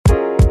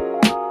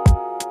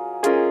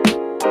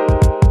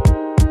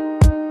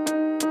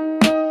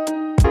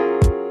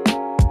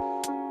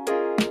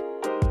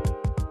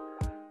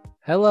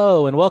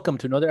Hello, and welcome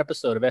to another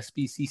episode of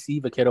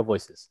SBCC Vaquero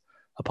Voices,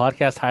 a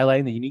podcast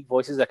highlighting the unique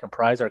voices that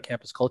comprise our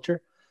campus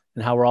culture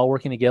and how we're all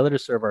working together to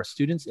serve our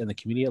students and the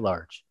community at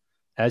large.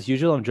 As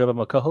usual, I'm joined by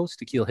my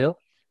co-host, Tequil Hill.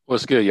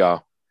 What's good,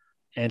 y'all?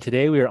 And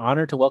today we are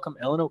honored to welcome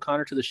Ellen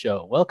O'Connor to the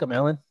show. Welcome,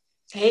 Ellen.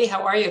 Hey,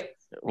 how are you?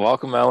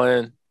 Welcome,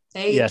 Ellen.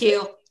 Hey, Yes.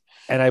 Tequil.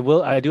 And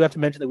I do have to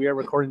mention that we are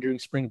recording during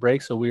spring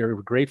break, so we are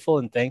grateful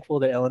and thankful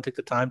that Ellen took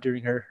the time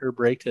during her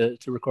break to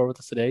record with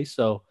us today.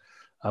 So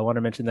I want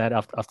to mention that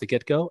off the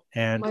get-go.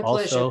 And My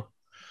also pleasure.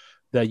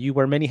 that you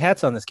wear many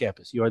hats on this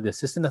campus. You are the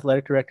assistant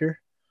athletic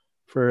director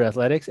for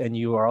athletics, and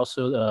you are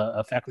also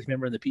a faculty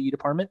member in the PE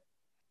department.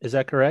 Is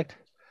that correct?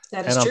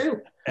 That is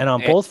true. And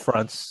on both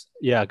fronts,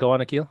 yeah, go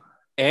on, Akil.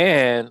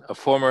 And a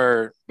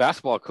former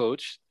basketball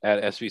coach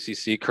at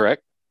SBCC,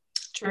 correct?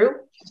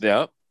 True.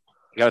 Yeah.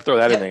 You got to throw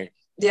that in there.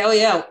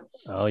 Yeah.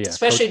 Oh, yeah.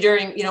 Especially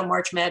during,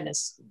 March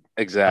Madness.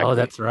 Exactly. Oh,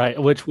 that's right.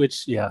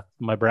 Which, yeah,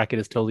 my bracket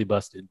is totally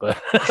busted,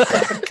 but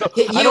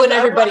You and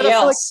everybody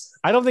else.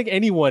 I don't think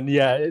anyone,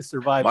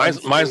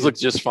 survived. Mine's look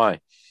just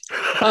fine.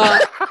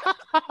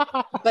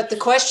 But the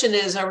question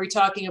is, are we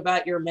talking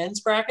about your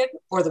men's bracket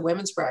or the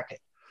women's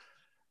bracket?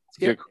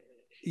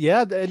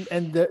 Yeah,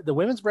 and the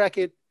women's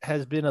bracket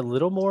has been a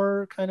little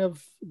more kind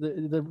of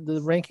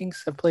the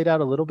rankings have played out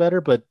a little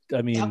better, but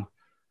I mean,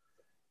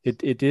 Yep.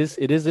 it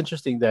is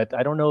interesting that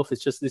I don't know if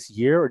it's just this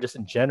year or just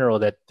in general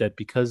that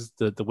because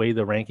the way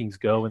the rankings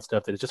go and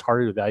stuff that it's just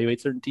harder to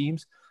evaluate certain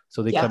teams,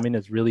 so they come in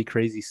as really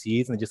crazy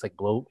seeds and they just like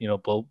blow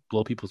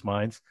people's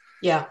minds.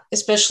 Yeah,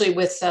 especially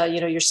with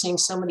you're seeing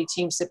so many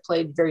teams that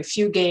played very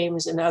few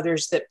games and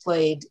others that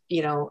played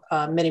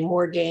many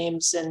more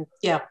games, and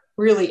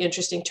really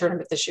interesting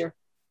tournament this year.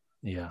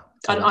 Yeah,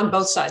 on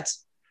both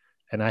sides.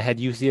 And I had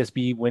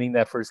UCSB winning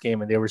that first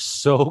game, and they were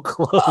so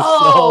close.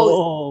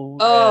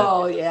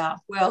 Yeah.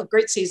 Well,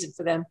 great season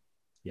for them.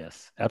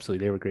 Yes,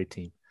 absolutely. They were a great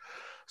team.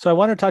 So I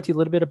want to talk to you a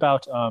little bit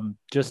about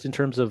just in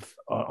terms of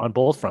on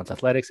both fronts,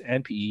 athletics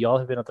and PE. Y'all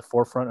have been at the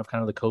forefront of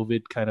kind of the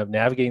COVID, kind of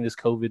navigating this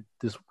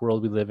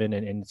world we live in,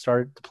 and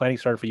the planning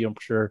started for you, I'm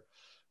sure,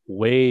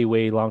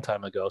 way long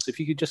time ago. So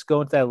if you could just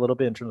go into that a little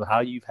bit in terms of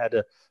how you've had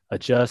to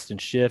adjust and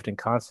shift and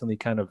constantly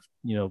kind of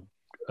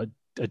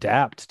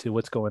adapt to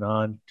what's going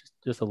on,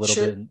 just a little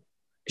bit.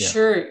 Yeah.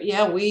 Sure.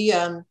 Yeah. We,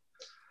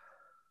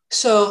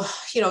 so,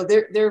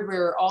 there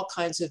were all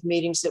kinds of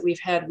meetings that we've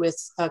had with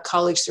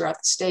colleagues throughout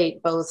the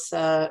state, both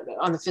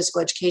on the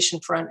physical education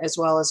front, as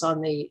well as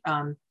on the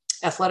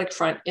athletic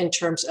front, in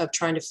terms of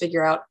trying to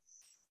figure out,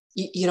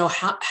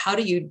 how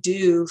do you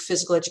do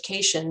physical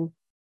education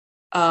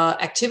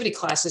activity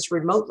classes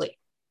remotely?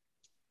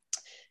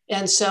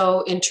 And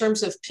so in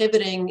terms of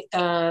pivoting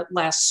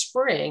last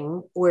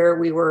spring, where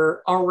we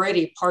were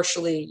already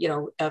partially,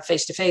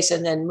 face-to-face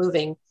and then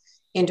moving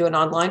into an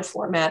online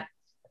format,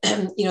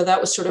 that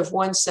was sort of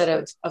one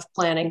set of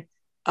planning.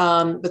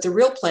 But the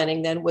real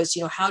planning then was,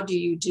 how do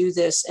you do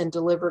this and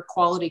deliver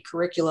quality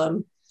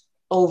curriculum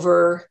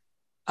over,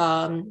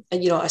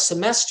 a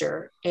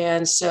semester?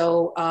 And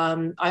so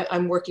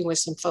I'm working with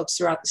some folks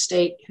throughout the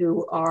state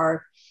who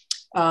are,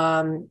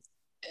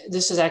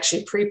 this is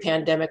actually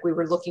pre-pandemic. We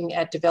were looking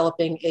at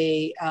developing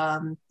a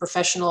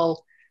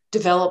professional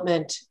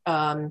development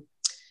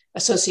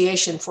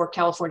association for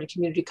California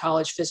Community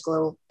College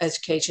physical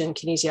education,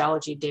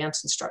 kinesiology,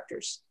 dance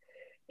instructors.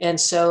 And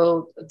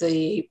so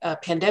the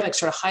pandemic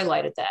sort of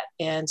highlighted that.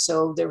 And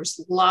so there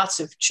was lots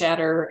of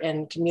chatter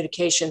and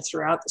communication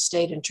throughout the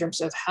state in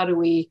terms of how do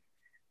we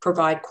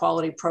provide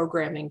quality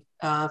programming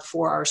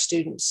for our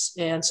students.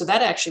 And so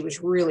that actually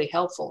was really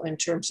helpful in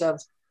terms of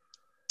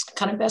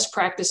kind of best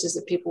practices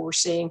that people were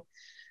seeing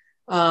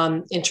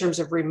in terms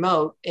of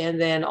remote. And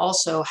then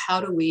also,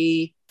 how do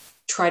we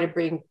try to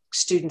bring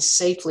students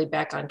safely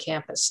back on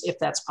campus, if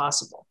that's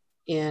possible,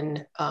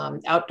 in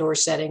outdoor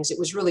settings? It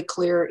was really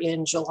clear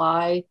in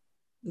July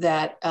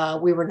that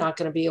we were not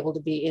going to be able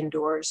to be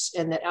indoors,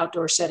 and that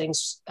outdoor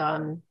settings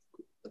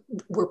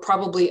were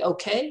probably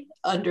okay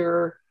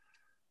under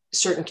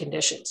certain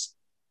conditions.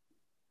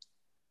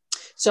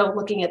 So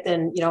looking at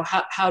then,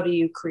 how do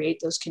you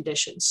create those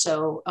conditions?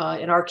 So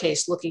in our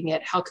case, looking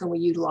at how can we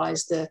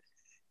utilize the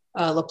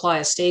La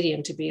Playa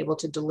Stadium to be able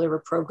to deliver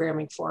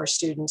programming for our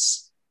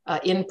students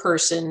in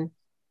person,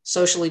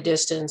 socially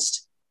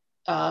distanced,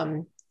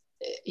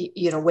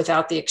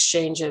 without the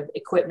exchange of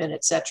equipment,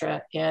 et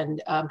cetera.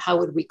 And how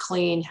would we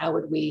clean? How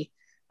would we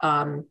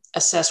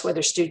assess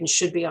whether students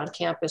should be on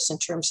campus in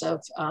terms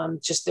of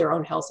just their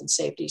own health and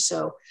safety?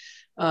 So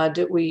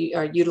we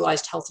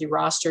utilized healthy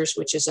rosters,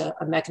 which is a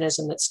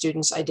mechanism that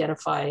students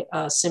identify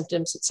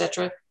symptoms, et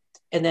cetera,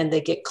 and then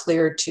they get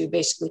cleared to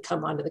basically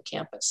come onto the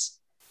campus,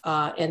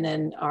 and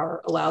then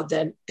are allowed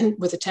then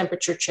with a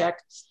temperature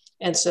check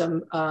and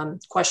some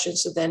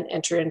questions to then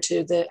enter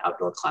into the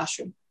outdoor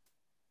classroom.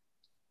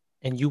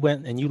 And you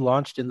went and you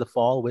launched in the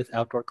fall with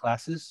outdoor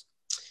classes?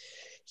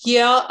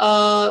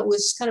 Yeah, it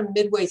was kind of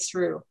midway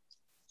through,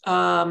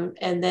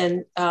 and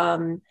then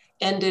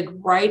ended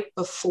right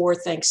before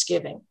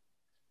Thanksgiving.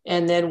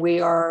 And then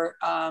we are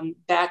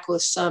back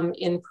with some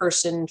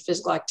in-person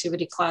physical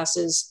activity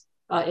classes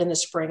in the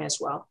spring as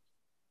well.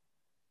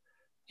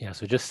 Yeah,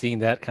 so just seeing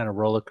that kind of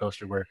roller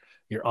coaster where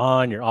you're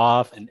on, you're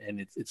off, and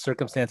it's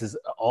circumstances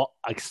all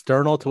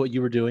external to what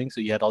you were doing.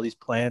 So you had all these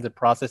plans and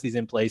processes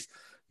in place.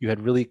 You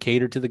had really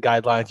catered to the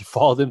guidelines. You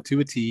followed them to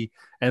a T,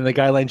 and the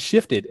guidelines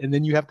shifted, and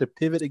then you have to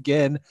pivot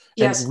again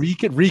and Yes.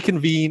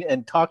 reconvene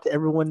and talk to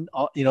everyone,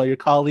 your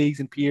colleagues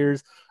and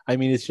peers. I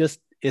mean,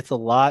 it's a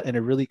lot, and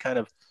it really kind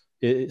of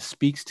it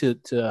speaks to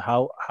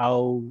how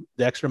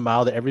the extra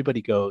mile that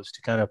everybody goes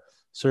to kind of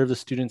serve the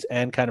students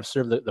and kind of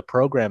serve the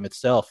program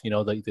itself,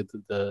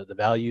 the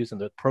values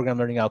and the program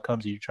learning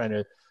outcomes that you're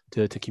trying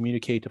to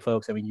communicate to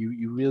folks. I mean,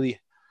 you really,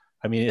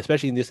 I mean,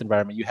 especially in this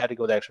environment, you had to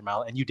go the extra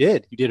mile, and you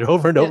did it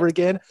over and over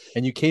again.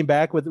 And you came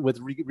back with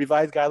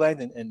revised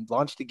guidelines and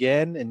launched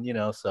again.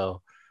 And,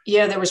 so.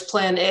 Yeah, there was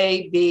plan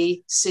A,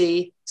 B,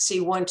 C,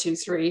 C1, 2,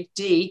 3,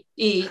 D,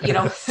 E,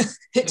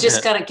 it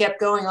just kind of kept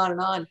going on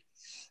and on.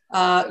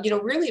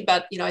 Really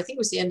about, I think it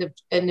was the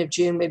end of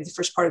June, maybe the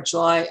first part of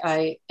July,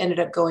 I ended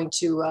up going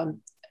to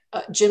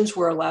gyms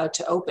were allowed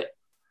to open.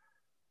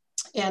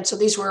 And so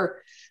these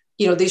were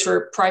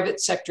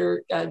private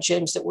sector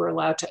gyms that were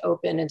allowed to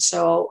open. And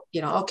so,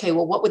 okay,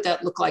 well, what would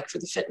that look like for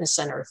the fitness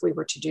center if we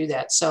were to do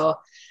that? So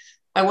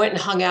I went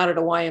and hung out at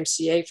a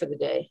YMCA for the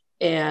day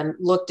and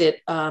looked at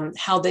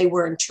how they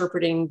were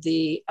interpreting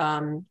the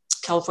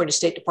California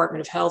State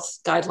Department of Health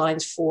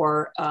guidelines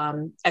for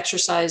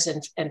exercise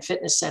and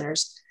fitness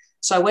centers.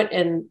 So I went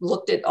and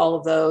looked at all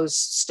of those,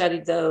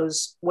 studied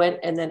those, went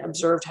and then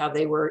observed how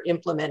they were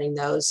implementing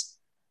those.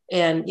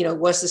 And,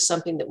 was this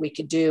something that we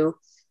could do?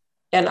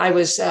 And I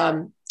was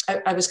kind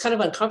of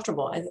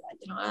uncomfortable.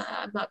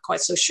 I'm not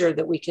quite so sure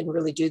that we can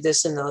really do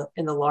this in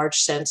the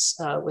large sense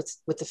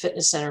with the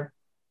fitness center.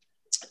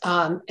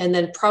 And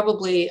then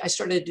probably I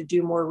started to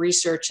do more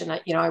research, and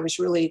I was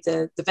really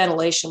the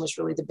ventilation was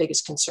really the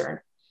biggest concern.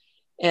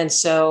 And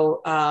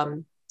so,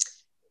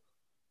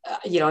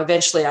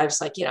 eventually I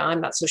was like, I'm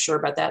not so sure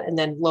about that. And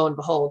then lo and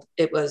behold,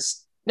 it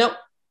was, no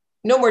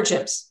more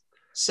gyms.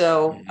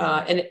 So,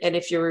 and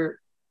if you're,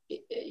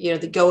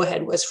 the go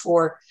ahead was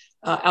for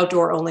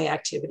outdoor only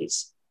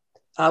activities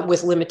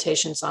with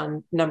limitations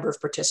on number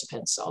of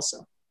participants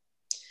also.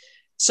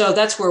 So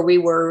that's where we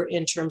were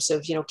in terms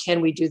of,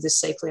 can we do this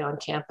safely on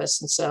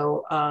campus? And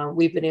so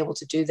we've been able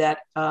to do that.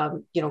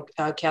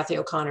 Kathy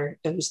O'Connor,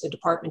 who's the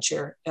department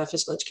chair,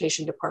 physical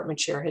education department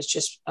chair, has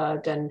just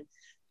done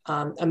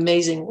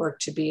amazing work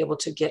to be able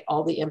to get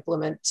all the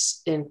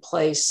implements in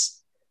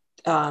place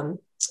and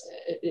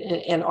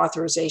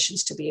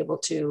authorizations to be able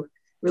to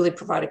really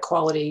provide a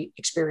quality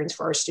experience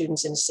for our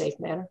students in a safe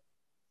manner.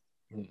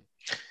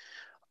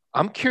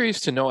 I'm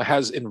curious to know,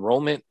 have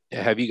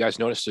you guys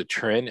noticed a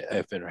trend?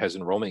 Has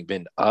enrollment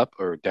been up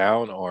or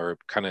down or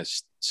kind of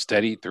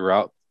steady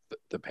throughout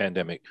the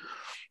pandemic?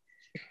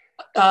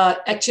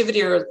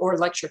 Activity or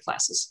lecture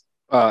classes?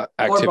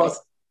 Activity. Or both.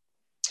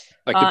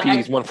 Like the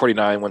PD's 149,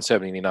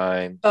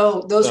 179.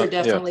 Oh, those are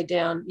definitely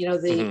down.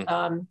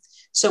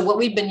 So what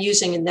we've been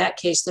using in that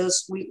case,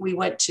 we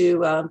went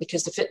to,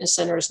 because the fitness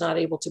center is not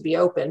able to be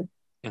open,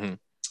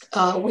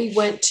 we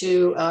went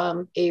to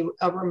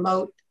a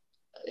remote,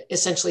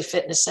 essentially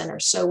fitness center.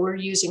 So we're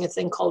using a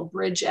thing called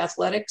Bridge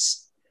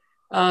Athletics.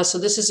 So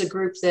this is a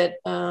group that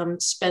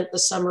spent the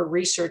summer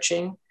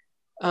researching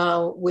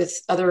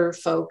with other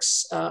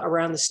folks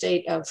around the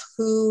state of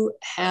who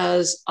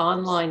has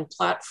online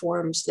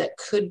platforms that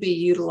could be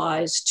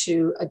utilized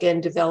to,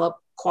 again, develop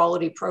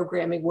quality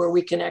programming where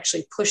we can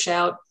actually push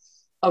out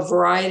a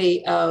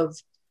variety of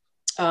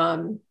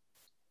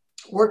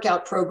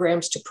workout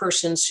programs to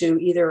persons who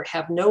either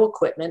have no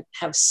equipment,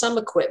 have some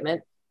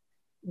equipment,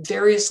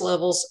 various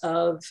levels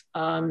of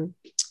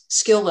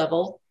skill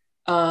level,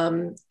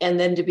 and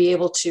then to be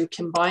able to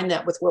combine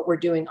that with what we're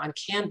doing on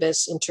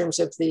Canvas in terms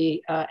of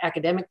the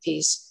academic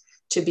piece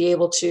to be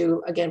able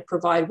to, again,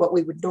 provide what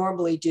we would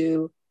normally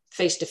do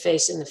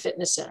face-to-face in the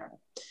fitness center.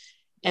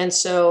 And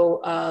so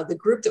the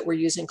group that we're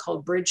using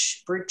called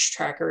Bridge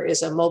Tracker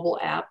is a mobile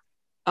app.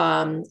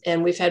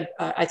 And we've had,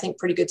 I think,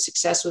 pretty good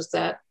success with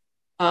that.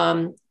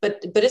 But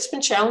it's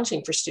been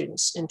challenging for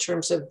students in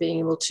terms of being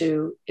able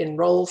to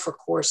enroll for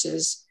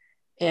courses.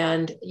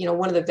 And,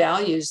 one of the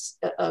values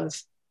of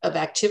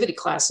activity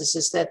classes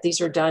is that these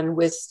are done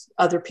with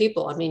other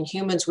people. I mean,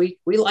 humans, we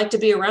like to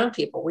be around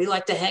people. We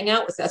like to hang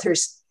out with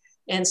others.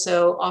 And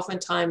so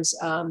oftentimes,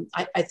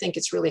 I think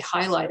it's really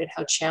highlighted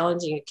how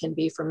challenging it can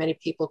be for many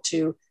people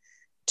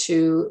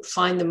to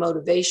find the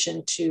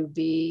motivation to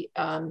be,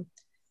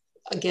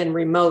 again,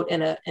 remote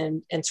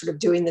and sort of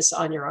doing this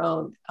on your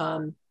own.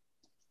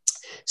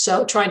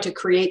 So trying to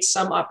create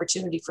some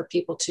opportunity for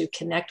people to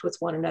connect with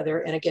one another.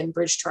 And again,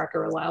 Bridge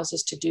Tracker allows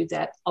us to do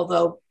that,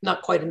 although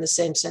not quite in the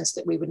same sense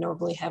that we would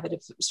normally have it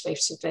if it was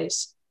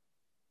face-to-face.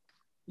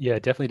 Yeah,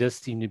 it definitely does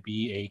seem to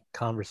be a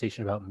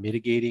conversation about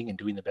mitigating and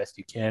doing the best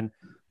you can.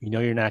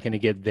 You're not going to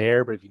get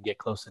there, but if you can get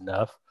close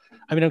enough.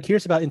 I mean, I'm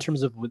curious about in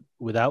terms of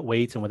without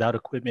weights and without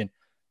equipment,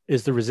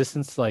 is the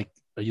resistance like,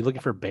 are you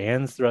looking for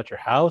bands throughout your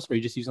house? Or are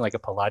you just using like a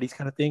Pilates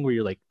kind of thing where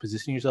you're like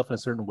positioning yourself in a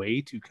certain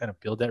way to kind of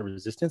build that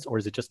resistance? Or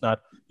is it just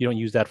not, you don't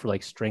use that for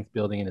like strength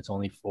building and it's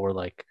only for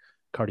like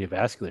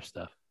cardiovascular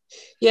stuff?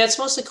 Yeah, it's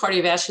mostly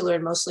cardiovascular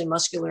and mostly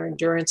muscular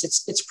endurance.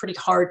 It's pretty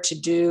hard to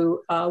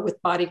do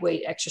with body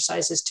weight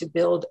exercises to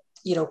build,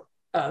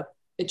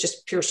 it's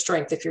just pure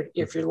strength if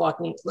you're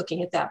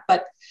looking at that.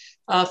 But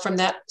from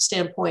that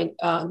standpoint,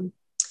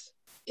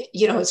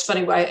 it's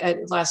funny.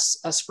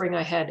 Last spring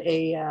I had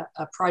a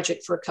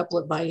project for a couple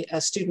of my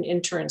student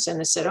interns, and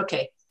I said,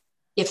 okay,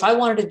 if I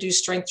wanted to do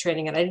strength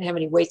training and I didn't have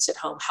any weights at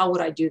home, how would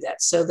I do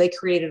that? So they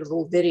created a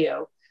little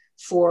video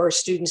for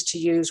students to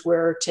use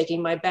where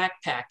taking my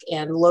backpack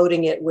and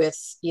loading it with,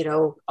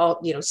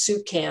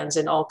 soup cans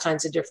and all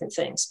kinds of different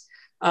things.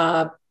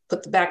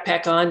 Put the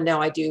backpack on.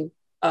 Now I do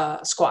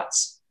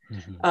squats.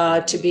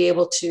 To be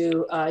able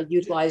to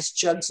utilize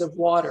jugs of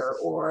water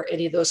or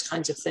any of those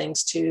kinds of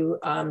things to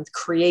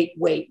create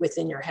weight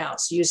within your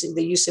house, using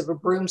the use of a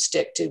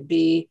broomstick to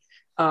be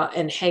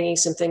and hanging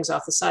some things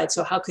off the side.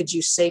 So how could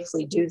you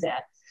safely do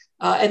that?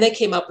 And they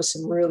came up with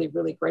some really,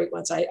 really great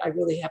ones. I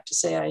really have to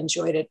say I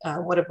enjoyed it.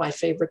 One of my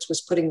favorites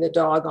was putting the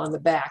dog on the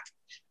back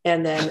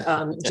and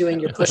then doing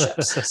your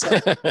push-ups. So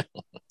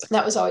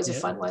that was always a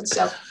fun one.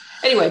 So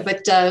anyway,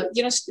 but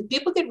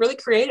people get really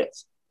creative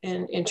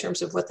in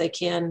terms of what they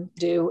can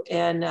do.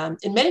 And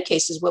in many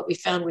cases, what we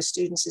found with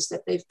students is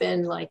that they've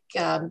been like,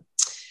 I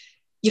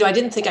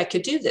didn't think I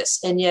could do this.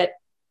 And yet,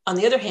 on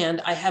the other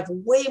hand, I have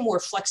way more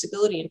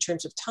flexibility in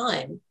terms of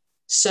time.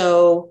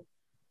 So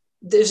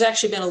there's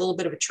actually been a little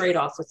bit of a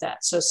trade-off with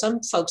that. So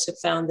some folks have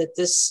found that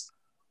this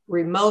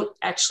remote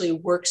actually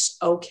works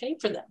okay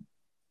for them.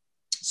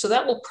 So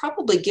that will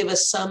probably give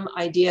us some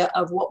idea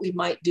of what we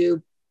might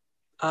do.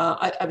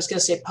 I was going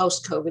to say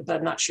post-COVID, but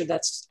I'm not sure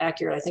that's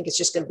accurate. I think it's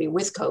just going to be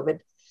with COVID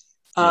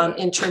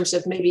in terms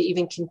of maybe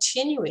even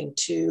continuing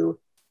to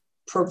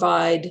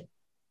provide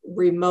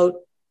remote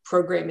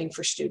programming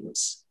for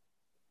students.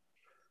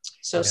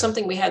 So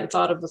something we hadn't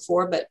thought of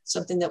before, but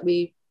something that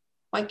we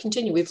might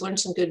continue. We've learned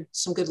some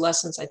good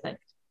lessons, I think.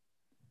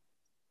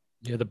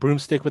 Yeah, the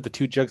broomstick with the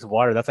 2 jugs of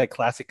water. That's like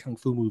classic kung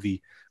fu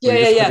movie.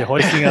 Yeah.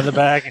 Hoisting on the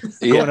back,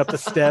 going up the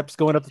steps,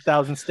 going up the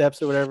 1,000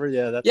 steps or whatever.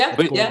 Yeah, that's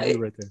cool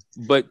right there.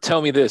 But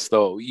tell me this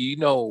though,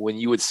 when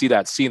you would see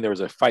that scene, there was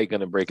a fight going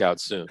to break out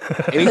soon.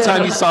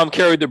 Anytime you saw him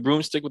carry the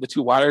broomstick with the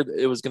 2 water,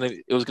 it was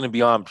gonna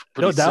be on.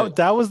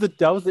 That was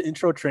the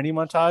intro training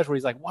montage where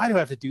he's like, "Why do I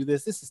have to do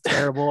this? This is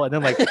terrible." And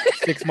then like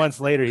 6 months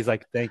later, he's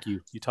like, "Thank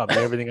you. You taught me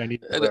everything I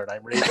need to learn.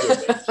 I'm ready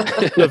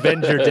to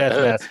avenge your death,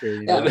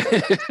 master."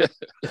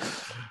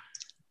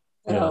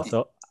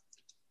 So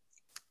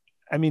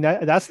I mean,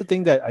 that's the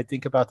thing that I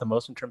think about the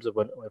most in terms of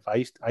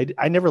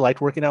I never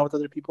liked working out with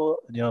other people,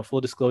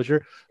 full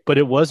disclosure, but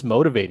it was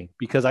motivating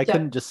because I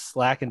couldn't just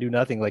slack and do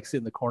nothing, like sit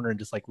in the corner and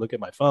just like look at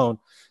my phone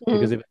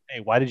because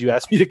hey, why did you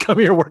ask me to come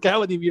here and work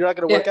out with you if you're not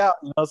going to work out?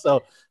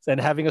 So and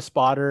having a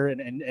spotter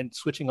and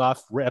switching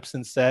off reps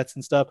and sets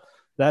and stuff,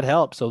 that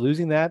helps. So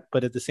losing that,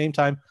 but at the same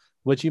time,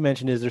 what you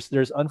mentioned is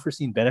there's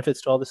unforeseen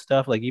benefits to all this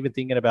stuff. Like even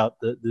thinking about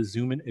the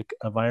Zoom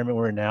environment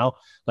we're in now,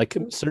 like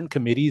certain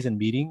committees and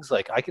meetings,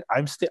 like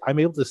I'm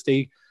able to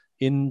stay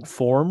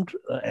informed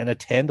and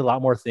attend a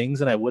lot more things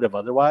than I would have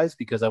otherwise,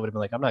 because I would have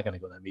been like, I'm not going to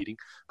go to that meeting.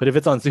 But if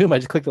it's on Zoom, I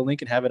just click the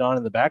link and have it on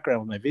in the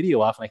background with my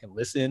video off and I can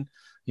listen,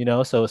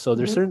 so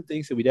there's certain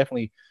things that we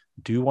definitely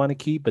do want to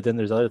keep, but then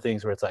there's other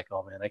things where it's like,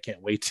 oh man, I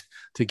can't wait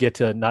to get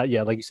to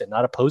like you said,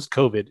 not a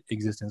post-COVID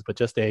existence, but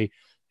just a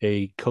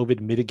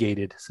COVID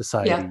mitigated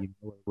society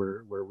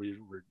where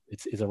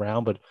it's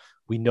around, but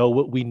we know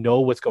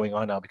what's going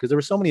on now because there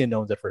were so many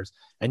unknowns at first,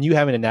 and you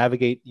having to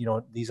navigate,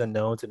 these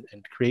unknowns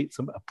and create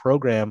a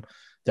program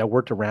that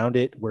worked around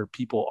it where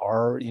people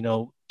are,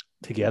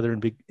 together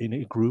in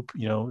a group,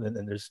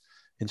 and there's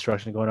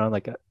instruction going on.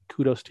 Like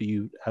kudos to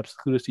you,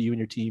 absolutely kudos to you and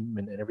your team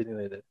and everything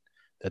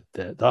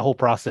that the whole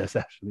process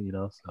actually,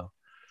 so.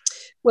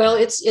 Well,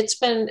 it's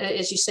been,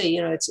 as you say,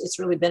 it's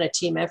really been a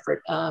team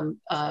effort.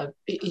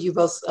 You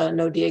both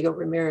know Diego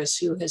Ramirez,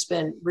 who has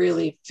been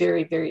really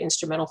very, very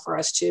instrumental for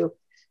us to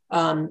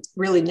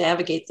really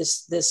navigate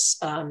this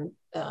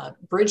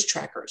bridge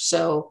tracker.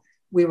 So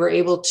we were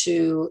able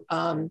to,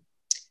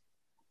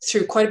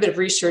 through quite a bit of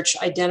research,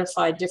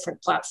 identify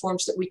different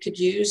platforms that we could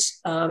use.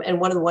 And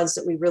one of the ones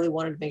that we really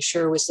wanted to make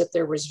sure was that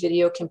there was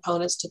video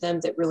components to them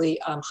that really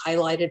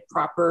highlighted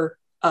proper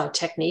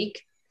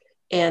technique.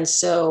 And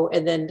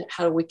then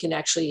how we can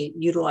actually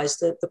utilize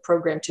the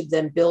program to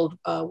then build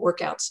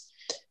workouts.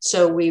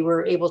 So we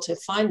were able to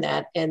find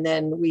that. And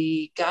then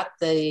we got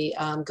the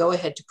go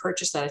ahead to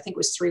purchase that. I think it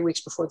was 3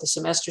 weeks before the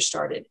semester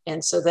started.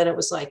 And so then it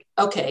was like,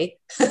 okay,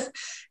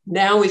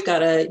 now we've got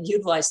to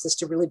utilize this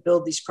to really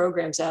build these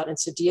programs out. And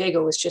so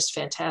Diego was just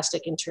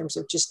fantastic in terms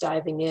of just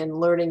diving in,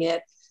 learning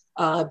it,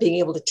 being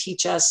able to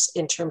teach us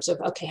in terms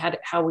of, okay,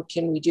 how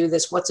can we do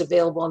this? What's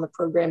available on the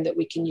program that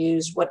we can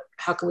use?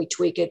 How can we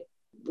tweak it?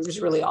 It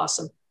was really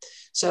awesome.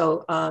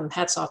 So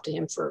hats off to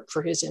him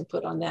for his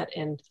input on that.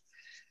 And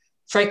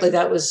frankly,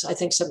 that was, I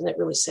think, something that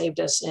really saved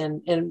us,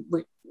 and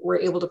we were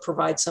able to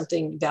provide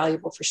something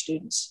valuable for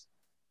students.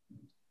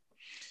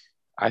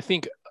 I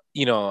think,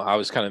 I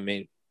was kind of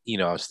I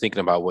was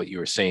thinking about what you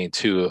were saying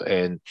too.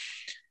 And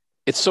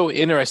it's so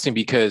interesting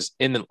because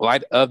in the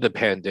light of the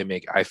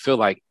pandemic, I feel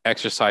like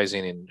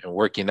exercising and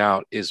working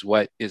out is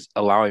what is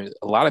allowing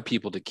a lot of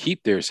people to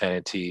keep their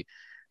sanity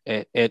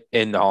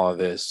in all of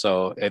this.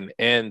 So,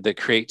 and the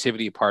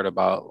creativity part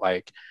about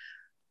like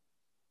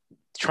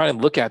trying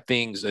to look at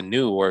things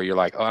anew, where you're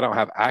like, oh, I don't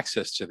have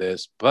access to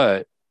this,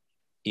 but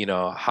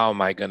how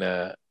am I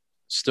gonna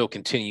still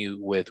continue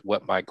with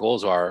what my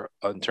goals are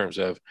in terms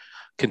of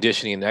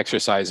conditioning and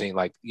exercising?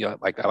 Like,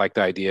 like I like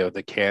the idea of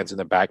the cans in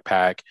the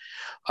backpack,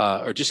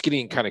 or just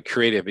getting kind of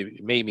creative.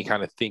 It made me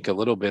kind of think a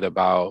little bit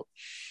about,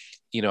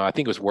 I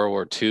think it was World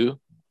War II,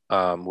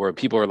 where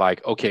people were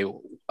like, okay,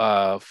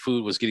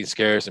 food was getting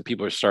scarce and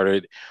people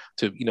started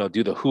to,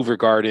 do the Hoover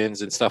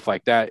Gardens and stuff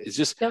like that. It's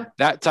just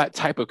that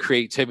type of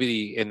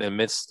creativity in the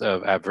midst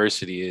of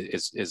adversity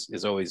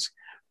is always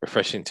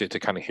refreshing to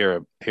kind of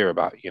hear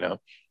about,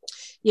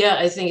 Yeah,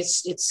 I think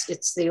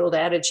it's the old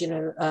adage,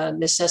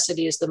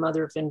 necessity is the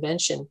mother of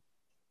invention.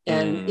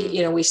 And,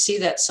 we see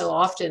that so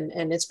often,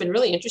 and it's been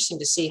really interesting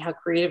to see how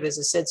creative, as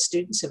I said,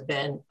 students have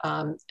been,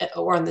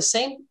 or on the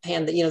same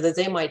hand that, that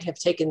they might have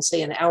taken,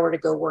 say, an hour to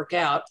go work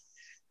out.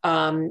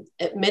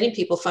 Many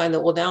people find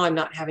that, well, now I'm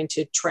not having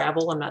to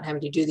travel. I'm not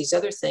having to do these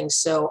other things.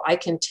 So I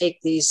can take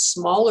these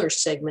smaller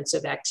segments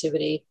of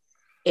activity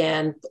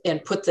and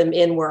put them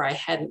in where I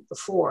hadn't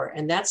before.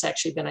 And that's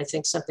actually been, I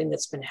think, something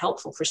that's been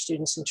helpful for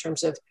students in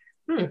terms of,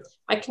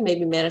 I can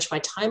maybe manage my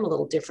time a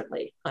little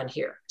differently on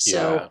here.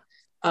 So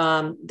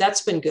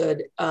that's been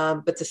good.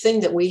 But the thing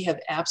that we have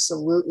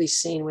absolutely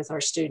seen with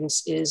our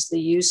students is the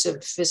use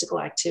of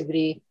physical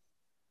activity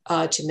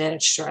to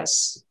manage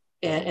stress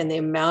and the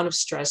amount of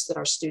stress that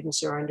our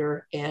students are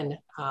under, and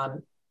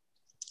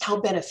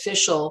how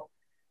beneficial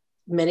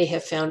many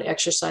have found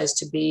exercise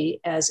to be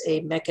as a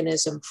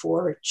mechanism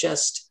for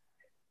just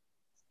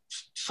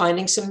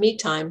finding some me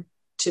time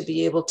to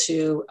be able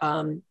to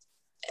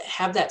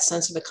have that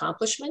sense of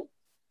accomplishment.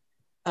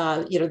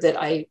 That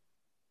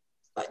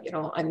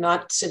I'm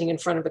not sitting in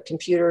front of a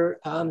computer.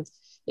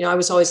 I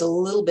was always a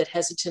little bit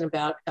hesitant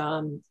about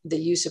the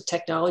use of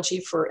technology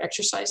for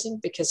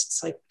exercising, because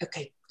it's like,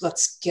 okay,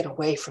 let's get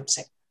away from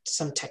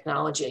some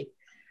technology.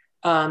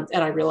 And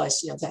I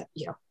realized,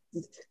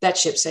 that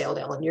ship sailed,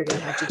 Ellen. You're going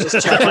to have to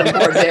just jump on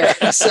board there.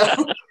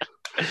 So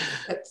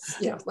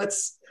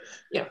let's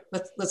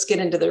get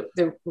into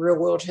the real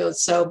world here.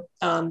 So,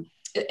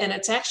 and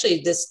it's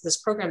actually this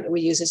program that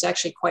we use is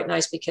actually quite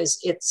nice, because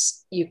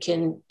it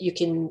can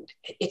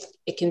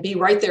be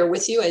right there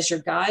with you as your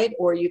guide,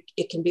 or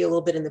it can be a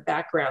little bit in the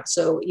background.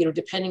 So,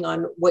 depending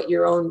on what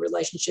your own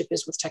relationship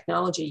is with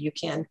technology, you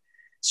can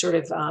sort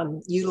of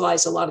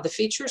utilize a lot of the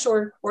features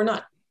or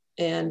not.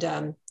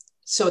 And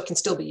so it can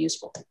still be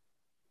useful.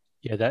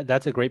 Yeah,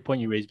 that's a great point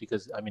you raised,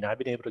 because I've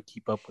been able to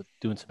keep up with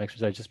doing some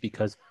exercise just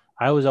because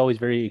I was always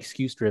very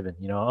excuse driven.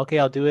 Okay,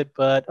 I'll do it,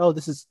 but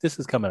this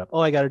is coming up. Oh,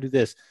 I got to do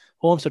this.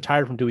 Oh, I'm so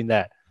tired from doing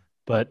that.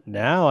 But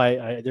now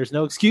I there's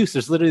no excuse.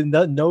 There's literally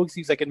no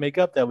excuse I can make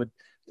up that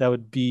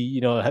would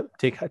be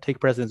take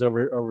precedence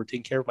over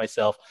taking care of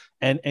myself.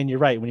 And you're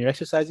right, when you're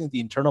exercising, the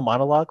internal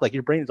monologue, like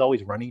your brain is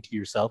always running to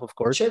yourself, of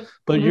course. Sure.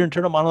 But your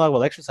internal monologue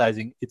while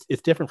exercising,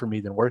 it's different for me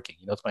than working.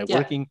 It's my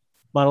working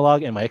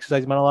monologue and my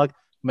exercising monologue.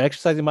 My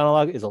exercising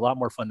monologue is a lot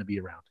more fun to be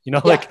around.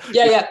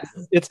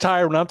 It's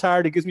tired. When I'm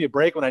tired, it gives me a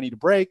break when I need a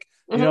break.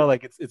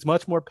 It's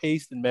much more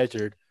paced and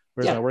measured.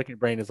 Whereas my working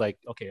brain is like,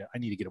 okay, I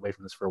need to get away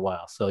from this for a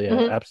while. So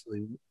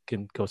absolutely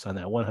can co-sign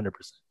that 100%.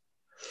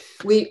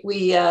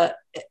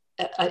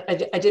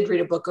 I did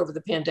read a book over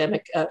the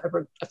pandemic,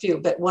 a few,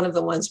 but one of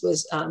the ones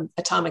was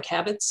Atomic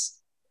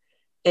Habits.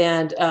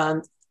 And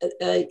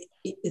the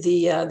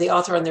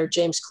author on there,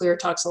 James Clear,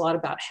 talks a lot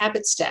about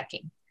habit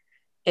stacking.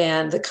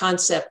 And the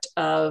concept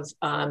of,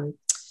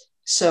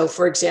 so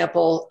for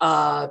example,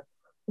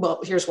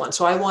 here's one.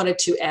 So I wanted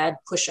to add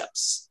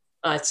push-ups.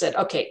 I said,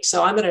 okay,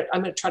 so I'm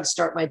gonna try to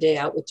start my day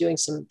out with doing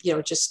some,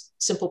 just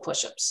simple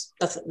push-ups,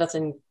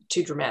 nothing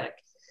too dramatic.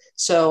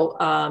 So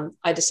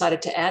I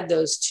decided to add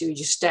those you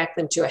stack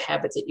them to a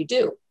habit that you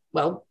do.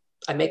 Well,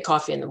 I make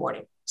coffee in the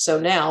morning. So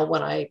now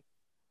when I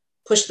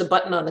push the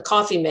button on the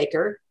coffee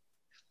maker,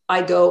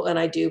 I go and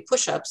I do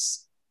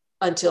push-ups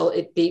until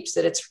it beeps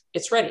that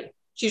it's ready.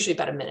 It's usually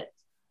about a minute.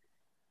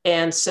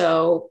 And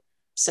so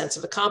sense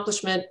of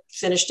accomplishment,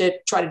 finished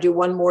it, try to do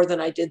one more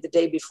than I did the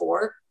day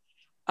before.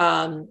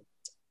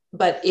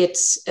 But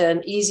it's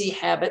an easy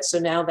habit. So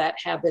now that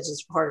habit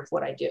is part of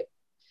what I do.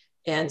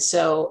 And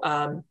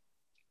so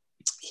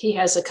he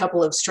has a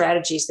couple of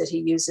strategies that he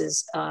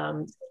uses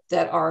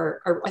that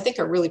are I think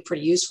are really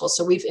pretty useful.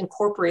 So we've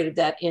incorporated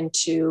that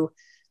into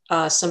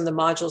some of the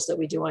modules that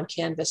we do on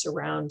Canvas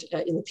around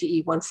in the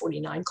PE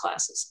 149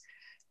 classes.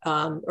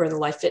 Or in the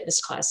life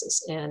fitness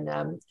classes. And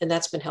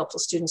that's been helpful.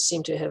 Students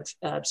seem to have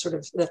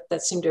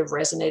that seemed to have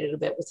resonated a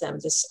bit with them,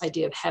 this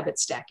idea of habit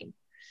stacking.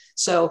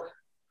 So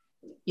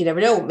you never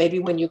know, maybe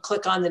when you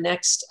click on the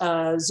next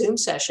Zoom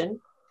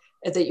session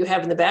that you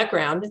have in the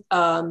background,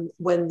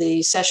 when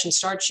the session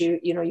starts, you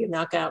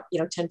knock out,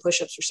 10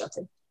 push-ups or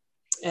something.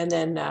 And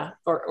then,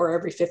 or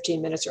every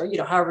 15 minutes or,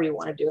 however you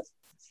want to do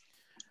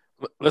it.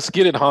 Let's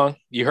get it, Hong.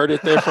 You heard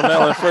it there from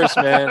Ellen first,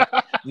 man.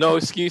 No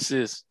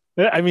excuses.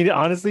 I mean,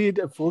 honestly,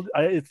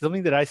 it's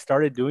something that I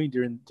started doing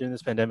during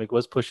this pandemic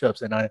was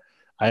push-ups, and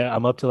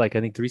I'm up to like,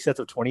 I think 3 sets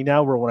of 20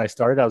 now, where when I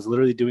started, I was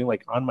literally doing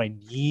like on my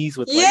knees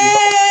with like,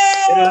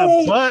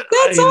 Yay! but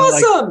That's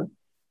awesome. Like,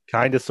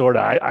 kind of, sort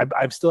of.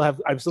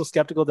 I'm still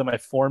skeptical that my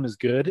form is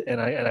good, and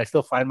I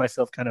still find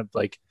myself kind of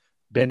like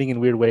bending in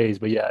weird ways.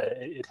 But yeah,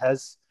 it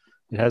has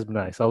been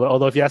nice.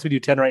 Although if you ask me to do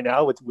 10 right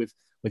now with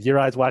your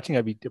eyes watching,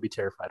 I'd be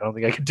terrified. I don't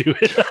think I could do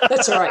it.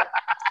 That's all right.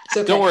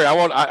 Okay. Don't worry, I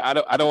won't.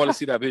 I don't want to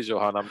see that visual,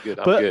 hon. I'm good.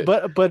 I'm good.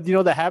 But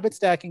the habit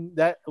stacking,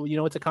 that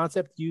it's a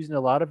concept used in a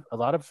lot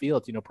of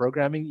fields.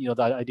 Programming.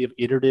 The idea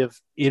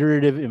of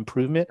iterative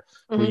improvement,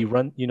 where you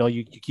run.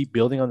 You keep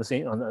building on the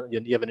same.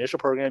 You have an initial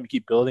program, you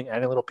keep building,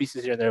 adding little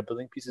pieces here and there,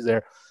 building pieces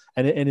there,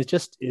 and it's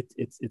just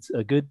it's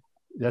a good.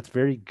 That's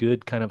very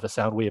good, kind of a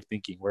sound way of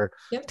thinking. Where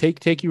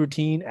take your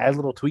routine, add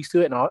little tweaks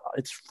to it, and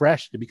it's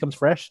fresh. It becomes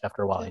fresh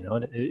after a while.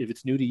 And if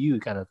it's new to you,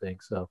 kind of thing.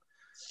 So.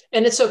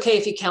 And it's okay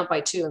if you count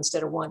by 2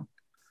 instead of 1.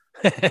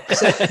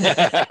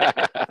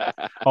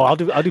 I'll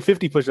do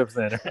 50 push-ups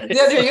then. Right?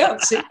 Yeah, there you go.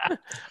 See?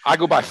 I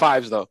go by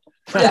 5s though.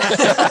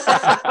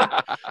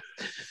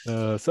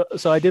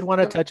 So I did want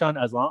to touch on,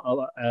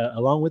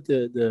 along with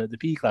the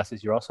PE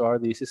classes, you also are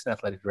the assistant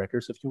athletic director.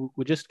 So if you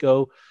would just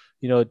go,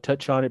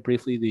 touch on it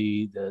briefly,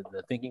 the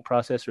thinking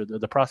process, or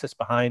the process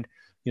behind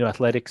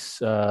athletics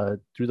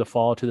through the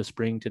fall to the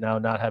spring to now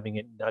not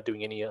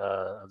doing any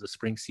of the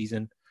spring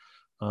season.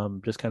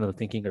 Just kind of the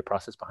thinking or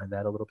process behind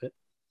that a little bit.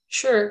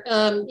 Sure.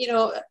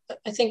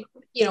 I think,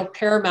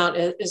 paramount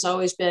has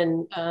always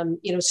been,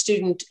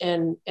 student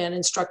and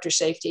instructor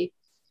safety.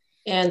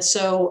 And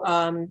so,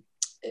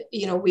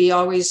 we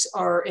always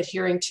are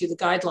adhering to the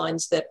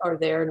guidelines that are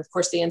there. And of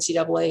course, the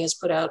NCAA has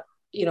put out,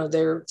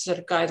 their set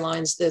of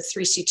guidelines, the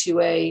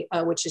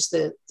 3C2A, which is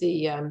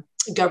the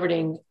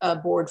governing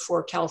board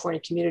for California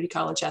Community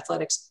College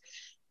athletics.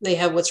 They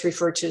have what's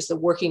referred to as the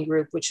working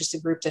group, which is the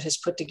group that has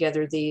put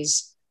together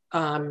these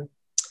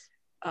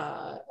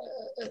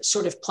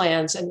sort of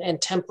plans and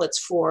templates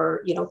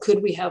for,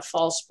 could we have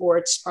fall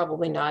sports?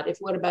 Probably not.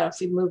 What about if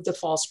we move the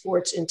fall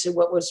sports into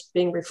what was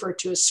being referred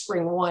to as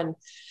spring 1?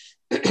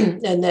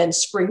 And then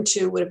spring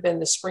 2 would have been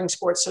the spring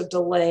sports. So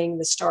delaying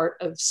the start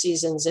of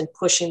seasons and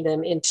pushing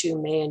them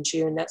into May and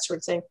June, that sort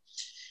of thing.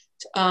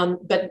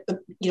 But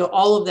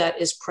all of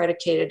that is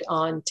predicated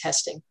on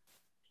testing.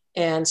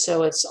 And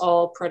so it's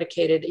all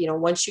predicated,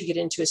 once you get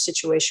into a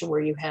situation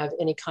where you have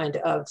any kind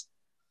of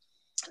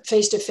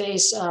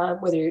face-to-face,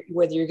 whether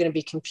you're going to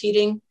be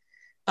competing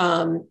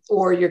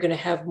or you're going to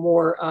have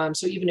more.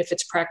 So even if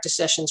it's practice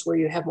sessions where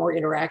you have more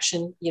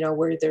interaction,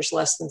 where there's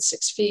less than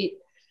 6 feet,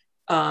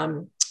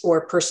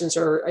 or persons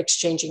are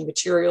exchanging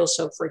materials.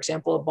 So for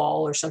example, a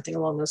ball or something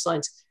along those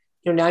lines,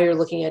 now you're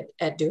looking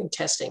at doing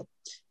testing,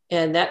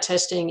 and that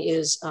testing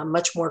is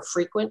much more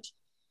frequent.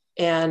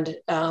 And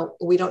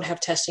we don't have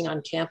testing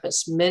on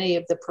campus. Many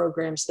of the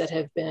programs that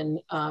have been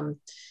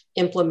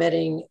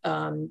implementing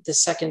the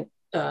second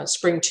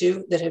Spring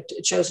 2 that have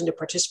chosen to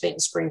participate in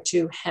Spring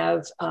 2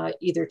 have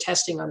either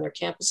testing on their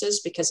campuses,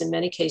 because in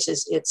many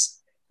cases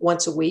it's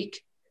once a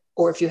week,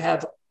 or if you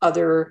have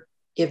other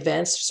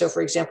events. So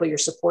for example, your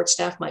support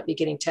staff might be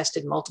getting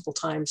tested multiple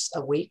times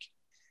a week.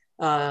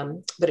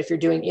 But if you're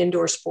doing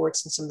indoor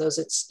sports and some of those,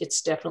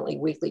 it's definitely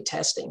weekly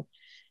testing.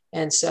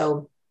 And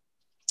so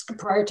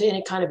prior to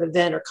any kind of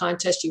event or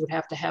contest, you would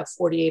have to have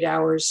 48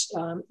 hours.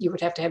 You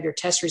would have to have your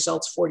test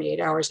results 48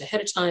 hours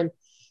ahead of time,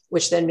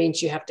 which then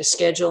means you have to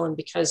schedule. And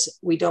because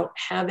we don't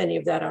have any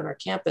of that on our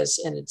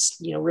campus, and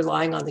it's,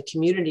 relying on the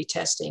community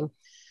testing,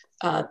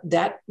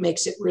 that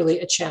makes it really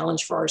a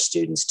challenge for our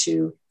students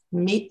to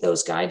meet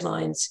those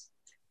guidelines,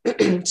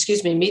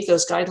 meet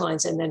those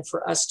guidelines. And then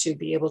for us to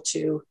be able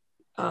to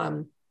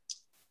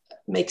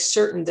make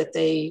certain that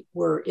they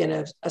were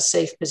in a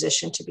safe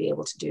position to be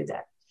able to do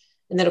that.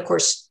 And then of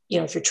course,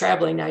 if you're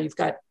traveling now, you've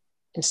got,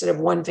 instead of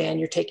 1 van,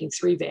 you're taking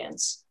 3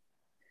 vans.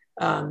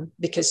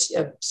 Because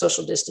of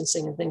social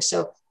distancing and things.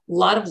 So a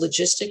lot of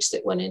logistics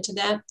that went into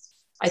that.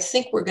 I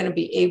think we're going to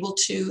be able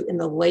to, in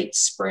the late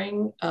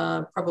spring,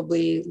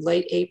 probably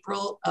late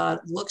April,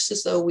 looks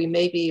as though we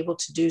may be able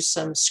to do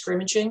some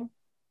scrimmaging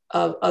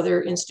of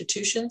other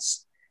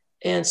institutions.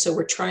 And so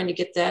we're trying to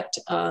get that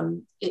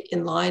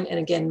in line. And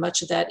again,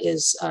 much of that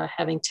is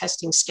having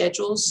testing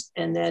schedules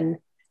and then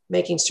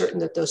making certain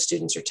that those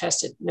students are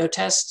tested. No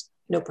test,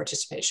 no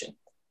participation.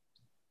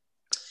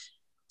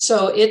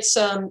 So it's,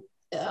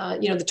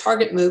 the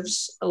target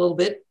moves a little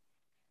bit,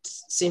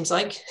 seems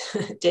like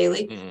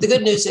daily. Mm-hmm. The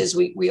good news is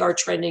we are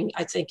trending,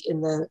 I think,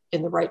 in the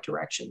right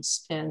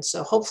directions. And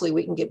so hopefully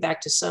we can get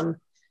back to some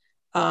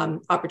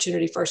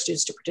opportunity for our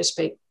students to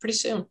participate pretty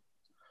soon.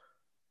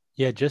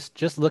 Yeah,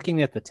 just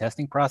looking at the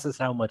testing process,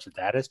 how much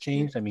that has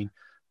changed. I mean,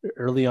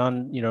 early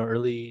on,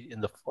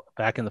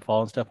 back in the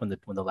fall and stuff, when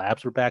the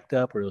labs were backed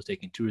up, where it was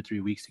taking 2 or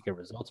 3 weeks to get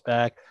results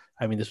back.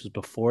 I mean, this was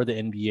before the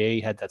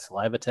NBA had that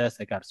saliva test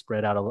that got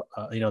spread out.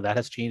 That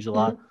has changed a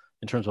lot.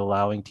 in terms of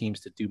allowing teams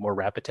to do more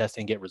rapid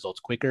testing, get results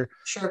quicker.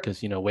 Sure.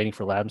 Because, waiting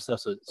for lab and stuff.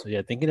 So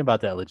yeah, thinking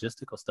about that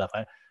logistical stuff,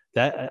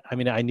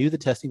 I knew the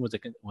testing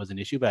was an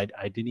issue, but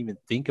I didn't even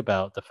think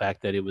about the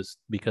fact that it was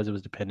because it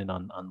was dependent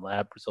on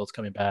lab results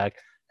coming back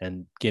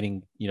and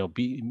getting,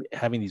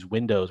 having these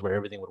windows where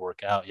everything would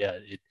work out. Yeah,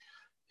 it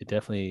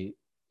definitely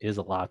is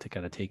a lot to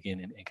kind of take in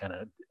and kind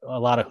of a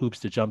lot of hoops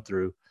to jump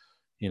through,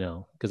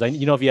 because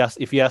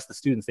if you ask the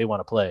students, they want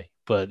to play,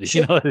 but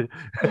sure.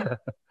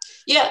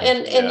 Yeah,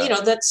 and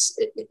Yeah. that's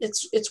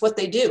it's what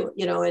they do,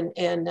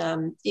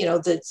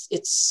 that's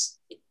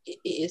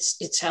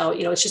it's how,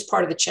 it's just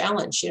part of the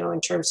challenge,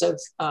 in terms of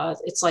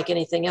it's like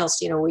anything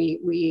else.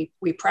 We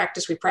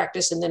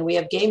practice, and then we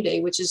have game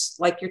day, which is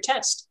like your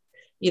test.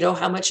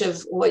 How much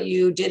of what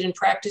you did in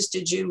practice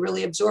did you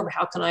really absorb?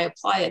 How can I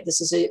apply it?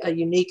 This is a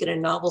unique and a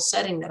novel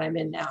setting that I'm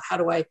in now. How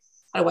do I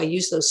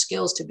use those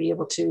skills to be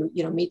able to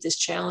meet this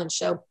challenge?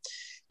 So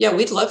yeah,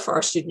 we'd love for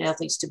our student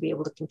athletes to be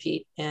able to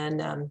compete,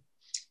 and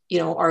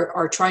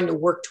are trying to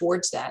work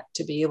towards that,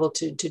 to be able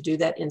to do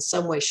that in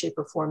some way, shape,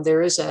 or form.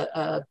 There is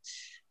an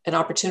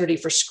opportunity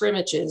for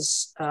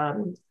scrimmages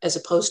as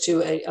opposed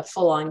to a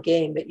full-on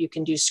game, but you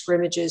can do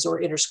scrimmages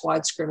or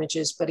inter-squad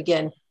scrimmages. But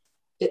again,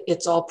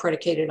 it's all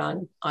predicated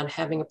on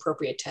having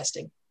appropriate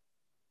testing.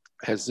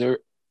 Has there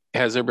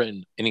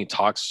been any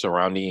talks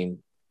surrounding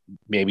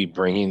maybe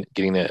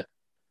getting a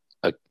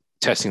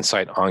testing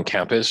site on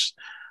campus?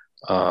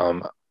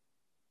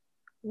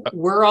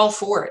 We're all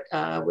for it.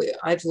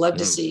 I'd love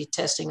to see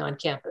testing on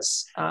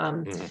campus.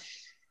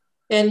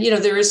 And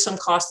there is some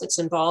cost that's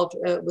involved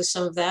with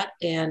some of that,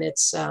 and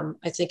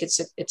I think it's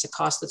a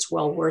cost that's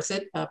well worth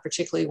it,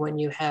 particularly when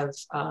you have.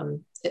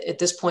 At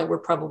this point, we're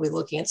probably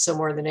looking at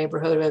somewhere in the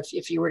neighborhood of,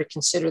 if you were to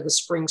consider the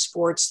spring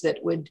sports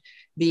that would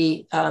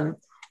be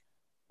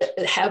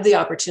have the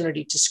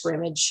opportunity to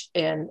scrimmage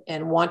and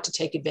want to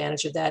take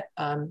advantage of that.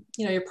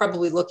 You're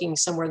probably looking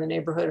somewhere in the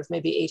neighborhood of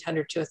maybe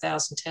 800 to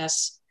 1,000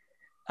 tests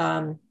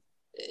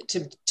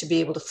to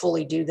be able to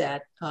fully do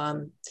that.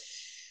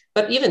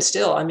 But even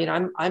still,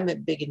 I'm a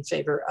big in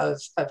favor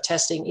of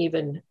testing,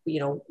 even,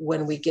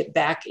 when we get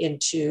back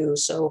into,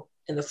 so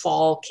in the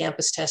fall,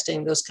 campus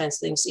testing, those kinds of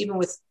things, even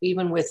with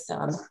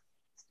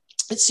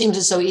it seems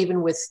as though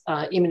even with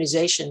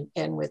immunization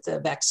and with the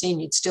vaccine,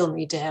 you'd still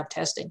need to have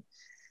testing.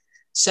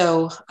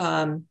 So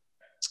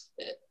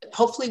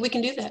hopefully we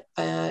can do that.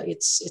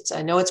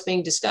 I know it's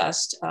being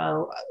discussed.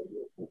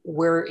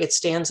 Where it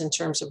stands in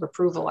terms of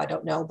approval, I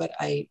don't know, but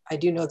I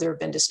do know there have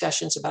been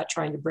discussions about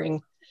trying to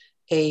bring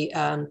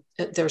there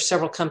are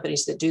several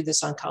companies that do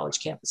this on college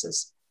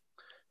campuses.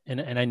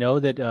 And I know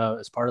that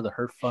as part of the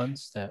HERF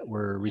funds that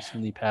were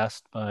recently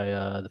passed by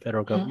the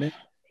federal government,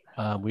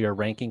 we are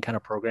ranking kind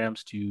of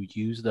programs to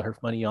use the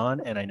HERF money on.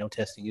 And I know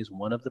testing is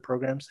one of the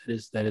programs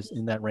that is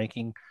in that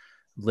ranking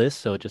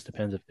list. So it just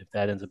depends if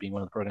that ends up being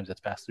one of the programs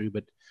that's passed through.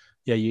 But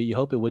yeah, you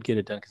hope it would get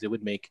it done, because it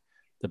would make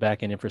the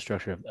back end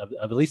infrastructure of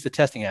at least the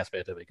testing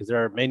aspect of it, because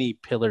there are many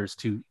pillars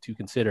to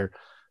consider.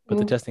 But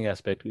the testing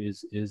aspect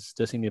does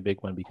seem to be a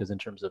big one, because in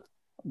terms of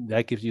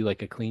that gives you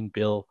like a clean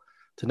bill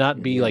to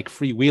not be like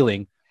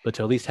freewheeling, but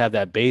to at least have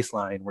that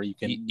baseline where you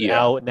can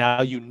now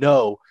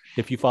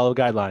if you follow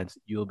guidelines,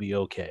 you'll be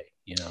okay.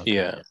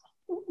 Yeah.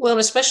 Well,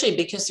 especially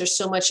because there's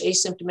so much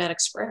asymptomatic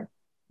spread.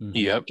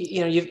 Yep.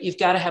 You've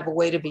got to have a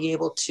way to be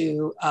able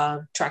to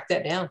track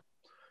that down.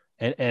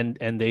 And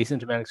the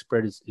asymptomatic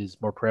spread is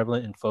more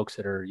prevalent in folks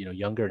that are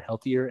younger and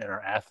healthier, and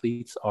our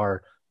athletes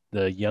are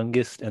the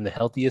youngest and the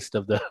healthiest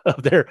of their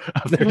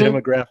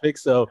demographic.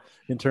 So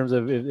in terms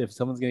of if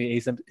someone's going to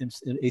be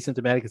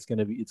asymptomatic, it's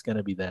going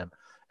to be them.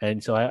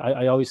 And so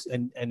I always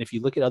and if you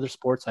look at other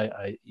sports,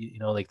 I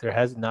like there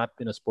has not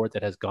been a sport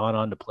that has gone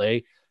on to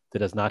play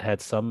that has not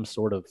had some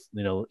sort of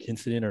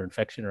incident or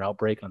infection or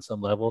outbreak on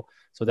some level.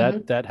 So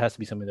that has to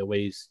be something that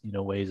weighs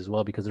as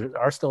well, because there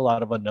are still a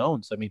lot of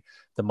unknowns. I mean,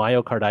 the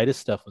myocarditis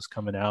stuff was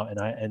coming out,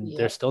 and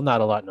there's still not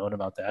a lot known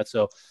about that.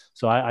 So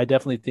I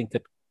definitely think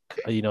that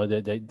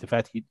the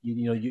fact that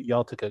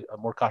y'all took a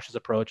more cautious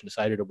approach and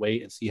decided to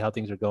wait and see how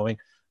things are going.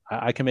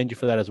 I commend you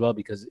for that as well,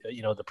 because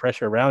the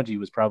pressure around you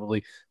was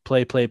probably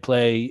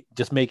play,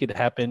 just make it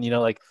happen.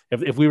 Like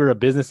if we were a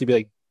business, you'd be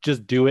like,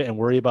 just do it and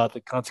worry about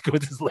the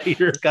consequences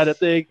later, kind of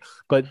thing.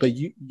 But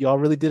y'all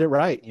really did it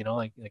right.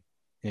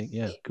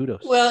 Yeah,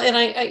 kudos. Well, and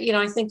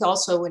I think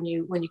also when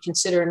you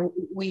consider, and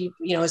we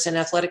as an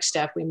athletic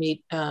staff, we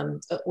meet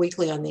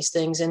weekly on these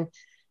things, and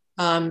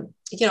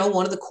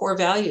one of the core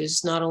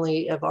values, not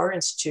only of our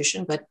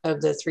institution, but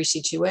of the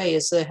 3C2A,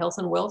 is the health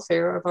and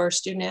welfare of our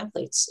student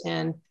athletes.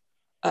 And,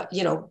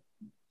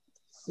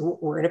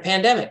 we're in a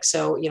pandemic.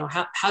 So,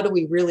 how do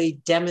we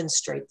really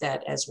demonstrate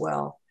that as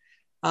well?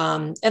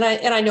 And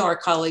I know our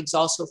colleagues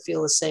also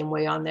feel the same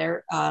way on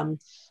there.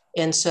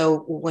 And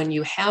so when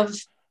you have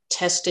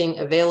testing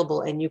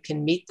available and you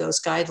can meet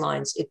those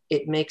guidelines,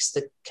 it makes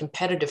the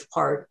competitive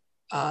part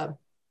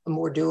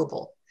more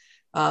doable.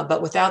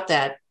 But without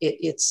that,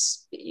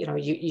 it's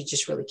you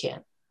just really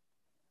can't.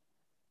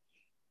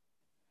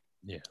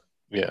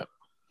 Yeah.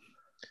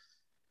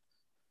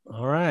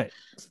 All right.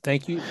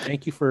 Thank you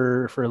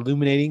for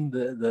illuminating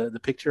the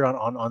picture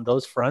on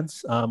those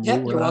fronts. Yeah,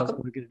 you're welcome.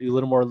 We're going to do a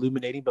little more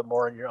illuminating, but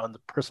more on the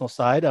personal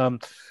side.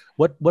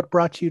 What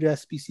brought you to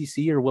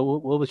SBCC, or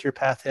what was your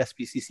path to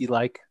SBCC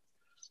like?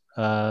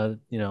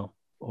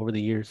 Over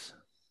the years.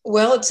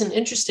 Well, it's an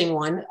interesting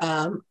one.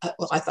 Well,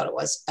 I thought it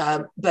was,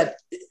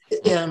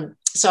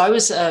 so I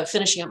was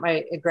finishing up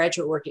my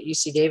graduate work at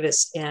UC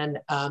Davis, and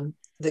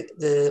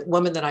the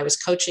woman that I was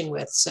coaching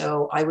with.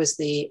 So I was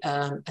the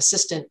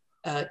assistant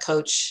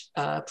coach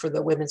for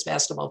the women's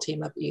basketball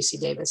team up at UC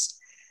Davis.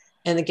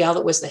 And the gal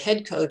that was the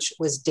head coach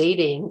was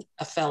dating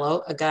a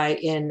guy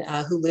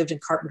who lived in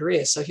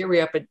Carpinteria. So here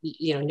we are up at,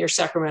 near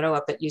Sacramento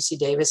up at UC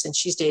Davis, and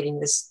she's dating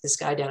this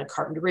guy down in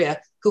Carpinteria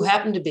who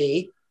happened to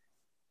be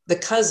the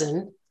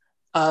cousin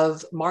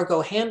of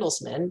Margot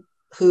Handelsman,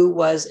 who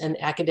was an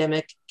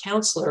academic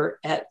counselor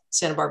at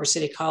Santa Barbara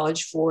City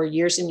College for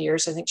years and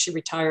years. I think she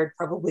retired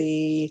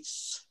probably,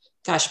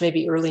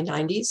 maybe early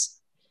 90s.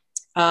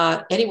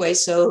 Anyway,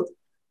 so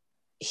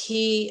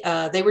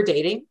they were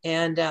dating,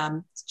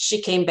 and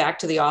she came back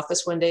to the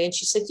office one day and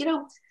she said,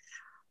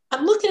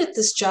 I'm looking at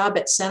this job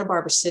at Santa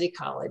Barbara City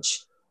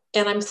College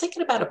and I'm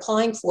thinking about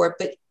applying for it,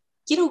 but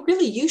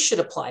really you should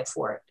apply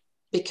for it,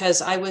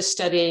 because I was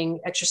studying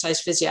exercise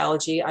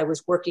physiology. I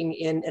was working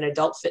in an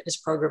adult fitness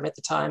program at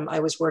the time. I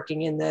was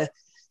working in the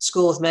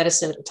School of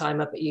Medicine at the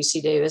time up at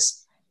UC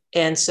Davis.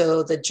 And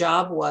so the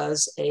job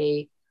was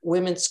a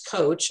women's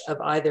coach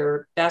of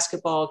either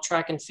basketball,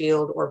 track and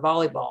field, or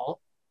volleyball,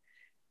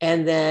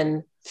 and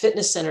then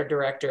fitness center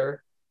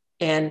director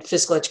and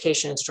physical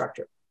education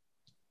instructor.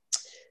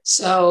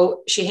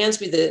 So she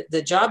hands me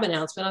the job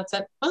announcement. I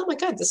thought, oh my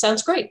God, this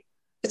sounds great.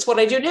 It's what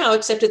I do now,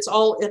 except it's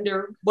all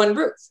under one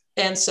roof.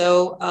 And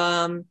so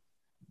I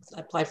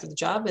applied for the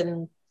job,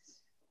 and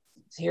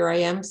here I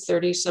am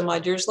 30 some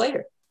odd years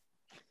later.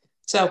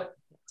 So,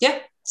 yeah.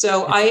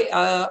 So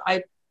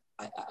I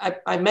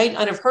might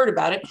not have heard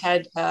about it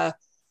had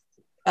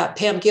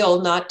Pam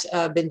Gill not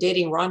been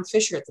dating Ron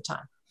Fisher at the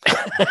time.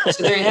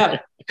 So there you have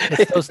it.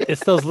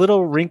 It's those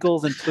little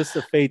wrinkles and twists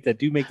of fate that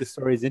do make the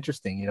stories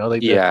interesting. How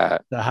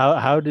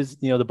does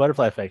the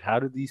butterfly effect? How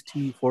do these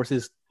two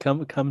forces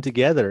come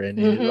together? And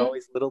there's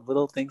always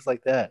little things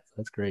like that.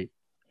 That's great.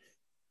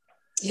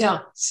 Yeah.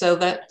 So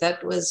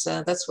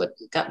that's what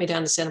got me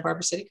down to Santa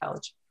Barbara City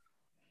College.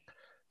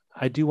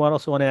 I do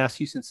also want to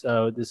ask you, since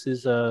this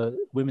is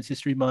Women's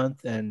History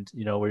Month, and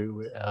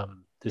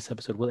this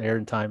episode will air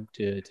in time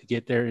to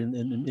get there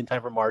in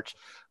time for March.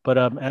 But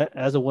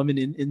as a woman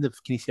in the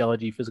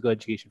kinesiology, physical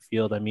education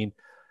field, I mean,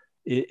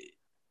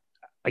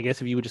 I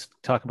guess if you would just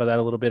talk about that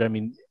a little bit. I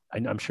mean,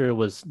 I'm sure it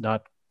was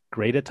not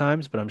great at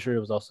times, but I'm sure it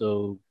was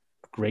also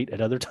great at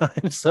other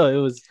times. So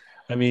it was,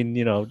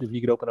 if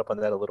you could open up on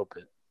that a little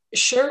bit.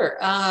 Sure.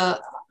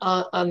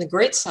 On the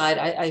great side,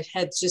 I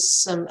had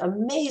just some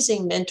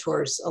amazing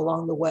mentors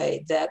along the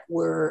way that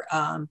were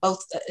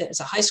both as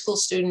a high school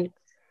student,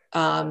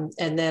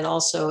 and then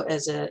also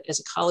as a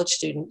college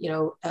student,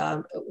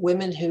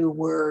 women who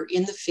were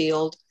in the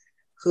field,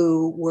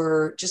 who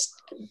were just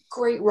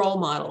great role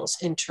models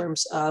in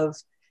terms of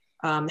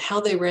how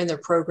they ran their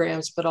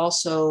programs, but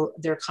also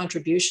their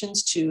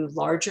contributions to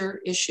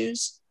larger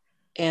issues.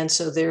 And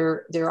so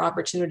their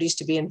opportunities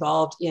to be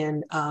involved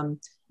in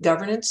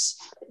governance,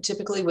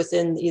 typically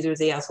within either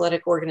the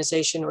athletic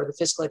organization or the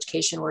physical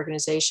education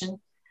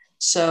organization.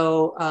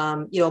 So,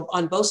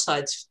 on both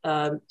sides,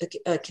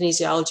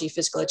 kinesiology,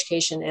 physical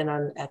education, and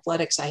on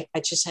athletics, I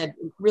just had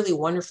really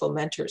wonderful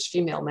mentors,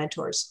 female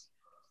mentors.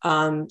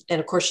 And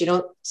of course, you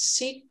don't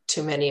see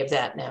too many of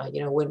that now.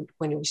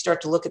 When we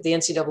start to look at the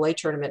NCAA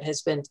tournament,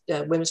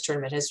 women's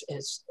tournament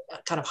has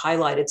kind of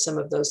highlighted some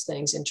of those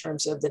things in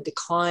terms of the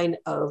decline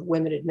of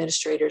women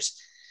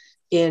administrators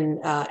in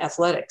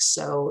athletics.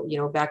 So,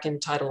 back in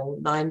Title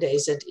IX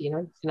days, in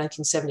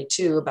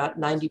 1972, about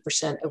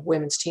 90% of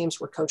women's teams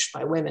were coached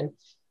by women.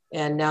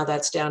 And now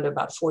that's down to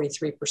about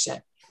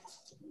 43%.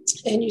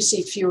 And you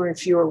see fewer and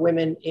fewer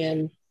women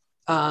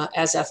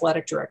as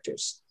athletic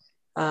directors.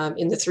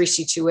 In the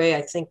 3C2A,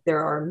 I think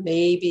there are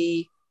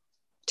maybe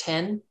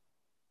 10,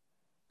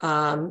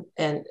 and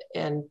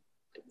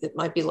it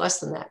might be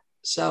less than that.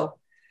 So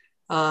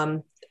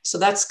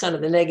that's kind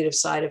of the negative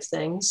side of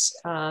things.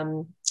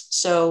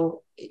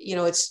 So,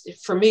 it's,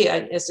 for me,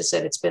 as I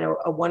said, it's been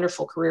a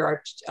wonderful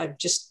career. I've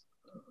just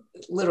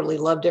literally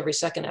loved every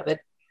second of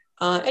it.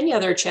 And yeah,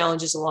 there are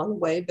challenges along the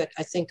way, but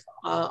I think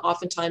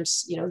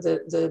oftentimes,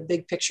 the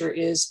big picture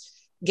is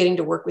getting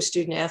to work with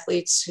student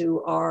athletes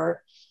who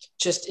are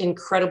just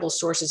incredible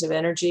sources of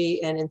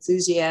energy and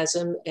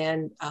enthusiasm,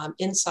 and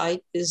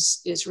insight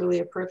is really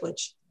a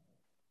privilege.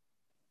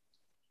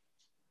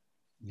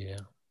 Yeah.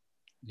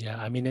 Yeah.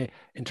 I mean,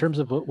 in terms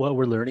of what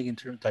we're learning in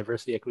terms of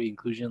diversity, equity,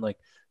 inclusion, like,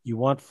 you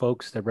want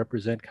folks that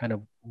represent kind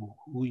of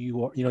who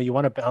you are. You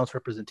want a balanced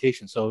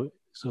representation. So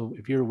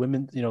if you're a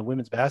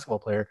women's basketball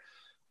player,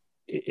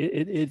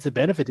 it's a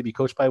benefit to be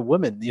coached by a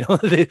woman.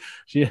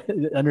 She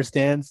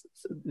understands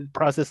the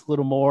process a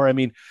little more. I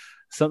mean,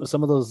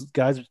 some of those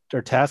guys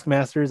are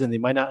taskmasters, and they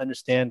might not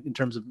understand in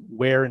terms of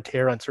wear and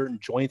tear on certain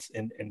joints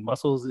and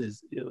muscles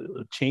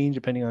it'll change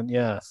depending on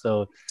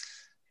So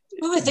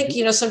well, I think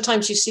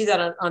sometimes you see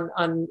that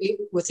on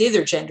with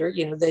either gender.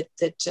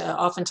 That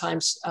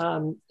oftentimes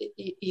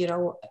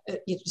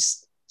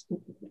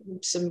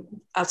some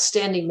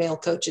outstanding male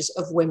coaches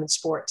of women's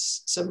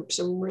sports, some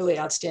really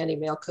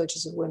outstanding male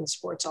coaches of women's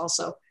sports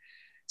also.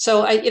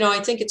 So I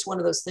think it's one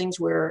of those things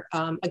where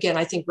again,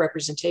 I think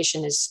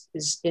representation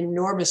is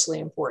enormously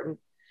important,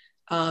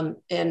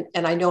 and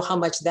I know how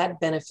much that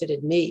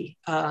benefited me.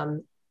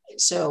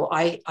 So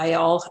I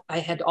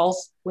had all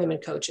women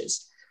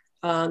coaches.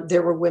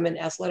 There were women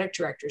athletic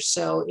directors.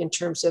 So in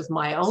terms of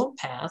my own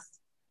path,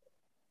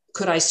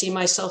 could I see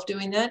myself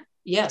doing that?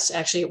 Yes,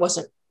 actually, it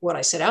wasn't what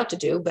I set out to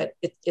do, but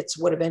it's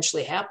what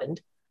eventually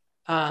happened.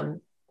 I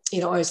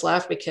always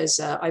laugh because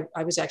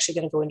I was actually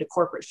going to go into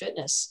corporate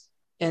fitness.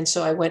 And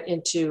so I went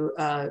into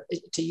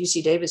to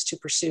UC Davis to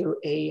pursue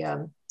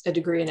a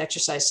degree in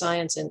exercise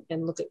science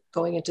and look at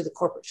going into the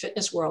corporate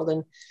fitness world.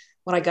 And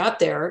when I got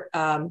there,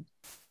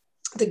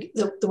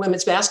 the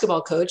women's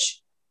basketball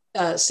coach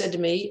said to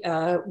me,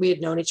 we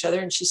had known each other,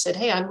 and she said,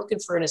 "Hey, I'm looking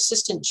for an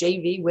assistant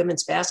JV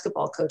women's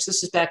basketball coach."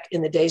 This is back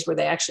in the days where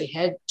they actually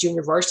had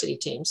junior varsity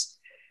teams.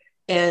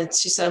 And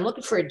she said, "I'm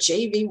looking for a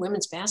JV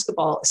women's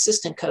basketball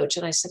assistant coach."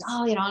 And I said,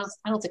 "Oh, I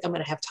don't think I'm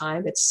going to have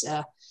time. It's,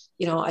 I'm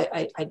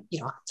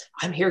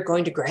here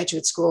going to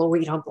graduate school,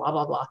 blah,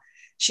 blah, blah."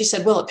 She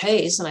said, "Well, it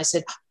pays." And I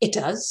said, "It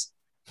does."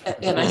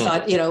 And I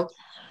thought,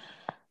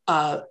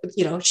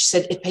 she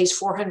said, "It pays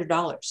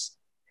 $400.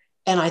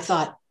 And I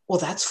thought, well,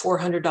 that's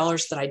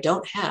 $400 that I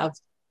don't have.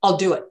 I'll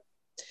do it.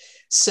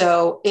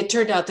 So it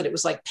turned out that it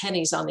was like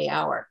pennies on the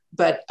hour,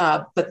 but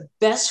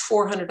best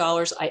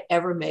 $400 I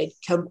ever made.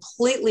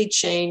 Completely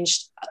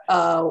changed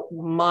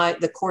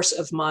the course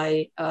of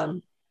my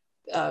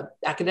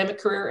academic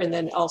career and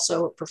then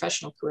also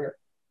professional career.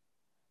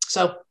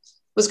 So it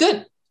was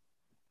good.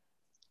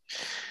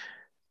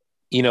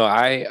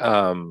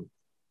 I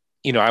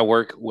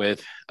work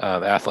with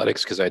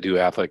athletics because I do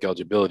athletic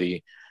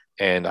eligibility.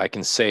 And I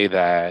can say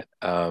that,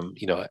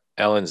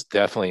 Ellen's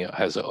definitely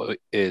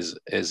is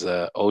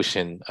an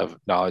ocean of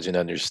knowledge and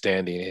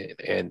understanding.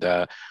 And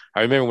I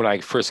remember when I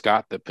first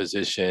got the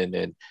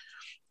position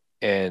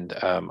and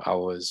I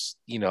was,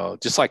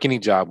 just like any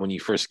job, when you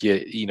first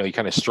get, you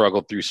kind of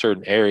struggle through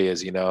certain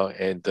areas,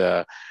 and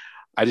I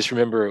just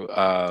remember,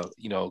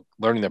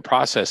 learning the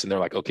process, and they're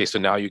like, okay, so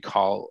now you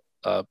call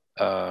up,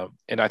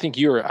 and I think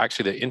you were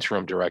actually the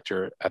interim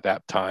director at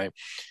that time,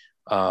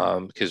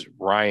 because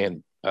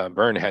Ryan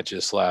Byrne had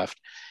just left.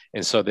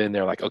 And so then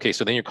they're like, okay,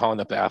 so then you're calling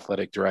up the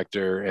athletic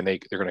director, and they're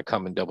going to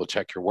come and double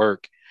check your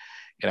work.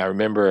 And I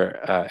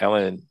remember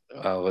Ellen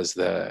was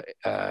the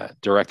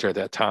director at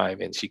that time,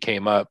 and she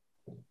came up,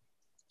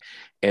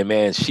 and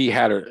man, she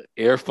had her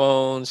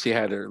earphones, she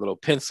had her little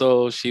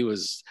pencil. She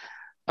was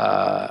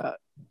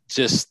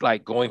just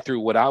like going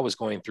through what I was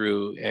going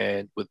through,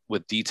 and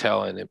with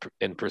detail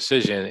and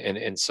precision.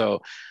 And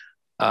so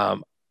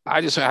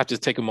I just have to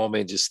take a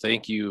moment and just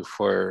thank you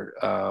for,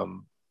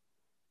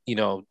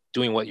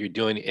 doing what you're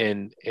doing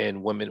in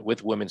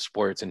women's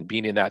sports and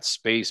being in that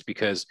space,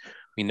 because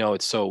we know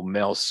it's so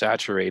male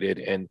saturated,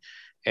 and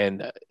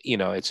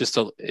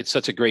it's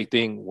such a great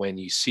thing when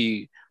you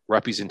see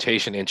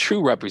representation and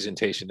true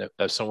representation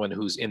of someone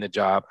who's in the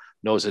job,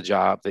 knows the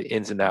job, the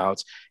ins and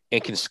outs,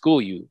 and can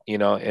school you,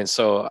 And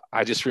so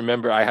I just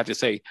remember I have to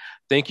say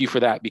thank you for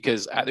that,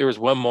 because there was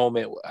one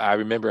moment I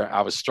remember I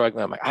was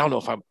struggling. I'm like, I don't know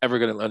if I'm ever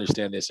going to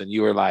understand this. And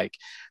you were like,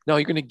 no,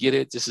 you're going to get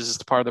it. This is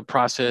just part of the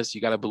process.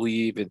 You got to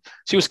believe. And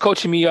she was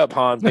coaching me up,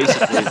 Han,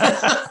 basically.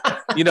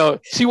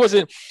 She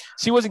wasn't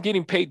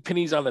getting paid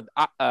pennies on the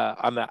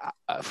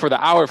for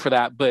the hour for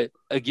that. But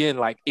again,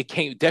 like it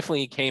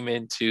definitely came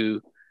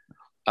into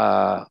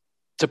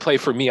to play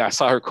for me. I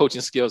saw her coaching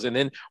skills, and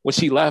then when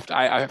she left,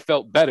 I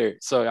felt better.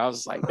 So I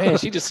was like, man,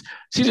 she just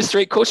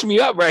straight coaching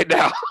me up right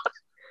now.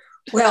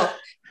 Well,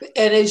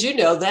 and as you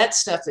know, that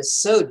stuff is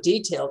so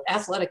detailed.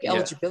 Athletic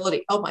eligibility.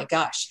 Yeah. Oh my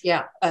gosh,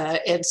 yeah.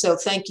 And so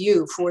thank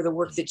you for the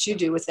work that you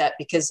do with that,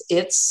 because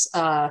it's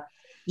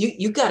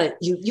you gotta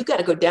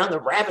go down the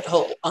rabbit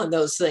hole on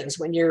those things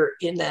when you're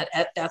in that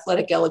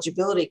athletic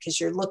eligibility, because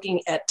you're looking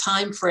at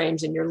time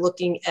frames, and you're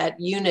looking at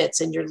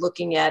units, and you're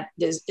looking at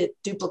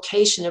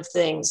duplication of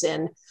things.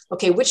 And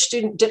okay, which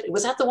student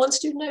was that? The one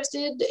student I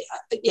did?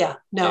 Yeah.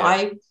 No,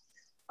 yeah.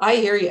 I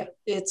hear you.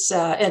 It's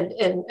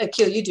and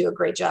Akil, you do a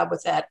great job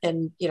with that.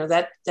 And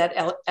that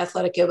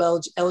athletic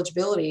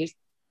eligibility,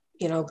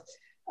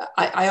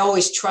 I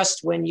always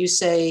trust when you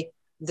say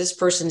this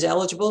person's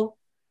eligible,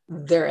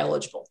 they're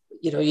eligible.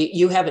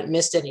 You haven't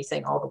missed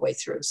anything all the way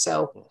through.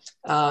 So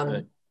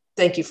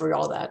thank you for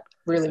all that.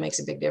 Really makes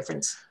a big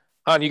difference.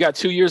 You got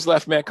 2 years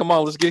left, man. Come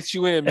on, let's get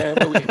you in, man.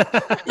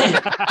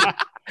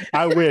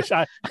 I wish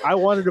I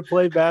wanted to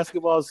play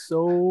basketball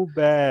so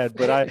bad,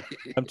 but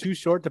I'm too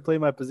short to play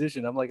my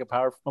position. I'm I'm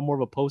more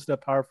of a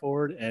post-up power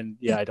forward, and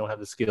I don't have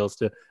the skills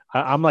to.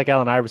 I'm like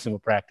Allen Iverson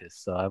with practice,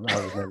 so I was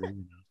never.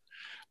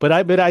 but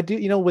I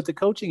do, with the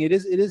coaching, it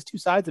is two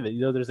sides of it.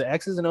 There's the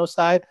X's and O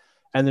side,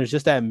 and there's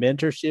just that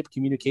mentorship,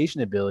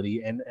 communication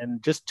ability, and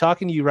just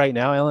talking to you right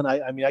now, Ellen.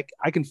 I mean,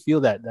 I can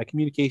feel that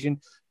communication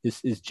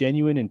is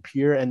genuine and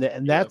pure, and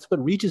that's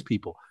what reaches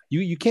people.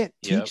 You can't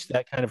teach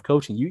that kind of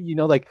coaching.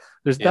 Like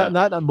there's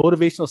not a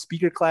motivational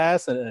speaker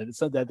class and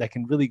so that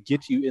can really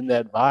get you in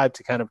that vibe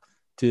to kind of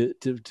to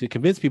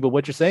convince people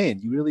what you're saying.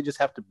 You really just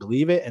have to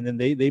believe it, and then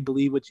they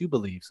believe what you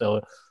believe.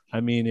 So I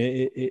mean,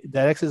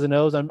 that X's and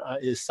O's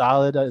is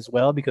solid as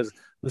well, because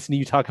listening to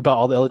you talk about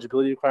all the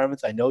eligibility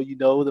requirements, I know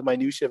the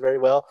minutia very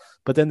well,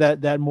 but then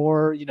that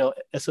more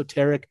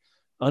esoteric,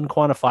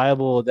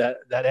 unquantifiable,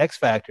 that X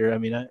factor. I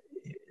mean,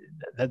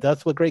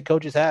 that's what great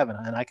coaches have,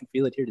 and I can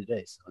feel it here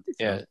today. So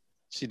yeah,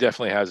 she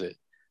definitely has it.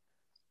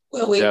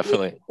 Well,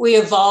 definitely we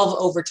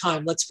evolve over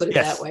time. Let's put it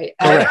that way.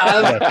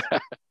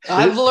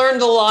 I've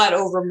learned a lot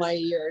over my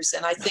years,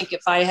 and I think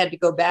if I had to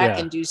go back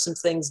and do some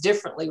things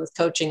differently with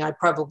coaching, I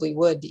probably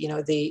would.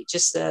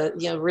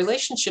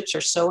 Relationships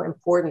are so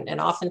important, and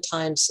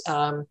oftentimes,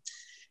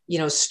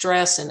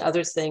 stress and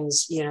other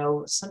things.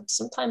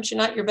 Sometimes you're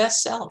not your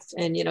best self,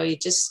 and you have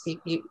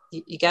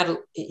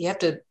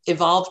to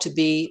evolve to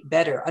be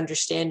better,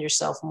 understand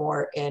yourself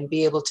more, and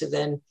be able to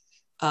then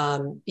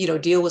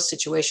deal with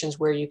situations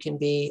where you can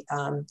be,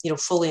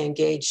 fully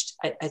engaged,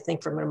 I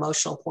think from an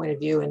emotional point of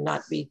view, and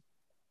not be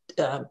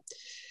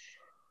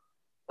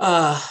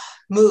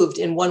moved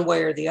in one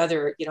way or the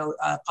other,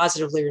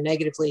 positively or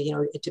negatively,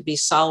 to be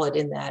solid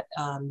in that,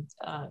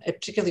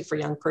 particularly for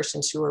young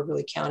persons who are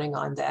really counting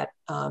on that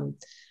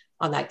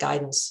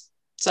guidance.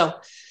 So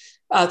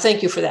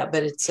thank you for that.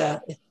 But it's,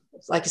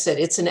 like I said,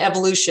 it's an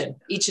evolution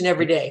each and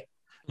every day.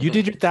 You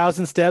did your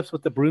 1,000 steps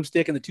with the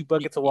broomstick and the 2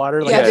 buckets of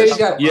water. There you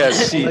go.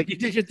 Yes, you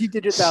did your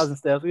 1,000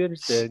 steps. We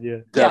understand. Yeah,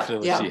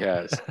 definitely, she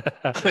has.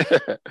 All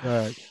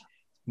right,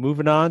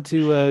 moving on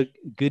to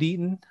Good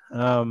Eatin'.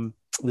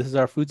 This is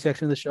our food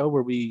section of the show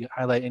where we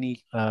highlight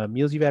any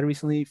meals you've had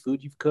recently,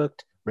 food you've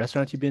cooked,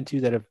 restaurants you've been to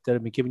that have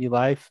been giving you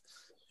life.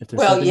 If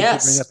there's something you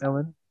could bring up,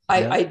 Ellen.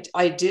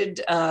 I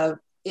did.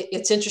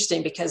 It's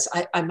interesting because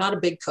I'm not a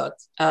big cook.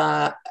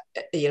 I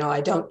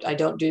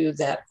don't do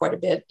that quite a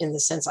bit, in the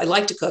sense I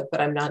like to cook,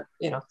 but I'm not,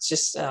 it's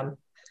just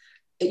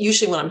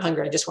usually when I'm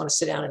hungry, I just want to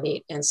sit down and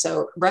eat. And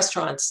so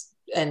restaurants,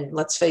 and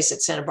let's face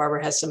it, Santa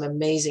Barbara has some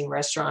amazing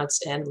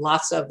restaurants, and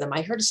lots of them.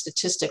 I heard a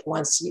statistic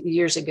once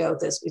years ago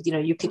that,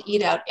 you could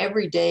eat out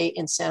every day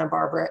in Santa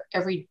Barbara,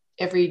 every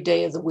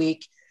day of the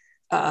week,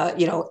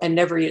 and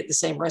never eat at the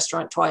same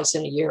restaurant twice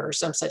in a year or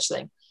some such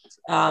thing.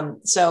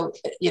 So,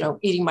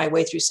 eating my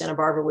way through Santa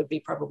Barbara would be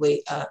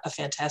probably a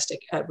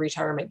fantastic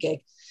retirement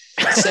gig.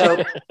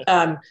 So,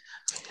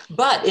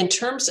 but in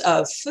terms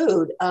of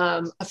food,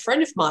 a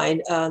friend of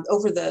mine,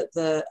 over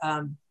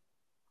the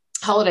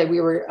holiday,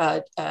 we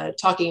were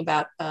talking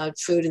about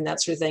food and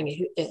that sort of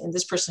thing. And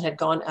this person had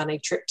gone on a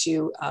trip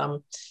to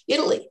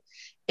Italy,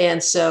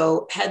 and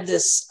so had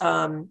this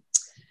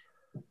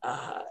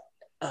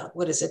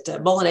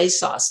bolognese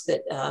sauce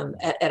that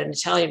at an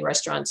Italian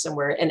restaurant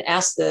somewhere, and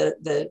asked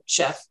the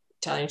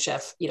Italian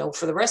chef,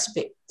 for the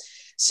recipe.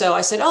 So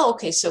I said, oh,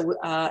 okay. So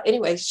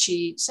anyway,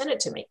 she sent it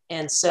to me.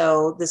 And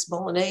so this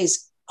bolognese,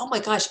 oh my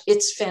gosh,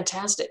 it's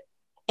fantastic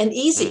and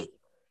easy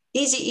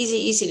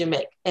to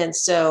make. And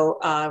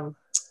so,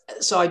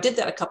 so I did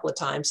that a couple of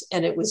times,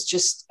 and it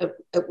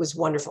was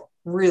wonderful.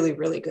 Really,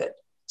 really good.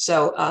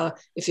 So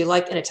if you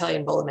like an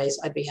Italian bolognese,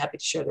 I'd be happy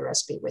to share the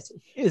recipe with you.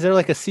 Is there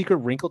like a secret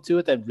wrinkle to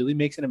it that really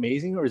makes it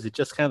amazing? Or is it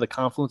just kind of the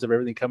confluence of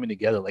everything coming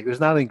together? Like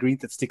there's not an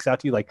ingredient that sticks out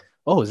to you like,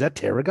 oh, is that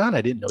tarragon?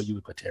 I didn't know you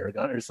would put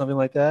tarragon or something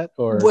like that.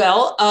 Or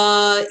well,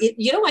 I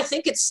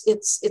think it's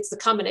the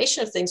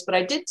combination of things, but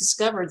I did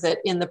discover that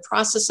in the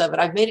process of it,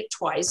 I've made it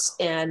twice.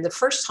 And the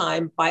first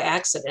time by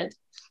accident,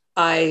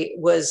 I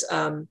was,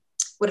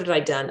 what had I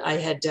done? I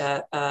had,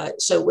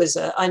 so it was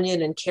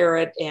onion and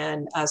carrot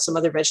and some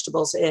other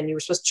vegetables, and you were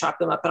supposed to chop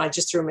them up, and I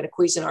just threw them in a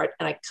Cuisinart,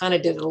 and I kind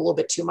of did it a little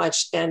bit too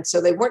much. And so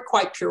they weren't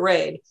quite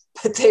pureed,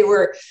 but they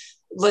were,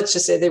 let's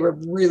just say they were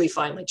really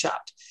finely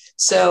chopped.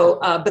 So,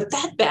 but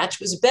that batch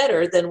was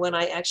better than when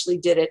I actually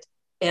did it,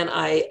 and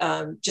I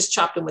just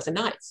chopped them with a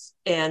knife.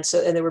 And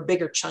there were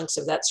bigger chunks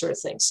of that sort of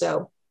thing.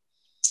 So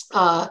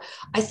I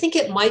think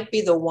it might be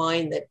the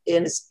wine that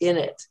is in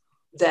it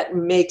that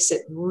makes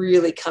it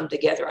really come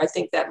together. I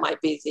think that might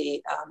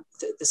be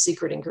the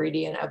secret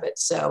ingredient of it.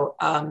 So,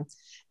 and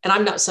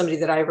I'm not somebody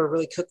that I ever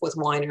really cook with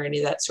wine or any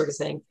of that sort of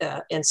thing.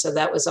 And so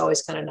that was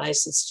always kind of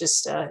nice. It's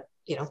just,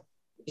 you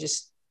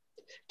just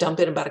dump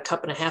in about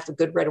 1.5 cups of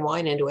good red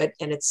wine into it,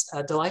 and it's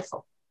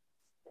delightful.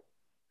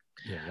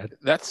 Yeah,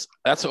 that's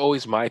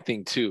always my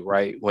thing too,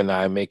 right? When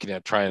I'm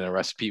trying a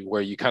recipe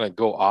where you kind of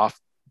go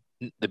off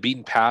the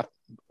beaten path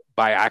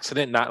by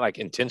accident, not like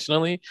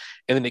intentionally,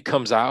 and then it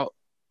comes out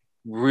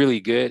really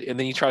good, and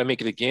then you try to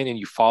make it again and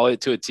you follow it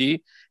to a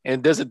T, and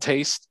it doesn't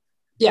taste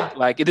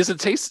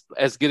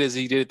as good as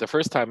you did it the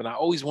first time. And I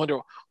always wonder,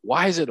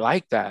 why is it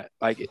like that?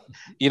 Like,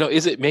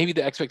 is it maybe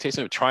the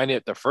expectation of trying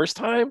it the first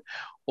time,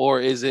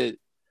 or is it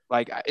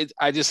like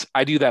I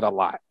do that a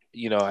lot?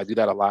 I do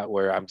that a lot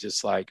where I'm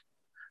just like,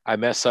 I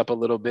mess up a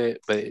little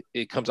bit, but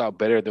it comes out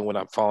better than when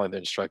I'm following the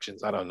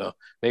instructions. I don't know.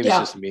 Maybe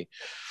Yeah. it's just me.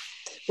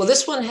 Well,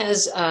 this one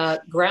has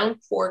ground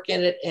pork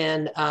in it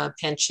and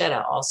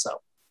pancetta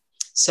also.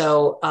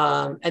 So,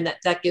 and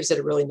that gives it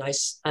a really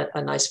nice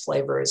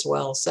flavor as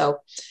well. So,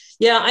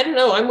 yeah, I don't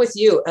know. I'm with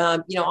you.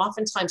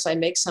 Oftentimes I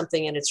make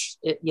something and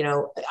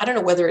I don't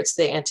know whether it's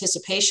the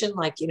anticipation,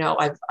 like,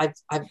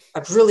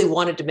 I've really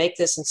wanted to make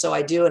this. And so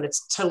I do, and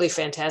it's totally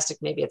fantastic.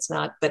 Maybe it's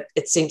not, but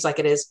it seems like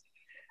it is.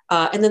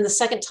 And then the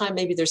second time,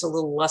 maybe there's a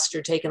little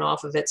luster taken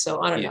off of it.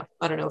 So I don't know.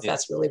 I don't know if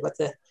that's really what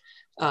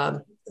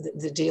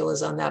the deal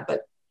is on that,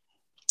 but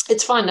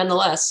it's fun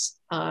nonetheless.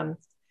 Are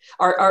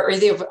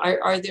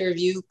there of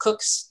you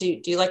cooks?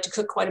 Do you like to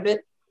cook quite a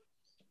bit?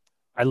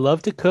 I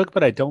love to cook,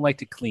 but I don't like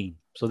to clean.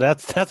 So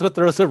that's what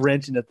throws a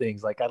wrench into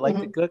things. Like I like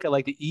to cook, I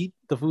like to eat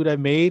the food I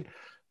made,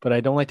 but I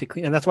don't like to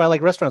clean. And that's why I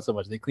like restaurants so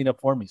much. They clean up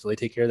for me. So they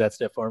take care of that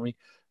stuff for me.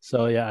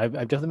 So yeah, I've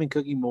definitely been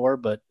cooking more,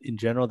 but in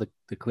general,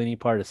 the cleaning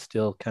part is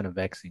still kind of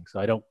vexing. So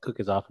I don't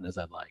cook as often as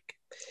I'd like.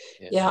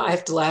 Yeah, I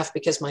have to laugh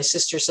because my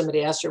sister,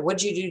 somebody asked her,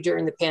 "What'd you do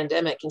during the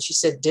pandemic?" And she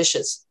said,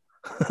 "Dishes."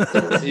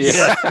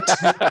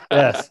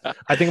 Yes.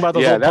 I think about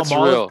those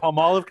old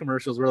Palmolive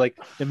commercials where like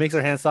it makes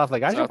their hands soft.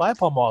 Like I should buy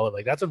Palmolive.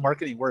 Like that's when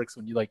marketing works,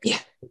 when you like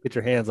get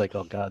your hands like,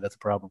 oh God, that's a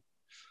problem.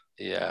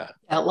 Yeah,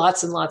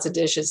 lots and lots of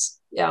dishes.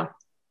 Yeah.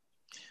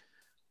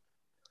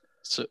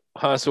 So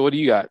what do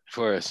you got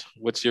for us?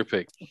 What's your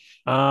pick?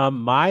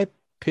 My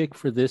pick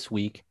for this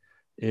week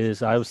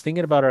is, I was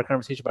thinking about our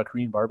conversation about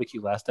Korean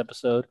barbecue last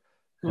episode,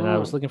 and I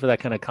was looking for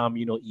that kind of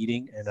communal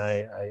eating, and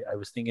I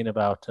was thinking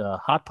about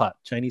hot pot,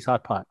 Chinese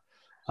hot pot.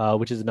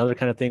 Which is another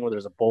kind of thing where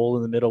there's a bowl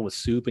in the middle with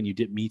soup and you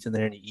dip meats in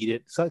there and you eat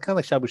it. So kind of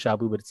like shabu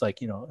shabu, but it's like,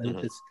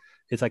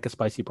 it's like a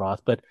spicy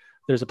broth. But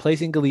there's a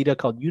place in Goleta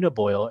called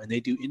Uniboil, and they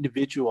do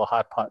individual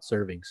hot pot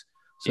servings.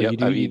 So I've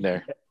eaten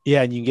there.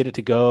 Yeah, and you can get it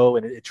to go,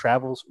 and it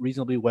travels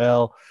reasonably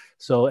well.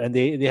 So, and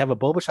they have a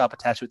boba shop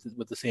attached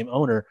with the same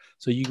owner,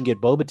 so you can get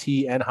boba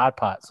tea and hot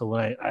pot. So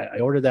when I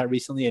ordered that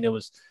recently, and it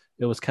was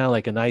kind of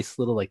like a nice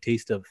little like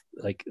taste of,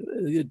 like,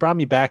 it brought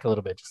me back a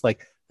little bit, just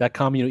like that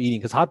communal eating,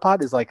 because hot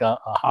pot is like a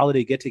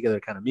holiday get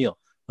together kind of meal.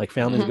 Like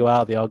families go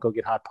out, they all go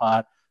get hot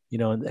pot,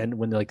 and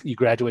when like you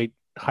graduate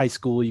high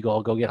school, you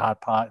all go get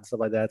hot pot and stuff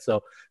like that.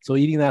 So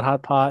eating that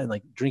hot pot and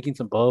like drinking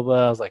some boba,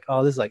 I was like,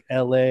 oh, this is like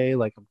LA,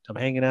 like I'm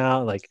hanging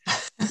out, like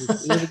it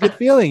was a good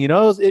feeling,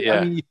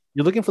 I mean,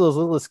 you're looking for those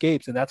little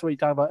escapes, and that's what you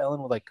talk about,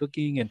 Ellen, with like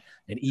cooking and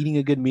eating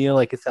a good meal.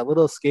 Like it's that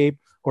little escape,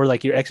 or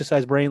like your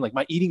exercise brain. Like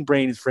my eating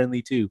brain is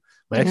friendly too.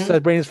 My exercise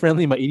brain is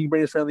friendly. My eating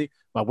brain is friendly.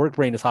 My work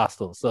brain is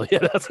hostile. So yeah,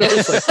 that's what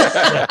it's like.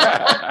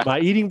 Yeah. My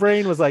eating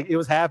brain was like, it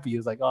was happy. It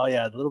was like, oh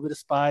yeah, a little bit of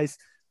spice.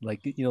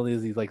 Like,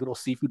 there's these like little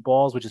seafood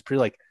balls, which is pretty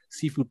like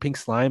seafood pink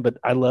slime, but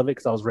I love it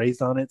because I was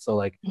raised on it. So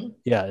like,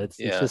 it's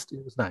just,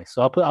 it was nice.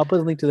 So I'll put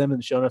a link to them in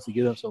the show notes to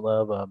give them some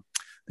love.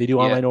 They do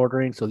online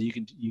ordering, so you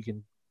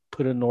can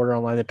put an order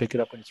online and pick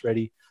it up when it's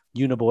ready.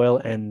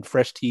 Uniboil, and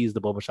Fresh Tea is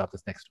the boba shop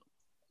that's next to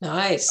it.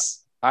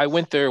 Nice. I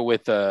went there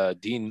with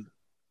Dean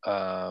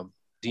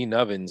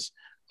Ovens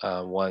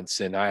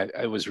once, and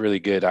it was really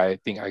good. I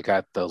think I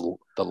got the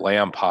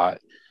lamb pot,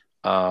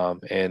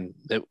 and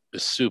it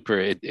was super.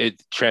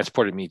 It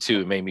transported me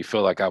too. It made me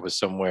feel like I was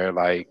somewhere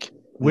like.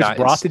 Which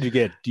broth did you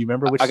get? Do you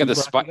remember which? I got the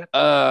spice.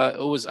 It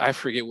was, I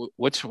forget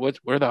what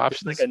are the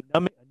options? Like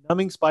a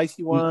numbing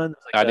spicy one.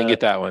 Like I didn't get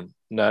that one.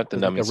 Not the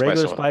numbing like a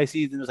regular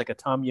spicy. Then there's like a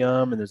tom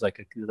yum, and there's like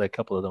a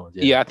couple of those.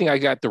 Yeah, I think I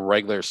got the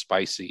regular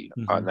spicy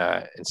on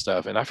that and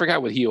stuff. And I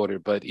forgot what he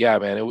ordered, but yeah,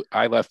 man,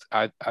 I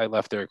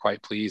left there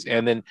quite pleased.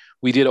 And then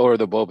we did order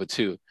the boba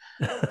too.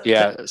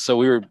 Yeah, so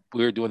we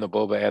were doing the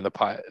boba and the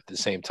pot at the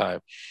same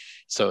time.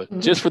 So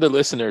just for the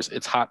listeners,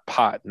 it's hot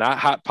pot, not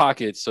hot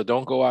pockets. So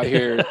don't go out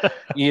here,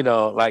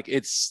 like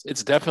it's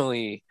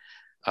definitely,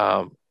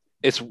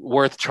 it's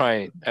worth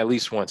trying at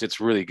least once. It's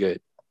really good.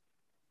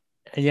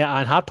 Yeah,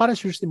 and hot pot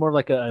is usually more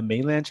like a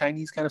mainland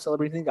Chinese kind of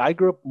celebration thing. I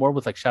grew up more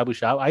with like shabu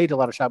shabu. I ate a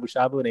lot of shabu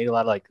shabu and ate a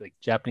lot of like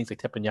Japanese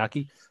like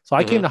teppanyaki. So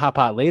I came to hot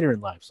pot later in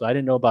life, so I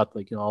didn't know about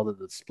like all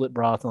the split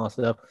broth and all that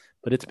stuff.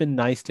 But it's been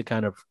nice to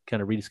kind of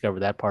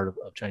rediscover that part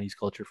of Chinese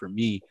culture for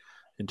me,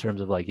 in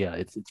terms of like, yeah,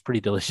 it's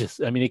pretty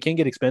delicious. I mean, it can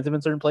get expensive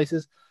in certain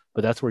places,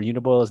 but that's where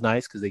Uniboil is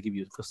nice, because they give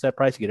you a set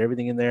price, you get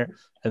everything in there,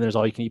 and there's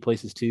all you can eat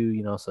places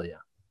too. So yeah,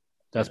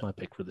 that's my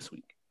pick for this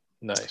week.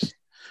 Nice.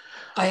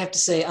 I have to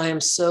say, I am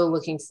so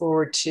looking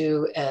forward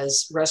to,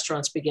 as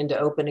restaurants begin to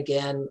open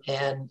again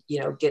and,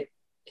 get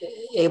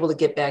able to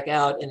get back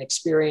out and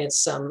experience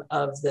some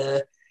of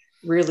the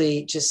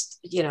really just,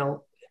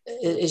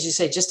 as you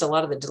say, just a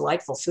lot of the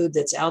delightful food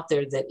that's out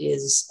there that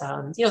is,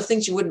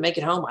 things you wouldn't make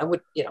at home. I would,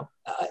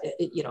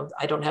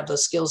 I don't have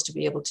those skills to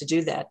be able to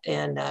do that.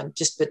 And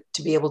but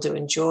to be able to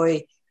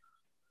enjoy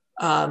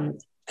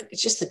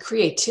just the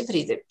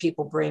creativity that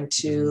people bring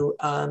to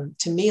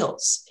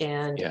meals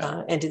and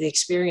to the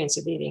experience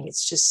of eating.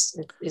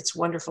 It's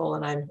wonderful.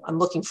 And I'm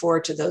looking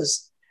forward to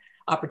those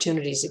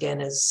opportunities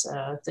again as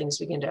things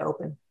begin to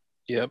open.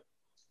 Yep,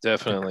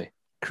 definitely.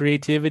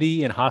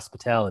 Creativity and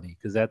hospitality,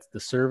 because that's the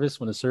service.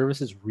 When the service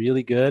is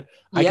really good,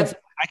 I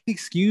I can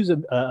excuse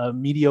a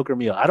mediocre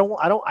meal.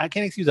 I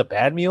can't excuse a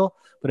bad meal,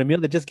 but a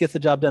meal that just gets the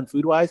job done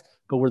food wise,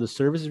 but where the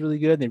service is really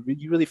good and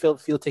you really feel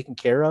taken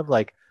care of,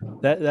 like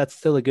that's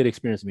still a good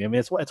experience to me. I mean,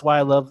 it's why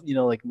I love,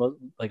 like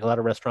like a lot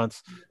of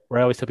restaurants where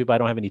I always tell people I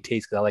don't have any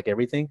taste because I like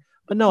everything.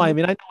 But no, I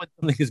mean, I know when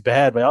something is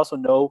bad, but I also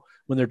know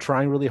when they're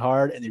trying really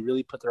hard and they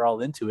really put their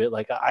all into it.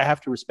 Like I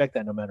have to respect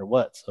that no matter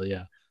what. So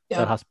yeah.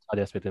 That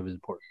hospitality aspect of it is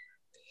important.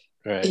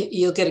 Right.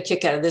 You'll get a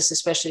kick out of this,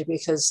 especially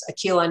because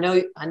Akil, I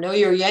know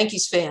you're a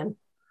Yankees fan.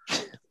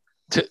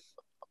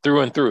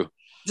 Through and through.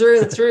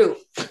 Through and through.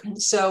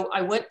 So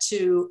I went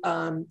to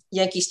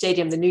Yankee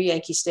Stadium, the new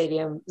Yankee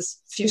Stadium, a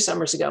few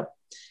summers ago.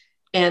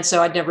 And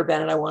so I'd never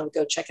been and I wanted to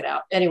go check it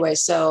out. Anyway,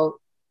 so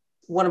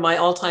one of my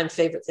all-time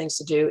favorite things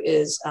to do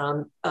is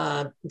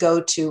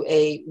go to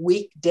a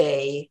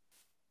weekday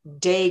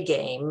day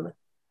game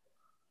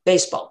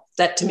baseball.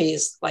 That to me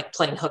is like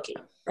playing hooky,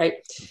 right?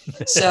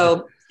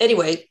 So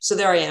anyway, so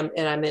there I am,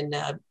 and I'm in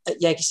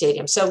Yankee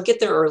Stadium. So get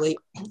there early,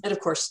 and of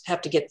course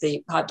have to get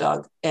the hot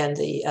dog and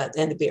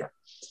the beer.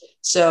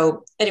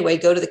 So anyway,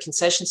 go to the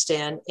concession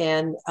stand,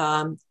 and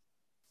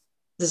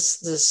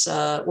this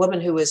woman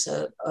who was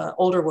an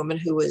older woman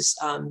who was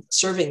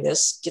serving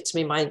this gets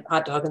me my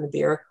hot dog and the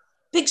beer.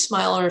 Big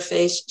smile on her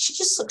face. She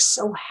just looks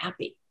so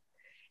happy.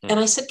 And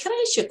I said, "Can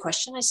I ask you a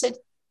question?" I said,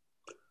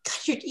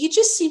 "God, you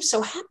just seem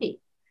so happy."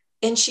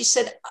 And she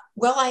said,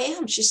 "Well, I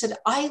am." She said,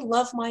 "I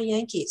love my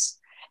Yankees.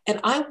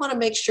 And I want to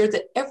make sure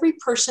that every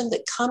person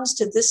that comes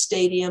to this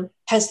stadium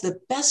has the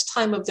best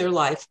time of their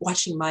life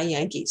watching my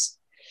Yankees."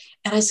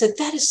 And I said,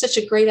 "That is such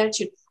a great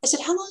attitude." I said,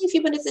 "How long have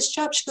you been at this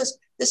job?" She goes,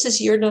 "This is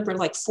year number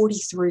like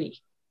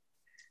 43.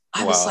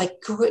 I was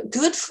like,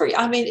 good for you.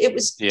 I mean,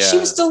 she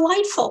was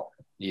delightful.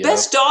 Yeah.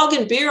 Best dog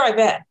and beer I've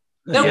had.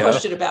 No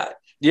question about it.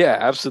 Yeah,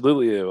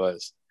 absolutely it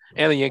was.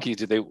 And the Yankees,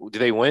 did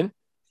they win?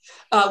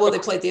 Well, they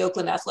played the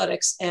Oakland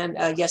Athletics, and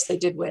yes, they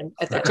did win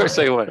at that Of course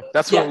time. They won.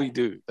 That's what we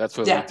do. That's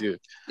what we do.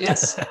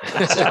 Yes. So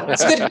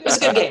it's good. It was a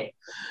good game.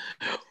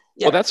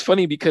 Yeah. Well, that's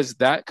funny because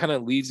that kind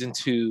of leads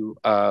into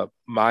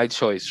my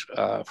choice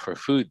for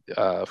food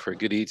for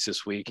Good Eats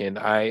this week. And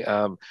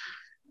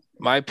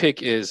my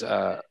pick is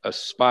a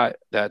spot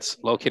that's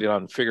located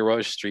on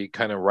Figueroa Street,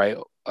 kind of right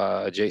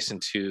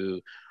adjacent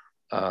to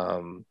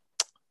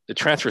the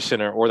transfer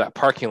center or that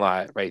parking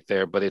lot right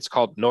there. But it's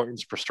called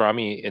Norton's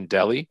Pastrami in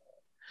Delhi.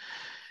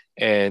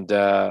 And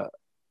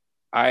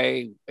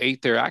I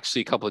ate there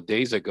actually a couple of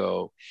days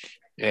ago,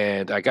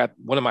 and I got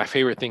one of my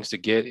favorite things to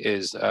get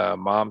is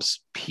Mom's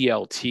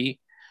PLT.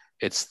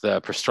 It's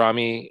the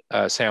pastrami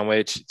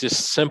sandwich,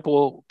 just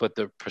simple, but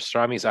the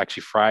pastrami is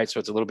actually fried, so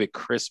it's a little bit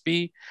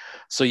crispy.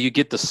 So you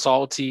get the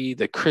salty,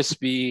 the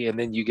crispy, and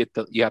then you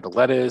have the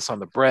lettuce on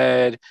the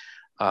bread,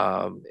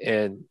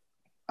 and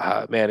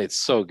man, it's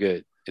so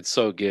good. It's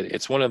so good.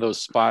 It's one of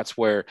those spots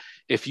where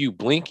if you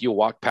blink, you'll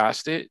walk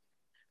past it.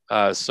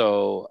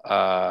 So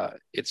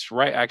it's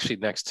right actually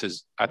next to,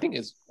 I think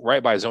it's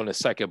right by Zona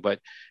Seca, but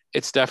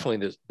it's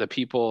definitely the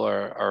people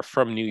are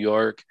from New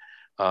York.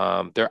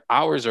 Their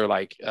hours are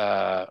like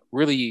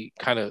really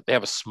kind of, they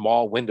have a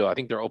small window. I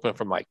think they're open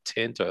from like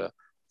 10 to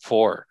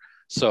 4.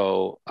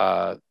 So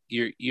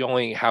you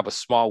only have a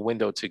small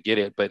window to get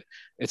it, but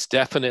it's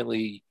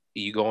definitely,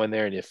 you go in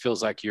there and it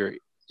feels like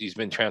you've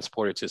been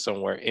transported to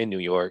somewhere in New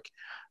York,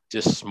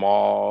 just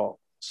small,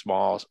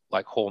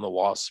 like hole in the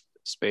wall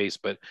space.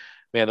 But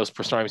man, those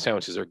pastrami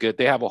sandwiches are good.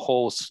 They have a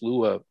whole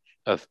slew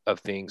of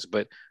things,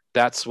 but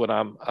that's what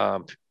I'm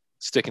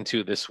sticking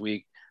to this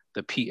week.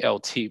 The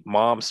PLT,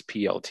 Mom's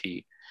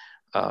PLT.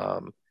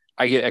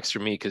 I get extra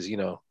meat because you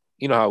know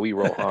how we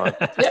roll on.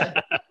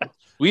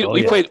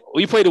 We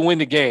play to win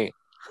the game.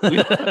 We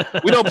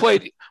don't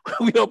play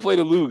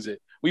to lose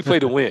it. We play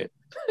to win.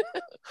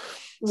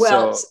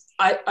 Well, so,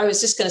 I was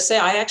just going to say,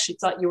 I actually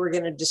thought you were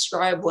going to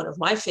describe one of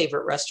my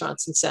favorite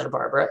restaurants in Santa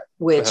Barbara,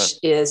 which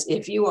is,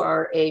 if you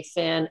are a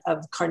fan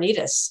of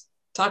carnitas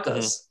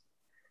tacos,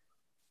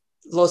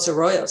 Los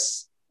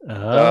Arroyos,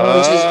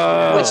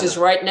 which is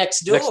right next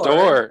door. Next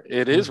door.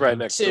 It is right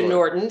next to door.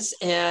 Norton's,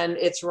 and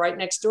it's right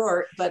next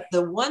door. But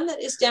the one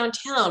that is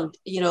downtown,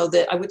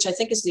 which I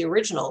think is the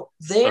original,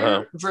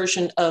 their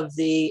version of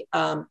the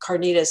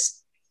carnitas,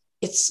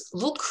 it's a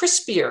little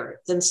crispier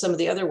than some of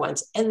the other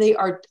ones. And they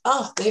are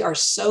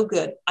so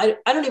good. I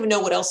don't even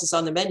know what else is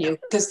on the menu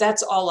because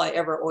that's all I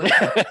ever order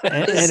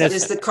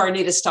is the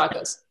carnitas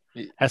tacos.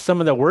 As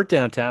someone that worked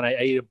downtown, I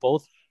ate it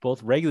both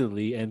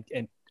regularly,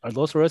 and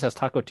Los Arroyos has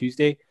Taco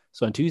Tuesday.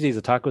 So on Tuesdays,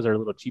 the tacos are a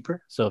little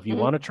cheaper. So if you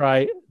want to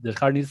try the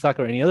carnitas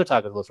taco or any other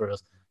tacos, Los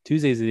Arroyos,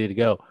 Tuesdays is the day to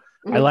go.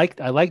 I like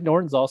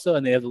Norton's also,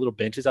 and they have the little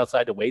benches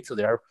outside to wait, so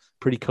they are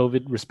pretty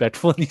COVID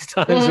respectful in these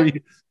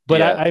times.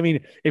 But I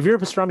mean, if you're a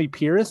pastrami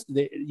purist,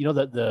 the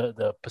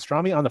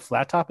pastrami on the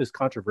flat top is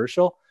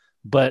controversial.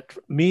 But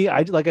me,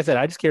 like I said,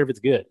 I just care if it's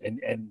good,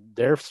 and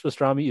their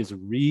pastrami is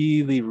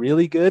really,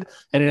 really good,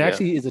 and it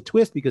actually is a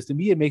twist because to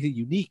me it makes it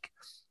unique.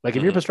 Like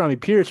if you're a pastrami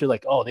purist, you're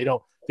like, oh, they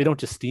don't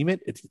just steam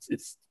it;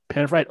 it's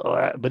pan fried,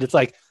 but it's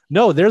like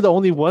No, they're the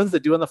only ones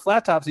that do on the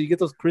flat top, so you get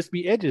those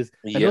crispy edges,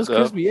 and Yeah, those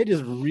crispy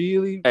edges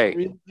really, Hey.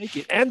 really make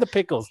it. And the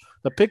pickles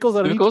on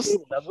Pickles? each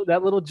table,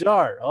 that little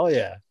jar. Oh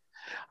yeah.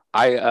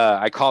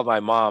 I called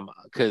my mom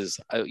because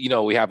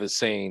we have this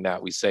saying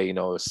that we say,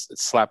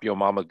 slap your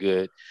mama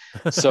good.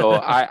 So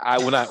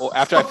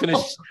after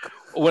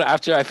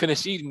I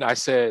finished eating, I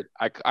said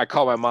I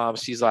called my mom.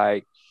 She's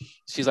like,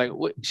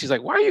 why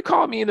are you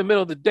calling me in the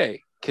middle of the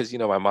day? Because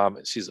my mom,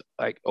 she's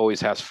like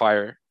always has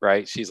fire,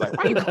 right? She's like,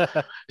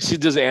 she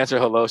doesn't answer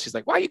hello. She's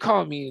like, why are you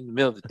calling me in the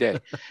middle of the day?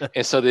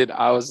 And so then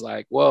I was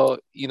like, well,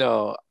 you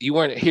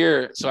weren't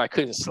here, so I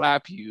couldn't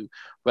slap you.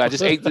 But I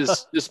just ate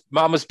this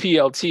mama's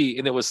PLT,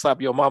 and it would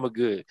slap your mama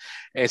good.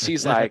 And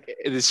she's like,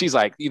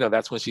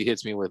 that's when she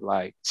hits me with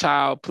like,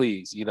 child,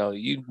 please, you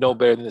know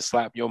better than to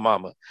slap your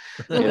mama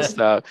and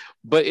stuff.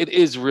 But it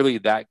is really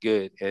that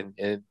good,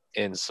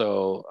 and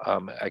so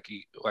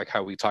like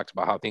how we talked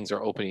about how things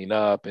are opening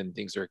up and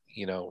things are,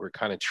 we're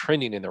kind of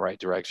trending in the right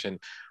direction.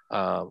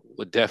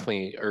 Would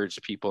definitely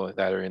urge people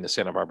that are in the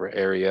Santa Barbara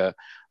area.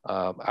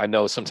 I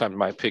know sometimes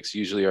my picks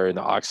usually are in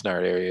the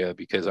Oxnard area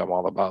because I'm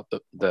all about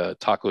the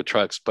taco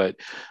trucks, but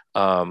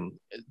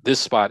this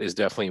spot is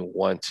definitely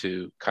one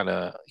to kind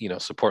of,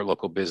 support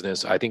local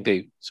business. I think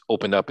they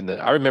opened up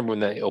I remember when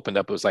they opened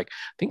up, it was like,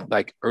 I think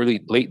like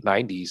late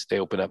 90s they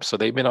opened up. So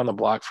they've been on the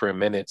block for a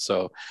minute.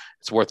 So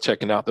it's worth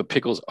checking out. The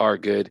pickles are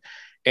good.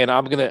 And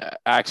I'm going to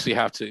actually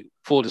have to,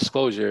 full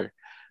disclosure,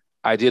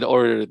 I did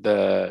order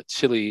the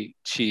chili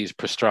cheese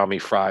pastrami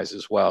fries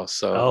as well.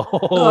 So,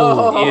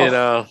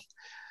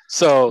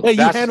 so hey,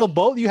 you handle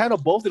both. You handle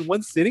both in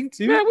one sitting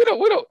too. Man, we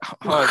don't.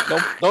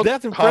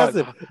 That's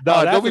impressive.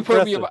 Don't be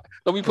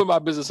putting my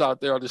business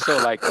out there on the show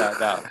like that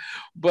now.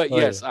 But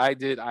yes, I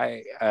did.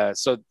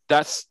 So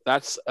that's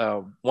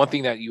one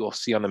thing that you will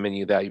see on the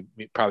menu that you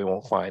probably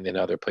won't find in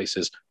other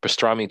places: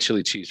 pastrami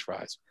chili cheese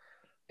fries,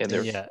 and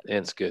and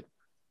it's good.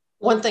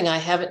 One thing I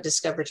haven't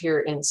discovered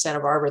here in Santa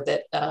Barbara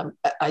that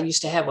I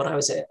used to have when I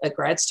was a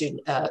grad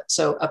student.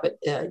 So up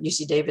at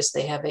UC Davis,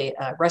 they have a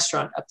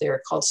restaurant up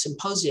there called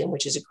Symposium,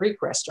 which is a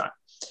Greek restaurant.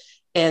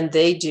 And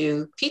they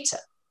do pizza,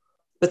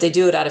 but they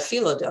do it out of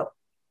phyllo dough.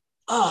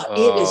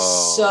 It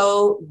is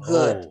so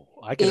good.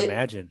 I can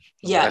imagine.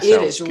 Yeah,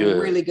 it is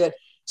good. Really good.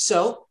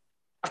 So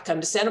I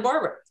come to Santa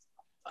Barbara.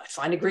 I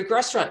find a Greek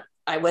restaurant.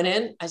 I went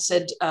in. I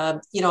said,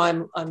 I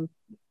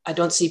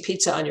don't see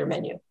pizza on your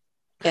menu.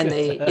 And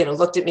they,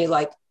 looked at me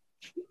like,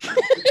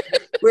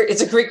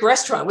 it's a Greek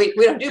restaurant. We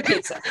don't do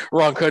pizza.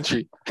 Wrong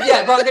country.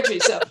 Yeah, wrong country.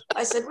 So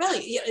I said,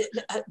 really? Yeah,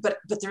 but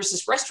there's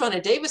this restaurant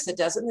in Davis that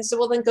does it. And they said,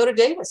 well, then go to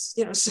Davis.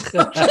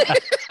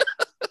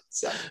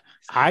 So.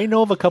 I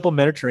know of a couple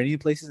Mediterranean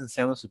places in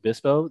San Luis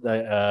Obispo.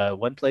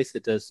 One place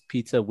that does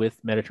pizza with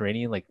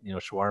Mediterranean, like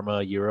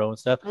shawarma, gyro, and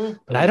stuff. Mm-hmm.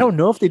 But I don't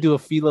know if they do a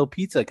phyllo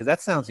pizza because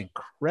that sounds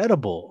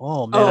incredible.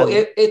 Oh man,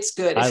 it's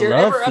good. If you're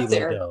ever up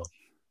there. Dough.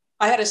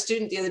 I had a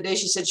student the other day.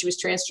 She said she was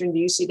transferring to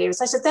UC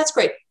Davis. I said, that's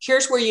great.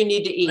 Here's where you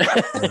need to eat.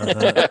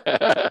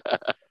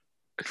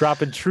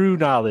 Dropping true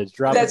knowledge.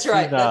 That's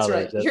right.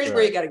 Here's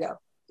where you got to go.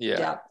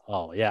 Yeah.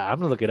 Oh yeah. I'm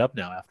going to look it up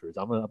now afterwards.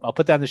 I'll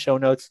put that in the show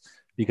notes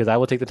because I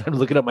will take the time to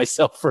look it up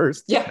myself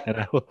first. Yeah. And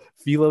I will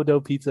phyllo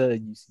dough pizza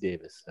in UC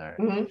Davis. All right.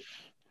 Mm-hmm.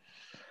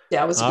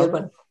 Yeah, it was a good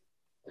one.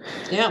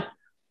 Yeah.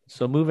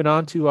 So moving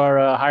on to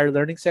our higher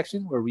learning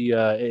section where we,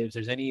 if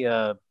there's any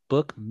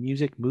book,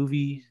 music,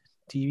 movie,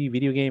 TV,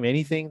 video game,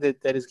 anything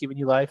that has given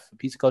you life, a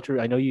piece of culture.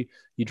 I know you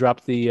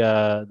dropped the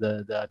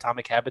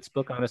Atomic Habits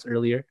book on us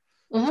earlier,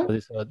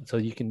 mm-hmm. so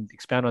you can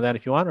expound on that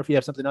if you want, or if you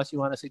have something else you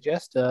want to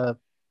suggest. Here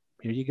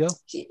you go.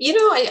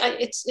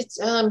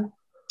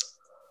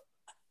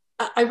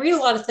 I read a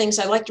lot of things.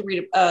 I like to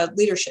read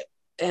leadership,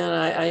 and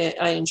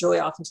I enjoy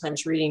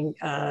oftentimes reading.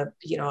 I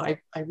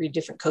read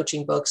different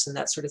coaching books and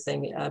that sort of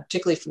thing,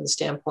 particularly from the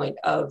standpoint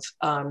of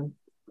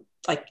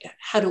like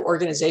how do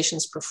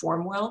organizations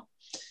perform well.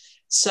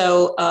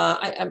 So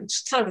I'm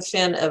just kind of a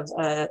fan of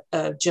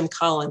Jim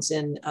Collins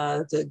in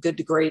the Good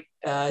to Great,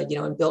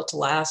 and Built to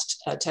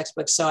Last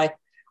textbook. So I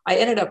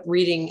ended up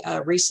reading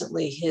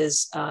recently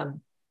his How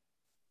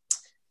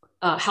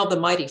the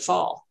Mighty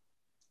Fall.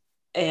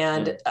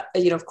 And,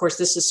 of course,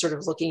 this is sort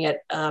of looking at,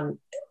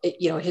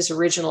 his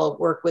original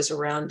work was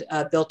around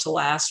Built to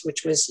Last,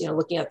 which was,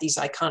 looking at these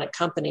iconic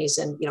companies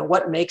and,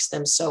 what makes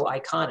them so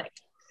iconic,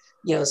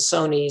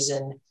 Sony's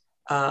and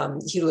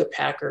Hewlett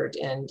Packard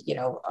and,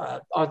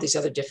 all these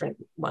other different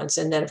ones.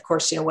 And then, of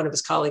course, one of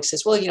his colleagues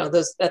says, well,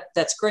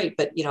 that's great,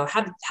 but,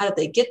 how did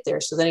they get there?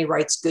 So then he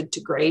writes Good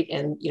to Great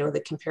and,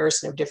 the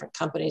comparison of different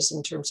companies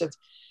in terms of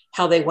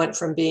how they went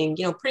from being,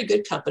 pretty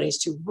good companies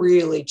to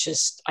really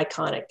just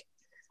iconic.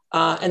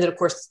 And then, of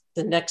course,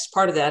 the next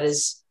part of that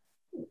is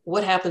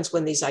what happens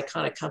when these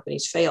iconic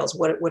companies fails?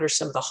 What are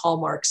some of the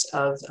hallmarks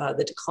of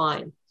the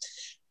decline?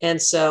 And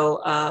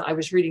so I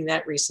was reading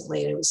that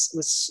recently, and it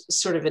was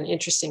sort of an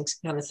interesting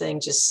kind of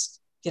thing, just,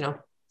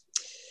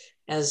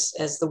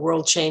 as the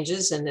world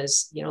changes and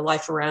as,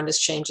 life around us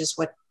changes,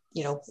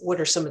 what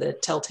are some of the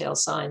telltale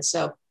signs?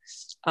 So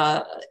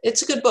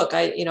it's a good book.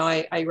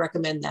 I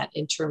recommend that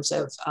in terms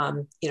of,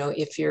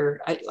 if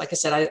like I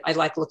said, I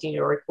like looking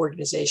at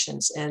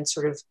organizations and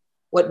sort of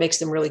what makes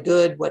them really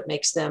good, what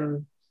makes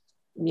them,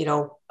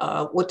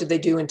 what do they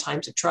do in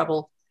times of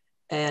trouble?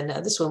 And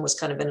this one was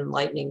kind of an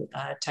enlightening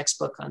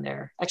textbook on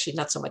there. Actually,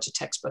 not so much a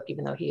textbook,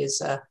 even though he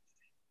is,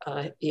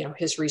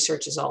 his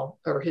research is all,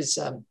 or his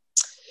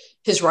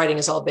writing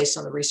is all based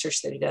on the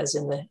research that he does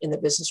in the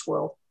business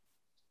world.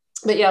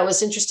 But yeah, it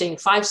was interesting.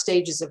 5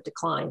 stages of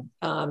decline,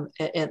 and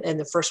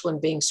the first one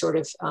being sort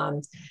of,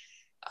 kind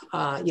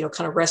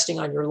of resting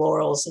on your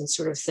laurels and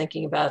sort of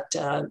thinking about,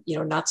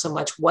 not so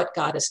much what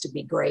got us to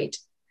be great,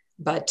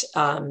 but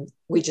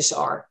we just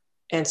are.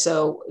 And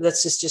so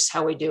that's just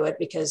how we do it,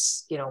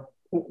 because,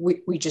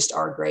 we just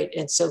are great.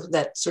 And so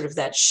that sort of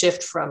that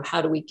shift from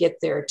how do we get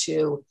there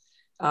to,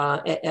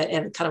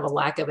 and kind of a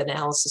lack of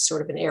analysis,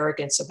 sort of an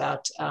arrogance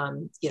about,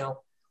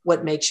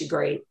 what makes you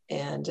great.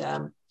 And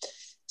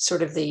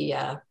sort of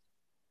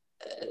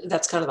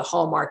that's kind of the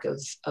hallmark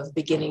of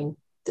beginning,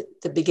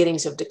 the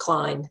beginnings of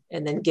decline,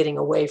 and then getting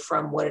away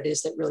from what it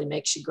is that really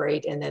makes you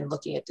great. And then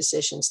looking at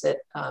decisions that,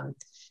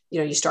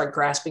 you start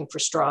grasping for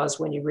straws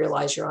when you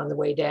realize you're on the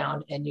way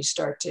down, and you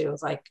start to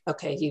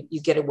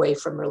you get away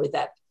from really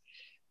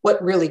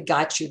what really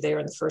got you there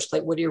in the first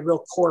place. What are your real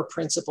core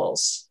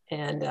principles?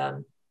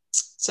 And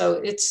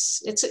so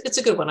it's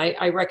a good one.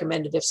 I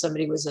recommend it if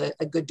somebody was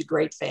a good to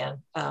great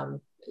fan.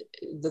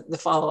 The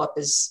follow-up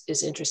is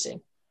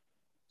interesting.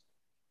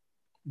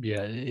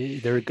 Yeah,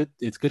 they're good.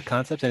 It's good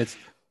concepts, and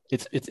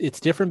it's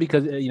different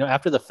because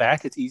after the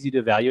fact, it's easy to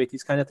evaluate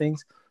these kind of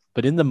things,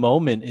 but in the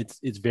moment,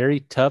 it's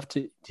very tough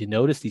to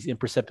notice these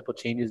imperceptible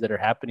changes that are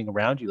happening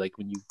around you. Like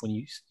when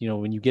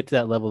you get to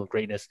that level of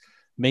greatness,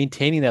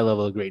 maintaining that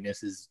level of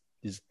greatness is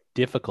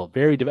difficult.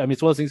 Very difficult. I mean,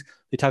 it's one of those things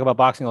they talk about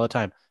boxing all the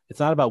time. It's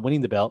not about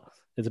winning the belt.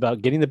 It's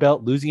about getting the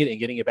belt, losing it, and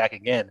getting it back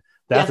again.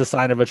 That's a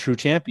sign of a true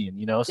champion,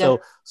 So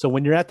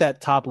when you're at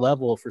that top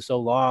level for so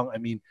long, I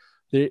mean,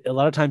 a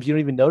lot of times you don't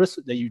even notice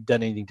that you've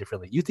done anything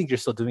differently. You think you're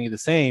still doing it the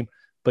same,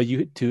 but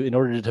in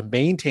order to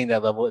maintain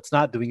that level, it's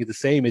not doing it the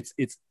same.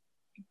 It's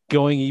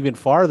going even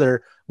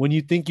farther when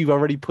you think you've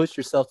already pushed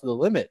yourself to the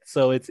limit.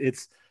 So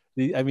it's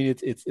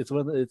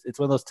one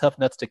of those tough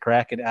nuts to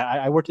crack. And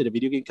I worked at a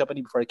video game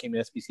company before I came to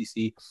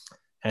SBCC,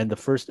 and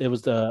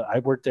I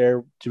worked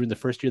there during the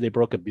first year. They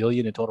broke $1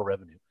 billion in total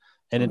revenue.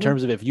 And in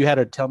terms of, if you had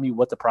to tell me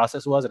what the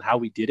process was and how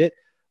we did it,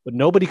 but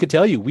nobody could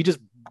tell you. We just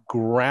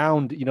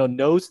ground,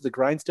 nose to the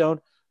grindstone,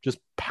 just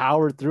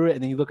powered through it.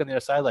 And then you look on the other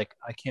side, like,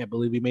 I can't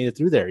believe we made it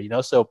through there,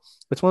 So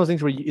it's one of those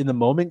things where in the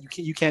moment,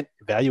 you can't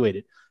evaluate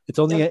it. It's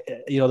only,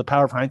 the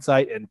power of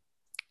hindsight and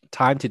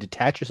time to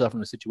detach yourself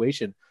from the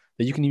situation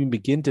that you can even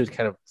begin to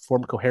kind of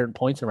form coherent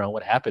points around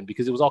what happened,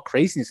 because it was all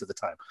craziness at the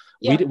time.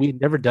 Yeah.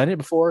 We'd never done it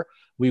before.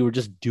 We were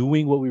just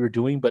doing what we were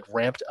doing, but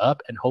ramped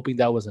up and hoping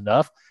that was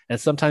enough. And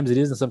sometimes it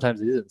is, and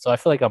sometimes it isn't. So I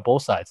feel like on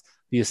both sides,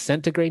 the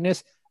ascent to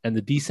greatness and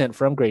the descent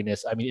from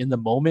greatness. I mean, in the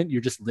moment,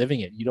 you're just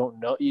living it. You don't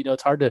know,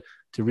 it's hard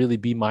to really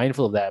be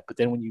mindful of that. But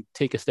then when you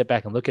take a step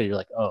back and look at it, you're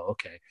like, oh,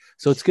 okay.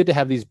 So it's good to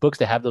have these books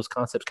to have those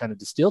concepts kind of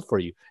distilled for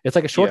you. It's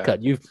like a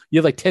shortcut. Yeah. You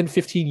have like 10,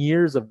 15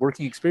 years of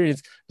working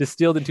experience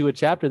distilled into a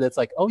chapter that's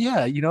like, oh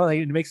yeah,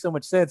 it makes so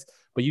much sense.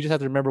 But you just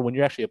have to remember when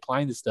you're actually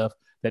applying this stuff,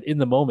 that in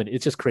the moment,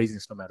 it's just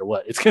craziness no matter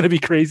what. It's going to be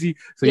crazy.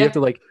 So you have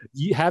to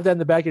you have that in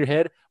the back of your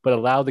head, but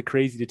allow the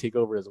crazy to take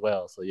over as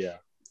well. So yeah.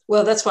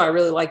 Well, that's why I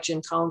really like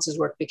Jim Collins's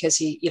work, because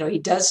he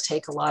does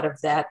take a lot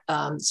of that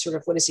sort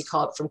of, what does he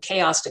call it, from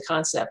chaos to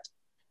concept,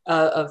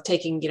 of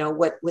taking,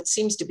 what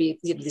seems to be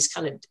these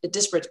kind of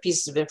disparate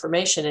pieces of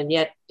information. And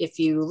yet, if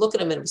you look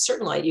at them in a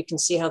certain light, you can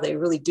see how they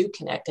really do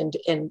connect. And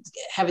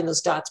having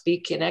those dots be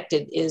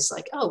connected is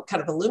like, oh,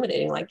 kind of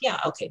illuminating, like,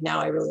 yeah, okay, now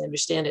I really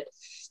understand it.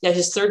 Yeah,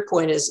 his third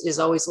point is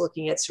always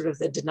looking at sort of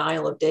the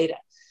denial of data.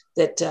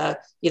 That,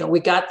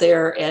 we got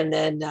there, and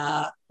then,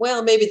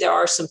 maybe there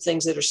are some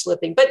things that are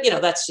slipping, but,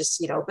 that's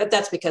just, but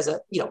that's because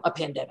of, a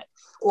pandemic,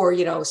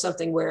 or,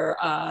 something where,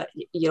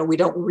 we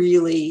don't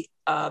really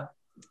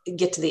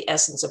get to the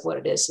essence of what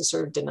it is. So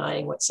sort of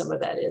denying what some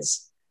of that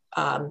is,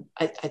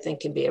 I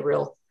think can be a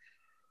real,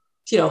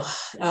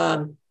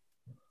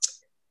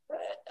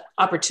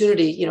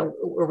 opportunity,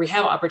 where we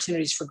have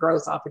opportunities for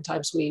growth.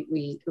 Oftentimes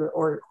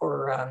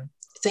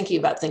thinking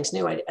about things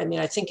new.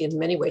 I think in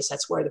many ways,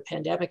 that's where the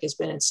pandemic has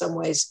been. In some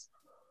ways,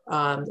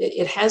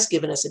 it has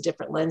given us a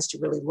different lens to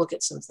really look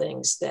at some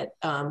things that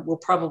will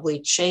probably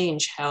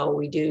change how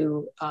we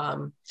do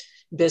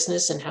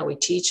business and how we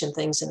teach and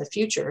things in the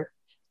future.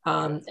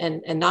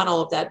 And not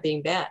all of that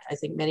being bad. I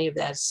think many of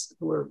that's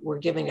were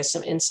giving us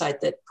some insight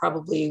that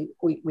probably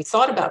we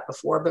thought about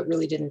before, but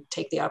really didn't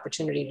take the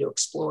opportunity to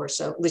explore.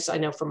 So at least I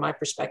know from my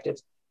perspective,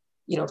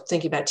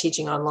 thinking about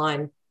teaching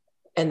online,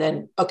 and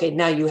then, okay,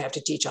 now you have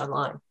to teach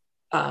online.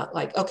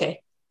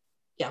 Okay,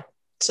 yeah.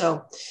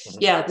 So,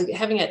 yeah,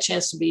 having that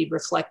chance to be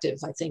reflective,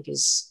 I think,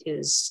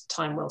 is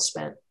time well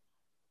spent.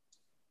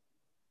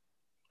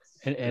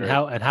 And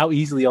how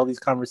easily all these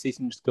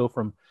conversations go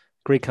from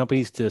great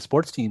companies to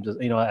sports teams,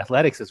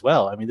 athletics as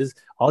well. I mean,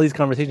 all these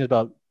conversations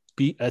about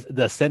be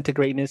the ascent to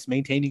greatness,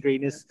 maintaining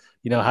greatness,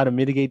 how to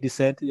mitigate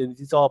descent. And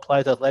these all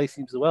apply to athletic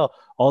teams as well.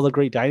 All the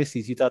great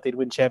dynasties, you thought they'd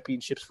win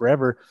championships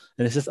forever.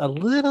 And it's just a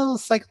little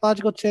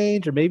psychological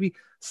change or maybe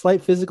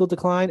slight physical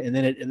decline. And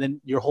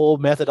then your whole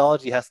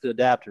methodology has to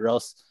adapt, or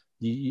else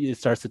it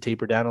starts to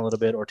taper down a little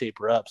bit or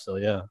taper up. So,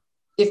 yeah.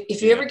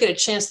 If you ever get a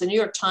chance, the New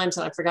York Times,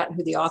 and I've forgotten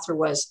who the author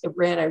was, it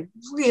ran a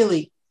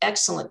really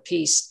excellent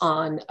piece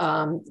on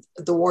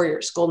the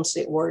Warriors, Golden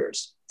State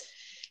Warriors,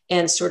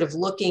 and sort of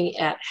looking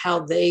at how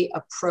they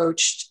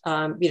approached,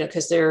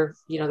 because their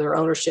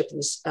ownership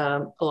was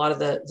a lot of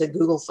the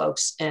Google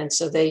folks. And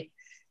so they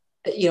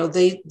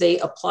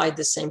applied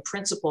the same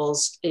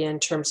principles in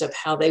terms of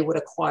how they would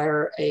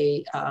acquire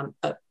a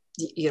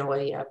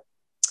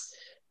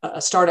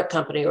startup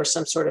company or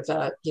some sort of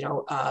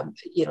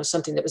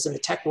something that was in the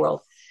tech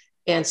world.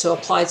 And so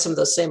applied some of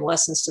those same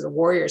lessons to the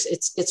Warriors.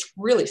 It's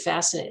really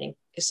fascinating.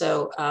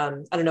 So I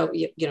don't know,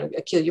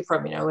 Akil, you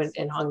probably know,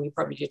 and Hong, you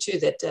probably do too,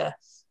 that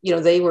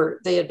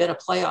they had been a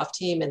playoff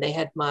team and they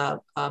had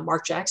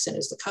Mark Jackson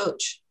as the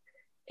coach,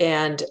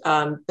 and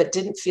but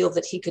didn't feel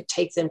that he could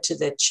take them to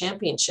the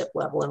championship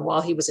level. And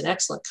while he was an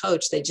excellent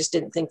coach, they just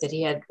didn't think that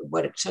he had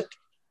what it took.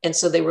 And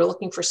so they were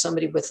looking for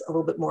somebody with a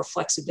little bit more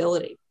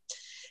flexibility.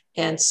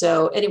 And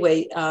so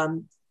anyway,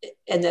 and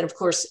then of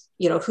course,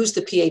 who's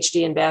the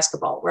PhD in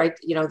basketball, right?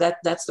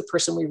 That's the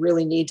person we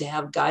really need to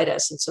have guide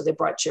us. And so they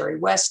brought Jerry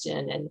West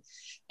in. And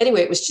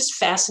anyway, it was just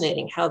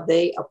fascinating how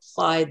they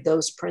applied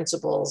those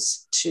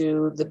principles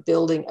to the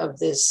building of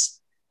this,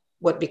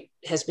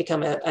 has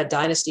become a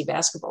dynasty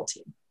basketball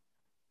team.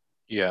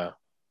 Yeah.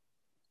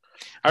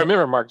 I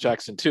remember Mark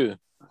Jackson too.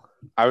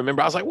 I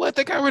was like, what?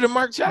 They got rid of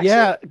Mark Jackson?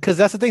 Yeah, because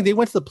that's the thing. They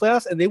went to the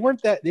playoffs and they were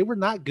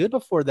not good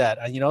before that.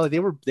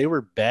 They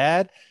were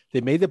bad.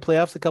 They made the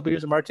playoffs a couple of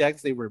years of Mark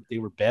Jackson. They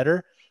were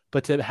better.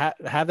 But to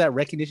have that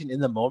recognition in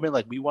the moment,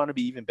 like we want to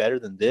be even better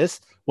than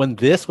this, when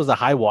this was a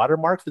high water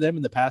mark for them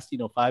in the past,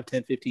 5,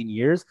 10, 15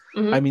 years.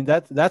 Mm-hmm. I mean,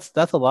 that's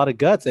a lot of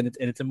guts. And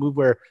it's a move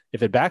where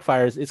if it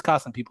backfires, it's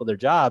costing people their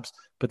jobs,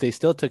 but they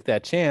still took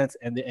that chance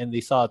and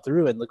they saw it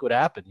through, and look what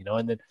happened,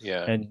 and then,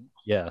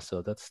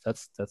 so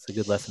that's a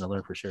good lesson to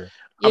learn for sure.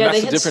 Yeah,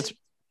 that's the difference.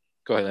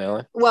 Go ahead,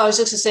 Ellen. Well, I was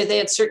just going to say they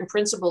had certain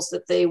principles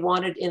that they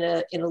wanted in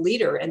a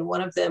leader, and one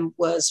of them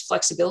was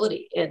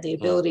flexibility and the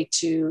ability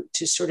to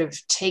sort of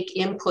take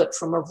input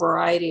from a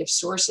variety of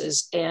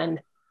sources and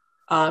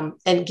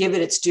give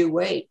it its due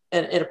weight.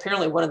 And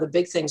apparently, one of the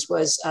big things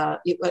was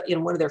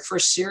in one of their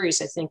first series,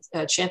 I think,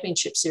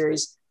 championship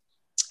series.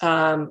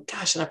 And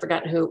I've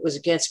forgotten who it was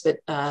against, but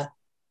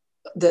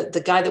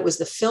the guy that was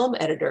the film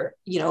editor,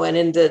 and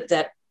in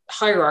that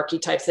hierarchy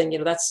type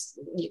thing, that's,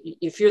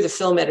 if you're the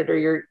film editor,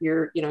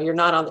 you're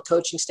not on the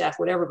coaching staff,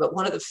 whatever. But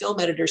one of the film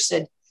editors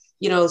said,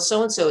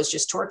 so-and-so is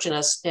just torching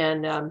us.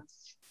 And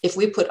if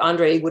we put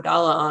Andre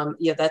Iguodala on,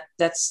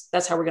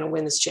 that's how we're going to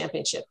win this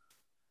championship.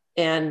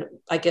 And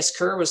I guess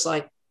Kerr was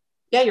like,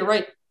 yeah, you're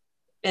right.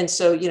 And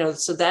so,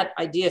 so that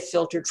idea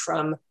filtered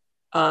from,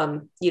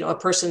 a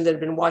person that had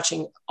been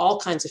watching all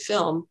kinds of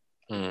film,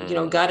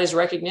 got his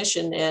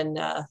recognition and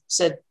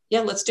said,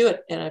 yeah, let's do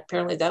it. And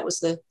apparently that was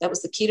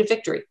the key to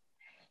victory.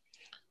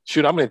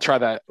 Shoot, I'm going to try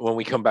that when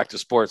we come back to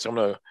sports. I'm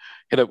going to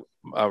hit up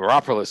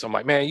Ropolis. I'm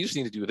like, man, you just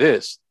need to do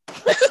this.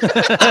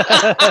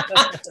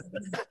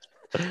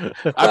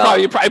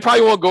 I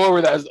probably won't go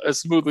over that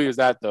as smoothly as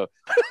that, though.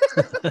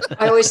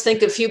 I always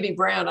think of Hubie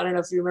Brown. I don't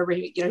know if you remember.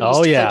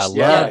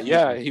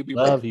 Hubie.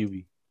 Love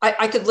Hubie.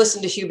 I could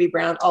listen to Hubie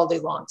Brown all day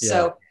long. Yeah.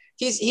 So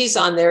he's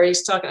on there.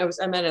 He's talking.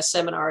 I'm at a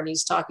seminar and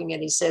he's talking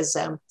and he says,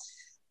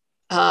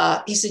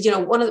 he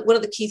said, one of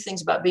the key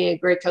things about being a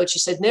great coach, he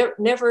said,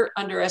 never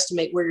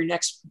underestimate where your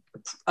next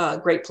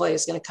great play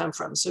is going to come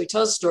from. So he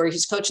tells a story.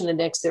 He's coaching the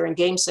Knicks. They're in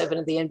Game 7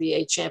 of the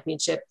NBA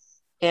championship.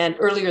 And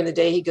earlier in the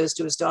day, he goes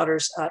to his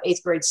daughter's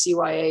 8th grade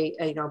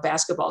CYA,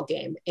 basketball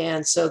game.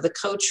 And so the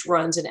coach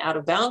runs an out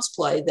of bounds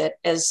play that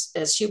as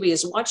Hubie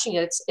is watching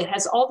it, it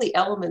has all the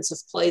elements of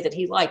play that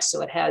he likes.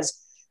 So it has,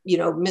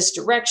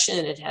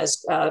 misdirection. It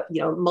has,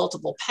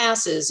 multiple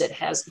passes. It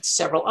has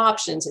several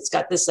options. It's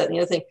got this, that, and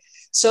the other thing.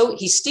 So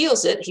he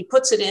steals it. He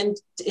puts it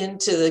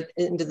into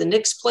the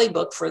Knicks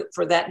playbook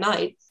for that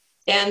night,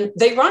 and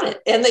they run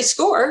it and they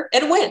score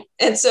and win.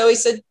 And so he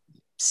said,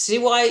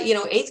 CY,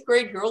 8th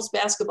grade girls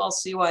basketball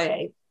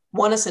CYA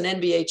won us an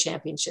NBA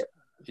championship.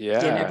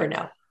 Yeah, you never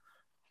know.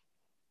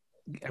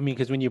 I mean,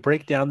 because when you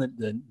break down the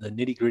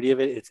nitty gritty of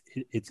it,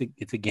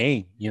 it's a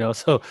game,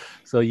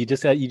 So you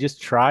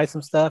just try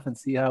some stuff and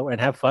see how,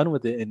 and have fun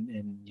with it,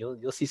 and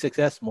you'll see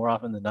success more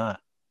often than not.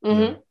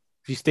 Mm-hmm.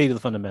 If you stay to the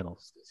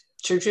fundamentals.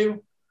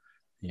 True.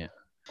 Yeah.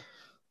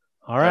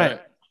 All right.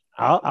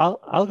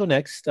 I'll go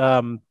next.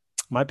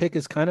 My pick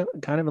is kind of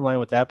in line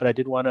with that, but I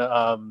did want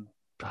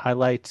to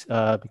highlight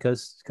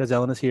because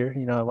Ellen is here.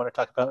 I want to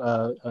talk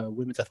about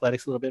women's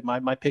athletics a little bit.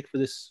 My pick for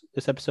this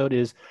episode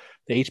is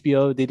the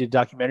HBO. They did a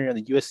documentary on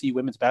the USC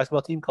women's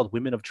basketball team called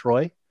Women of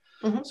Troy.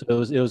 Mm-hmm. So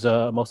it was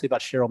mostly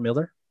about Cheryl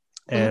Miller,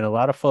 and mm-hmm. a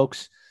lot of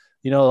folks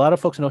know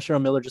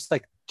Cheryl Miller just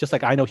like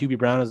I know Hubie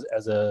Brown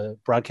as a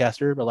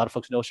broadcaster. But a lot of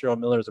folks know Cheryl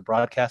Miller as a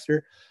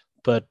broadcaster.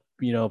 But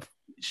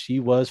she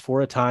was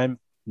for a time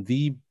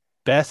the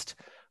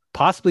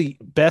possibly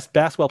best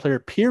basketball player,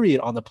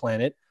 period, on the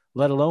planet,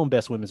 let alone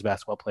best women's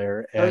basketball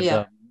player.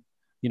 And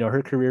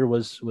her career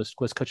was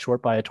cut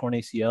short by a torn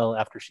ACL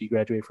after she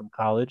graduated from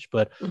college.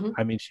 But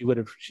I mean, she would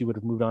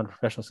have moved on to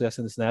professional success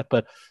and this and that.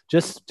 But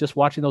just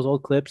watching those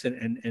old clips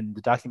and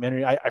the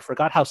documentary, I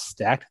forgot how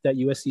stacked that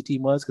USC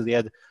team was, because they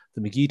had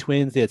the McGee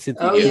twins, they had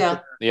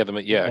Cynthia.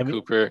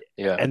 Cooper,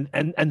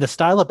 and the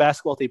style of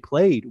basketball they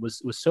played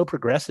was so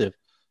progressive,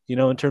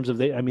 in terms of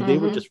they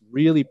were just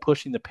really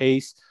pushing the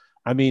pace.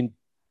 I mean,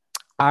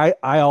 I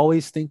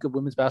always think of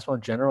women's basketball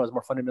in general as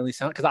more fundamentally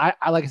sound, because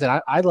I like I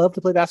said, I love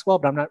to play basketball,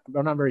 but I'm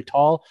not very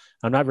tall.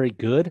 I'm not very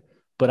good,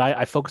 but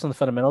I focus on the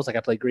fundamentals. Like, I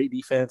play great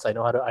defense. I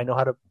know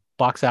how to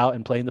box out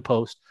and play in the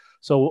post.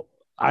 So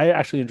I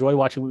actually enjoy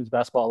watching women's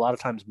basketball a lot of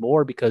times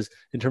more, because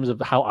in terms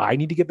of how I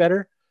need to get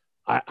better,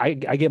 I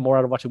get more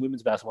out of watching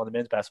women's basketball than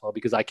men's basketball,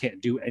 because I can't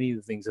do any of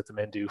the things that the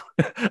men do.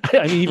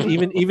 I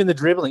mean, even the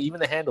dribbling, even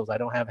the handles, I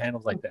don't have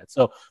handles like that.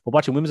 So, but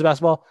watching women's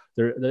basketball,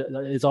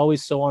 it's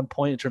always so on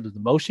point in terms of the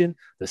motion.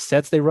 The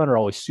sets they run are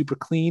always super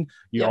clean.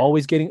 You're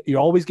always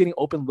getting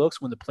open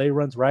looks when the play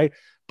runs right.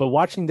 But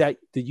watching the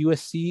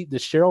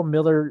Cheryl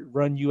Miller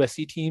run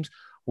USC teams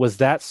was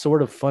that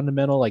sort of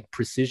fundamental, like,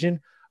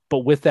 precision,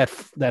 but with that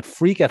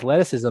freak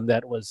athleticism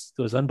that was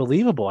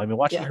unbelievable. I mean,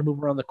 watching her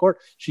move around the court,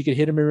 she could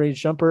hit a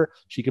mid-range jumper.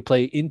 She could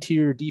play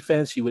interior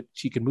defense.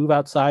 She could move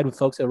outside with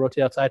folks that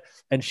rotate outside.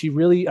 And she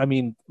really, I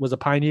mean, was a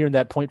pioneer in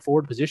that point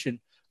forward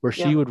position, where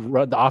she would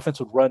run, the offense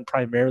would run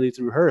primarily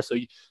through her. So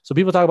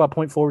people talk about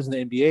point forwards in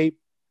the NBA.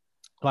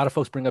 A lot of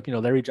folks bring up,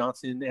 Larry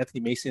Johnson,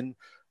 Anthony Mason.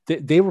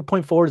 They were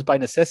point forwards by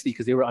necessity,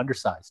 because they were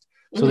undersized.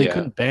 So they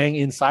couldn't bang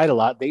inside a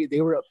lot. They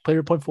were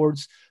player point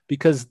forwards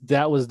because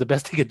that was the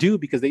best they could do,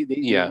 because they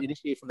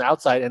initiate from the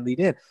outside and lead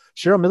in.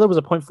 Cheryl Miller was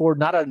a point forward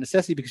not out of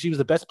necessity, because she was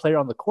the best player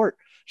on the court.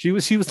 She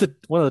was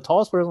one of the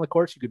tallest players on the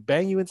court. She could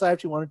bang you inside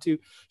if she wanted to.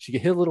 She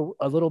could hit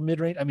a little mid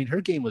range. I mean,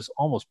 her game was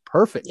almost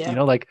perfect. And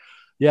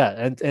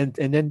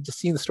then just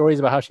seeing the stories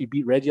about how she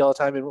beat Reggie all the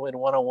time in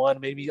one-on-one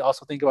made me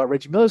also think about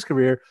Reggie Miller's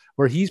career,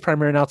 where he's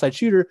primarily an outside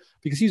shooter,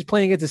 because he's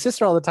playing against his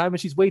sister all the time,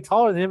 and she's way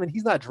taller than him, and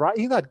he's not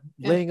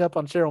laying up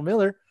on Cheryl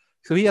Miller,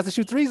 so he has to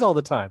shoot threes all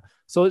the time.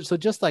 So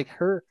just like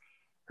her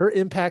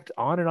impact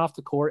on and off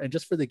the court, and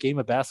just for the game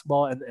of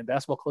basketball and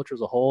basketball culture as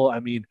a whole, I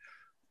mean,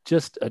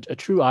 just a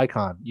true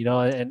icon,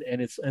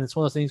 and it's one of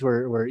those things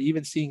where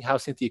even seeing how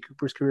Cynthia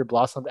Cooper's career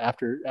blossomed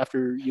after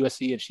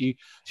USC, and she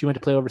went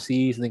to play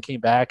overseas and then came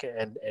back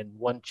and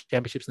won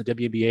championships in the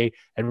WNBA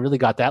and really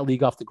got that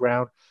league off the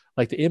ground.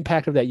 Like, the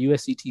impact of that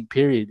USC team,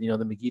 period. The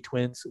McGee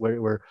twins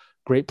were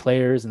great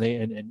players, and they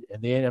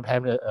ended up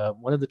having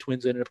one of the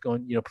twins ended up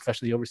going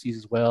professionally overseas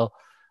as well.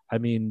 I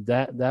mean,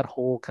 that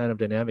whole kind of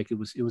dynamic, it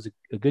was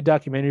a good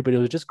documentary, but it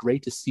was just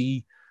great to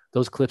see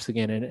those clips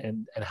again,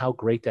 and how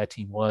great that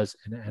team was,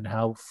 and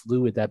how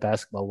fluid that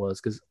basketball was.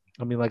 Because,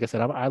 I mean, like I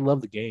said, I love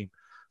the game.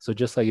 So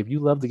just like, if you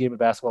love the game of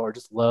basketball, or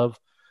just love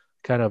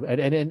kind of,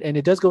 and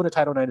it does go into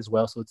Title IX as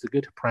well. So it's a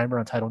good primer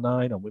on Title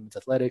IX, on women's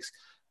athletics,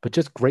 but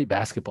just great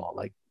basketball.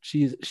 Like,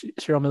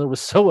 Cheryl Miller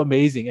was so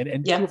amazing.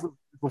 And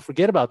people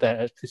forget about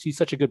that, because she's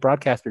such a good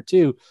broadcaster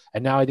too.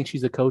 And now I think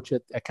she's a coach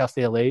at Cal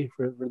State LA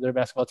for their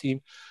basketball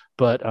team.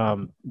 But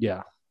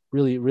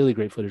really, really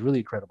great footage, really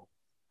incredible.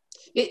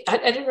 I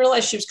didn't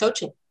realize she was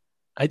coaching.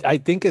 I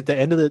think at the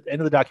end of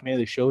the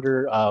documentary, they showed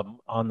her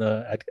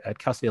at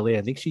Cal State LA.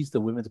 I think she's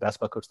the women's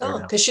basketball coach there now.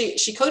 Because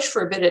she coached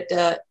for a bit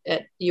at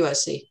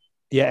USC.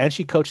 Yeah, and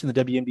she coached in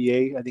the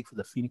WNBA, I think, for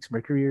the Phoenix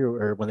Mercury,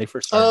 or when they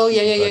first started. Oh,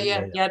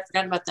 yeah. I'd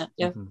forgotten about that.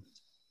 Yeah. Mm-hmm.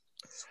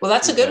 Well,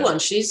 that's a good one.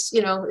 She's,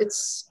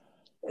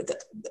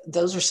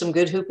 those are some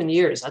good hooping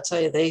years. I'll tell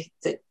you,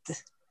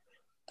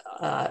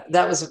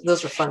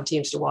 those were fun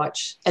teams to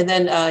watch. And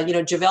then,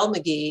 JaVale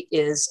McGee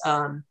is,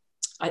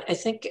 I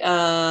think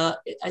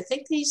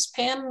he's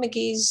Pam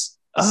McGee's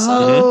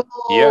son.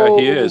 Yeah,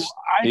 he is.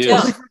 I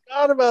totally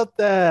forgot about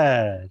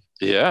that.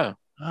 Yeah.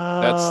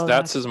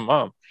 That's his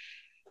mom.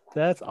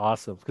 That's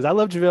awesome, because I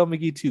love JaVale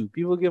McGee too.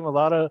 People give him a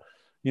lot of,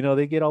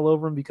 they get all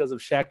over him because of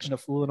Shaq and a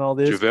Fool and all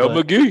this.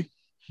 JaVale McGee.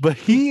 But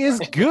he is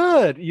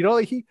good.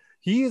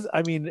 He is.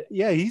 I mean,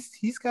 yeah,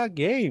 he's got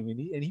game,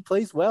 and he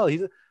plays well.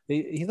 He's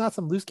not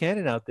some loose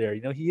cannon out there.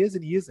 He is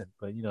and he isn't.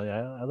 But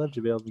I love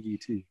JaVale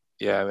McGee too.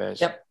 Yeah, man.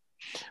 Yep.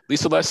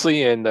 Lisa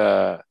Leslie and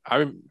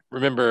I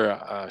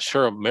remember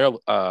Cheryl Miller.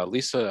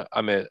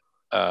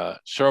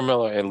 Cheryl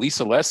Miller and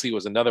Lisa Leslie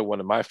was another one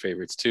of my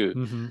favorites too.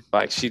 Mm-hmm.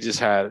 Like, she just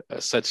had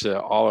such an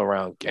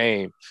all-around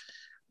game.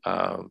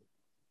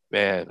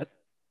 Man,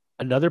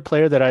 another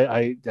player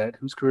that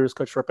whose career was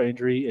cut short by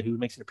injury, and who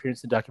makes an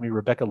appearance in the documentary,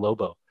 Rebecca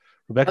Lobo.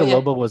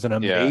 Lobo was an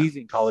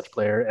amazing college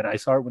player, and I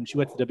saw her when she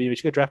went to WNBA.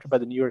 She got drafted by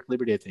the New York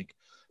Liberty, I think,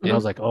 and I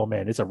was like, oh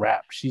man, it's a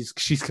wrap. She's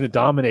going to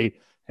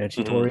dominate, and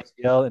she tore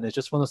ACL, and it's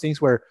just one of those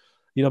things where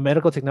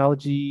medical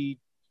technology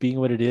being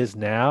what it is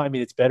now, I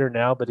mean, it's better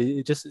now, but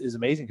it just is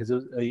amazing, because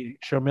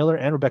Cheryl Miller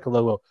and Rebecca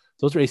Lobo,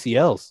 those are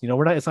ACLs.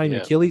 It's not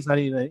even Achilles, not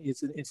even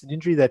it's an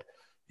injury that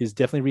is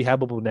definitely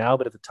rehabable now,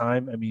 but at the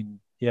time, I mean,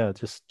 yeah,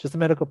 just the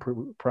medical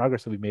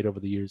progress that we've made over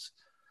the years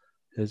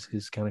is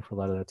accounting for a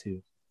lot of that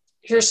too.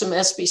 Here's some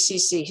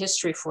SBCC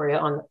history for you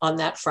on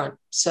that front.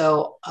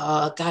 So,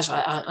 gosh,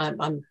 I'm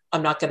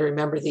not going to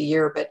remember the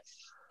year, but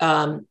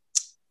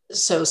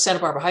so Santa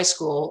Barbara High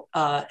School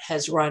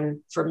has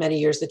run for many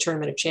years the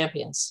Tournament of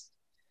Champions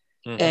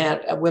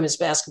and women's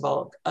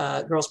basketball,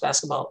 girls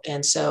basketball,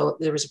 and so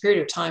there was a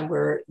period of time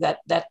where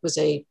that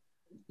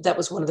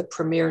was one of the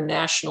premier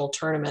national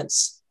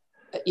tournaments,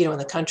 in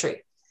the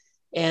country,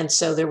 and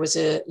so there was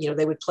they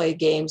would play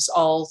games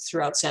all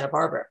throughout Santa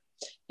Barbara.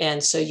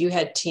 And so you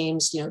had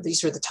teams,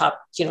 these were the top,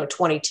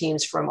 20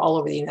 teams from all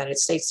over the United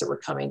States that were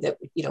coming that,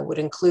 would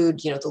include,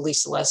 the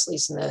Lisa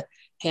Leslies and the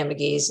Pam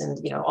McGee's and,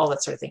 all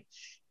that sort of thing.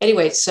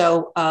 Anyway,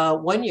 so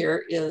one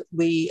year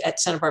we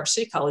at Santa Barbara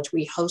City College,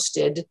 we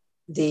hosted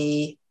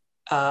the,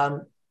 I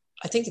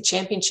think the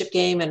championship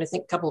game and I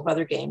think a couple of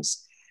other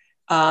games.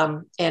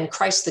 And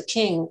Christ the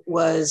King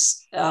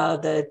was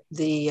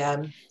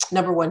the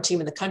number one team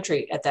in the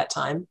country at that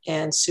time.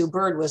 And Sue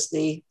Bird was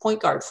the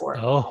point guard for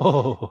it.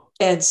 Oh.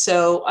 And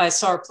so I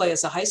saw her play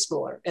as a high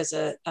schooler,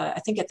 I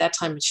think at that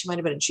time, she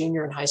might've been a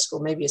junior in high school,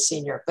 maybe a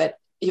senior, but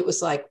it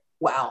was like,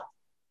 wow.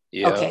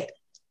 Yeah. Okay.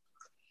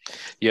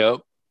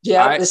 Yep.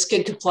 Yeah. This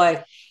kid could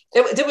play.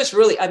 It was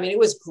really, it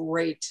was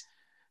great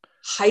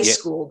high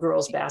school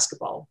girls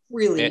basketball,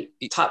 really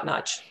top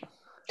notch.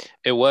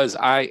 It was.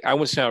 I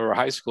went to Santa Barbara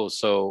High School,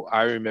 so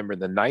I remember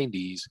the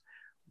 90s,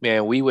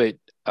 man, we would,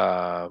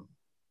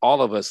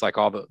 all of us, like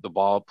all the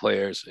ball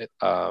players,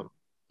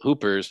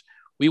 hoopers,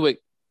 we would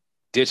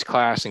ditch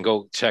class and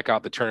go check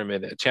out the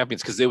Tournament of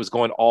Champions because it was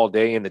going all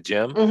day in the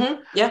gym.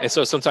 Mm-hmm. Yeah. And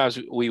so sometimes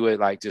we would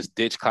like just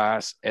ditch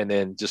class and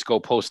then just go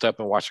post up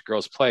and watch the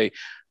girls play.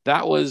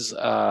 That was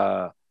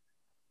the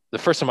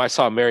first time I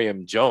saw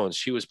Miriam Jones.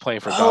 She was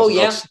playing for Thousand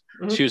Oaks.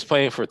 Mm-hmm. She was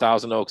playing for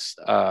Thousand Oaks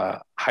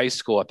High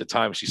School at the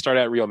time. She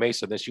started at Rio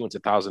Mesa, then she went to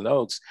Thousand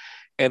Oaks.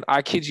 And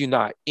I kid you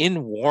not,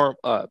 in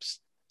warm-ups,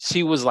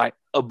 she was like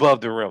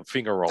above the rim,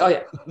 finger roll. Oh,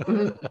 yeah.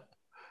 Mm-hmm.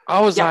 I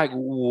was like,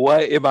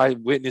 what am I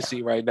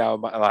witnessing right now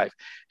in my life?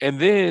 And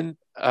then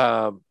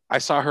I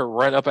saw her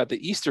run up at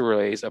the Easter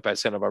relays up at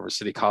Santa Barbara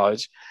City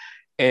College.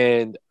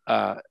 And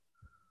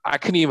I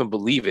couldn't even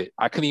believe it.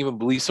 I couldn't even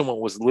believe someone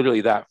was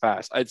literally that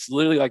fast. It's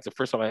literally like the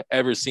first time I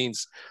ever seen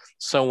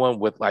someone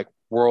with like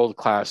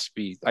world-class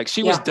speed. Like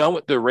she was done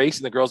with the race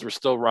and the girls were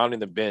still rounding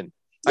the bend.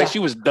 Like she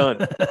was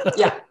done.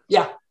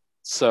 Yeah.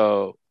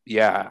 So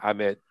yeah,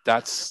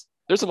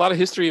 there's a lot of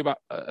history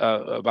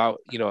about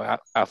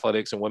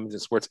athletics and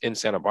women's sports in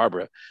Santa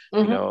Barbara.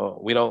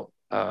 Mm-hmm. We don't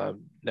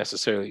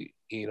necessarily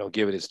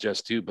give it its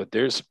just due, but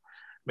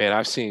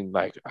I've seen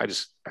like I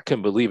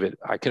couldn't believe it.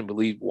 I couldn't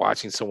believe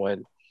watching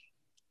someone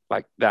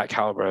like that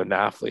caliber of an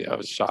athlete. I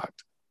was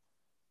shocked.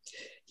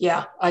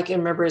 Yeah, I can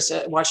remember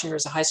watching her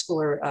as a high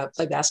schooler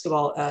play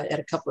basketball at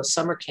a couple of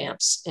summer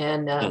camps,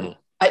 and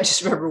I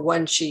just remember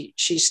when she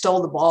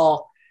stole the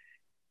ball.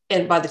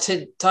 And by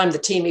the time the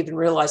team even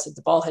realized that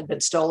the ball had been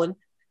stolen,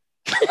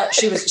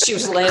 she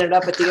was laying it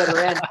up at the other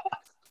end.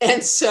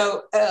 And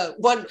so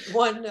one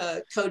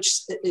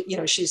coach,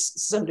 she's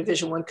some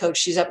Division I coach.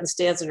 She's up in the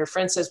stands, and her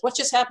friend says, "What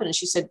just happened?" And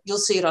she said, "You'll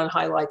see it on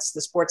highlights,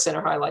 the Sports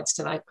Center highlights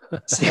tonight."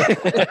 So,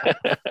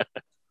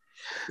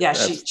 yeah,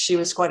 she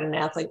was quite an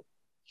athlete.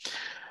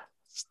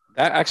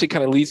 That actually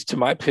kind of leads to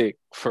my pick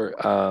for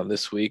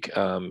this week.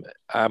 I'm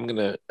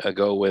gonna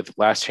go with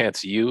Last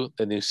Chance U.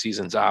 The new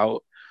season's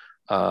out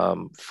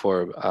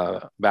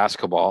for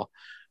basketball,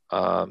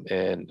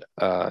 and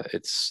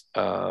it's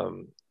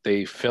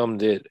they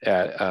filmed it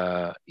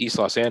at East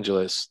Los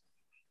Angeles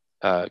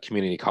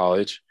Community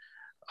College,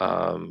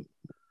 and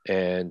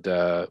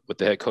with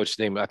the head coach's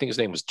name, I think his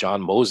name was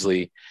John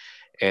Mosley,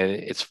 and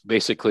it's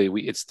basically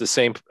it's the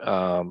same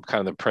kind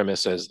of the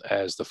premise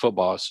as the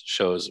football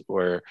shows,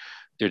 where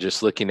they're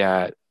just looking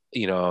at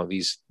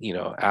these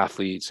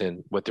athletes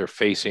and what they're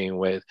facing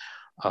with.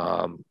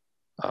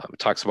 It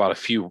talks about a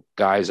few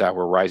guys that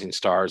were rising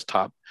stars,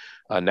 top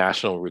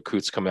national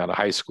recruits coming out of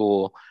high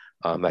school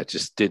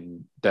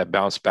that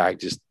bounced back,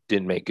 just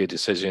didn't make good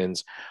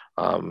decisions.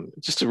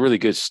 Just a really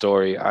good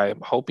story.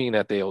 I'm hoping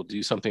that they'll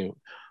do something,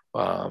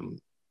 an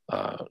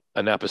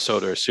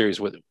episode or a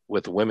series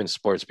with women's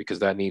sports, because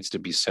that needs to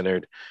be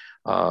centered.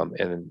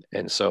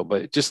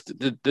 But just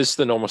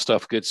the normal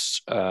stuff, good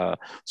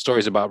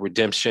stories about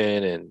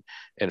redemption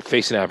and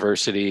facing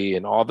adversity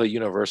and all the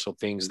universal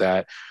things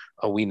that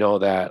we know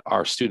that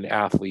our student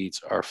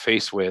athletes are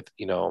faced with.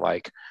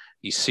 Like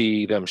you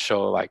see them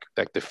show like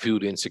the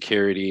food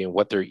insecurity and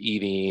what they're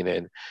eating,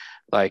 and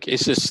like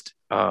it's just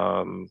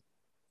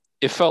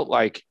it felt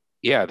like,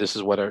 yeah, this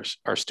is what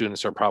our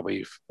students are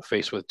probably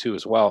faced with too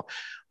as well.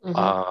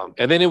 Mm-hmm.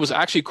 And then it was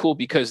actually cool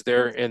because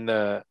they're in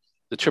the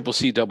Triple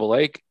C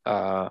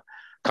AA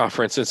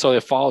conference, and so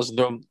it follows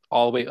them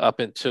all the way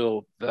up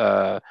until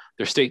their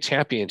state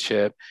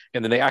championship,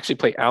 and then they actually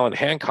play Allen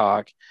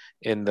Hancock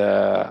in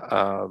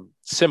the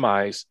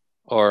semis,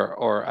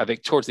 or I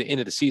think towards the end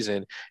of the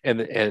season,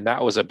 and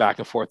that was a back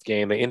and forth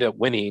game. They ended up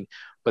winning,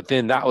 but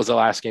then that was the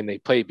last game they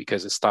played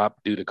because it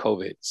stopped due to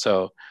COVID.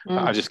 So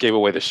I just gave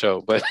away the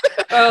show, but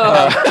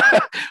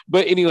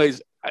but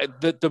anyways,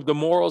 the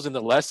morals and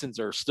the lessons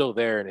are still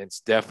there, and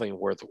it's definitely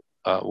worth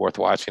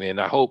watching.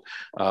 And I hope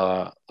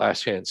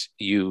Last Chance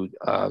U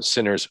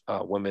centers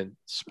women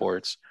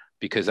sports,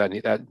 because that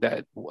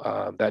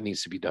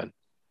needs to be done.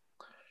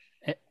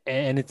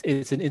 And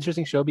it's an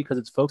interesting show because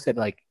it's folks that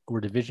like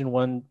were Division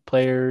I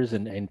players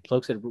and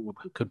folks that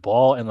could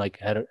ball and like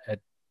had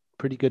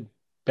pretty good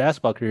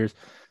basketball careers,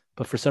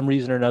 but for some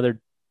reason or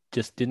another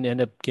just didn't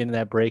end up getting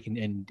that break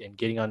and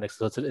getting on next.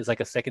 So it's like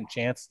a second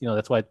chance,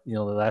 that's why, the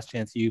Last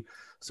Chance U.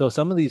 So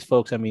some of these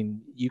folks, I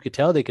mean, you could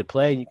tell they could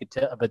play, and you could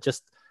tell, but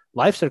just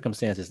life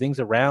circumstances, things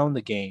around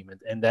the game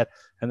and that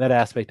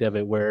aspect of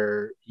it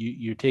where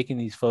you're taking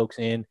these folks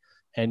in,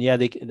 and yeah,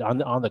 they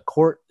on the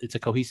court, it's a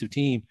cohesive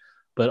team.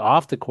 But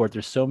off the court,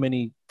 there's so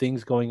many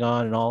things going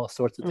on and all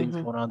sorts of things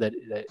going on that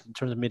in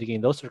terms of mitigating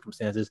those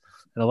circumstances,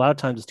 and a lot of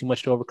times it's too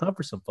much to overcome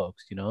for some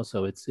folks,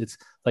 So it's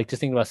like just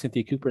thinking about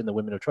Cynthia Cooper in the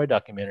Women of Troy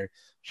documentary.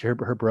 Her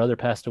brother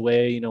passed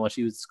away, while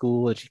she was at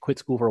school, and she quit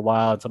school for a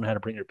while, and someone had to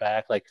bring her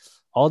back. Like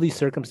all these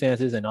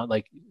circumstances, and not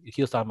like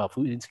he was talking about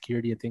food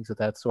insecurity and things of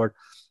that sort.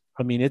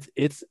 I mean,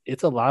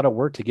 it's a lot of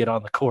work to get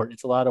on the court.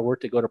 It's a lot of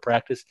work to go to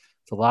practice.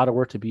 It's a lot of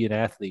work to be an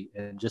athlete,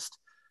 and just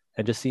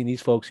seeing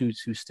these folks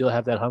who still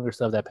have that hunger,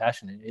 still have that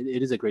passion.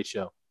 It is a great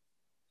show.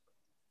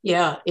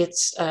 Yeah,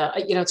 it's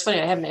it's funny.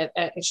 I haven't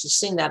actually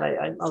seen that.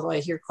 Although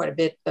I hear quite a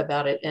bit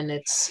about it, and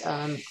it's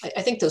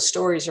I think those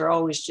stories are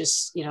always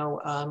just we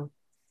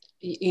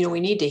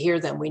need to hear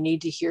them. We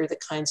need to hear the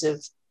kinds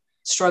of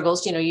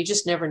struggles. You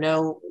just never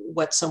know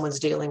what someone's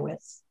dealing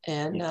with,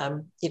 and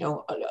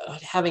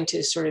having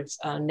to sort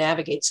of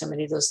navigate so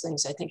many of those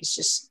things. I think it's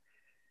just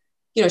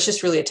it's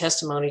just really a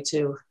testimony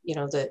to,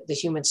 the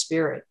human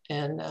spirit.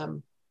 And I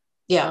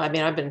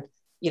mean, I've been,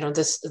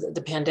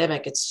 the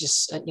pandemic, it's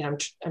just,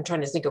 I'm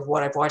trying to think of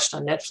what I've watched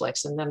on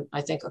Netflix. And then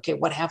I think, okay,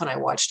 what haven't I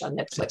watched on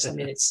Netflix? I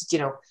mean, it's,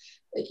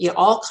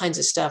 all kinds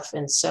of stuff.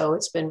 And so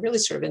it's been really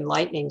sort of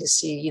enlightening to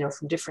see,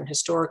 from different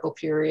historical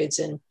periods.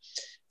 And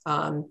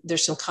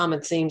there's some common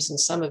themes in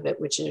some of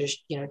it, which is,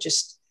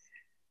 just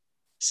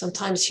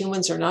sometimes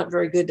humans are not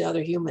very good to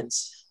other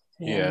humans.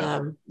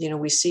 And,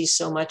 we see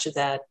so much of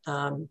that,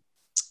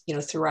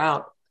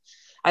 throughout.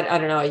 I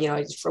don't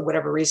know, for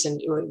whatever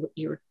reason,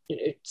 you were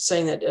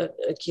saying that,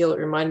 Akil, it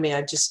reminded me,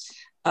 I just,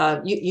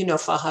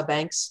 Faha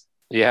Banks.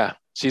 Yeah,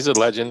 she's a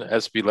legend,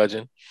 SB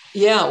legend.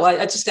 Yeah, well,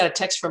 I just got a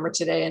text from her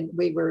today, and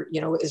we were,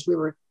 as we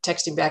were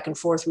texting back and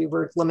forth, we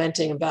were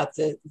lamenting about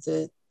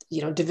the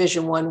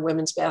Division I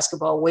women's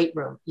basketball weight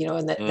room,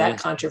 and that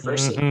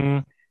controversy. Mm-hmm.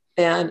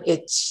 And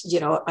it's,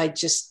 I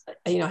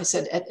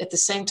said at the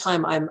same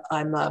time,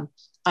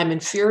 I'm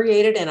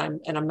infuriated and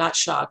I'm not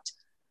shocked.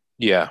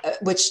 Yeah.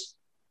 Which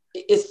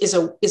is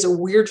a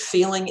weird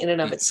feeling in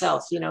and of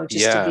itself,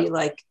 to be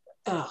like,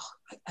 oh,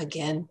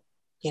 again,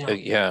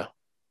 Yeah.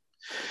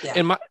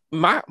 And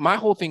my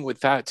whole thing with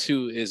that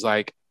too is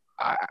like,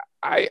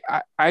 I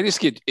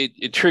just get,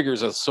 it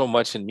triggers us so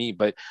much in me,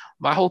 but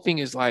my whole thing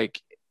is like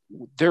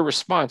their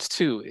response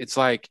too. It's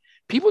like,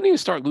 people need to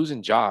start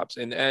losing jobs.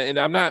 And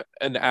I'm not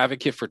an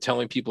advocate for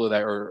telling people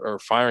that or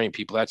firing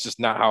people. That's just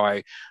not how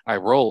I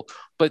roll.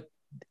 But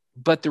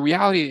the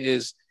reality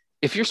is,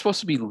 if you're supposed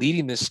to be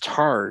leading this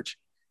charge,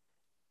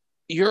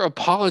 your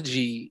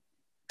apology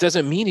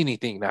doesn't mean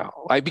anything now,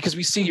 like, because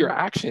we see your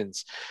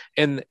actions,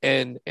 and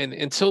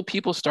until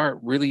people start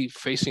really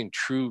facing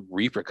true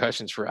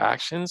repercussions for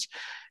actions,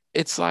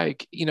 it's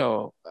like,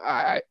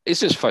 it's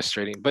just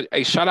frustrating. But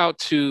a shout out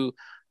to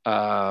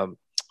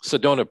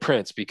Sedona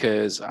Prince,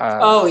 because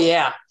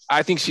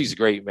I think she's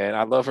great, man.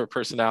 I love her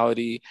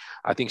personality.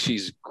 I think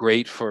she's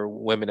great for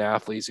women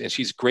athletes, and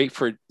she's great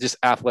for just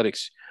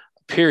athletics,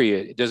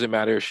 period. It doesn't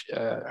matter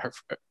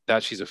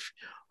that she's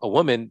a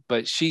woman,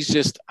 but she's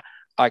just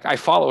like, I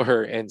follow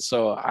her. And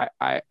so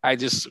I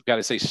just got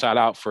to say shout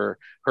out for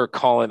her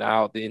calling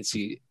out the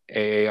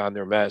NCAA on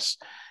their mess.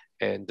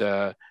 And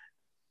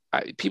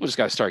people just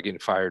got to start getting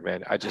fired,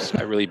 man. I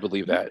really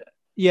believe that.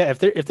 Yeah,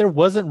 if there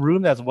wasn't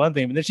room, that's one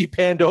thing. But then she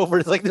panned over.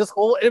 It's like this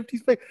whole empty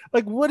space.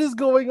 Like, what is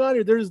going on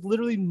here? There's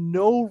literally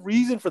no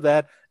reason for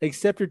that,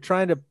 except you're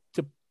trying to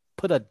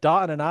put a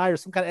dot and an I or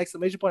some kind of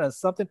exclamation point on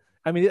something.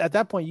 I mean, at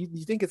that point, you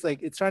think it's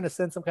like it's trying to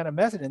send some kind of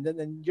message. And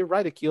then you're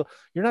right, Akil.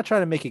 You're not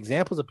trying to make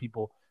examples of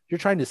people. You're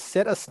trying to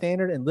set a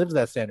standard and live to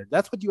that standard.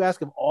 That's what you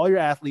ask of all your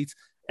athletes,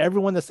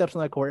 everyone that steps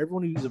on that court,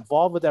 everyone who's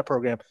involved with that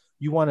program.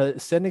 You want to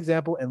set an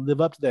example and live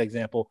up to that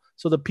example.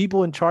 So the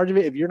people in charge of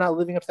it, if you're not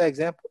living up to that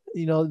example,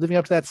 living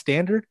up to that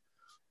standard,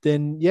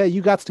 then yeah,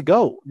 you got to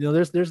go.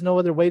 There's no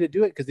other way to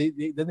do it, because then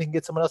they can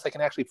get someone else that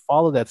can actually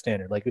follow that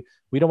standard. Like,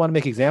 we don't want to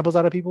make examples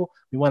out of people.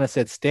 We want to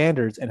set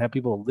standards and have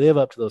people live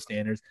up to those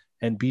standards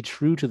and be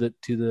true to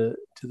the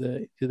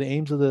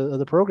aims of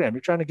the program. You're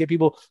trying to get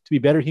people to be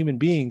better human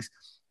beings,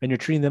 and you're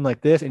treating them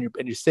like this, and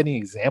you're setting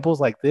examples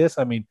like this.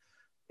 I mean,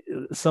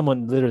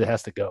 someone literally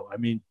has to go. I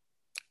mean,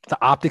 The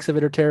optics of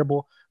it are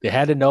terrible. They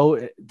had to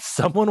know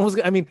someone was.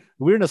 I mean,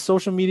 we're in a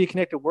social media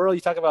connected world.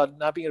 You talk about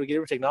not being able to get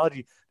over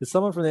technology. Did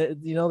someone from the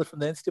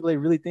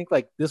NCAA really think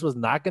like this was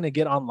not going to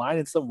get online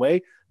in some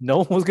way? No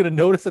one was going to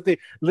notice that they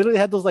literally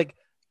had those like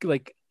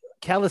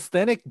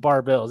calisthenic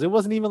barbells. It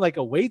wasn't even like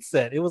a weight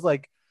set. It was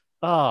like,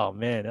 oh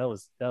man, that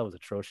was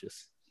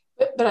atrocious.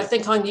 But I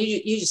think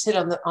you just hit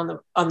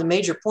on the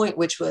major point,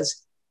 which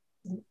was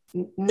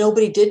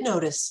nobody did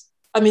notice.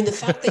 I mean, the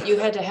fact that you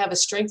had to have a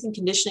strength and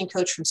conditioning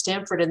coach from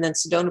Stanford and then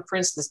Sedona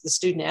Prince, the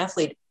student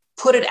athlete,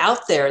 put it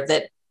out there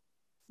that,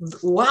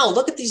 wow,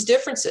 look at these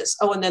differences.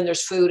 Oh, and then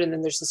there's food, and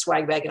then there's the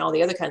swag bag and all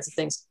the other kinds of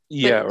things.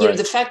 Yeah, but,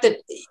 the fact that,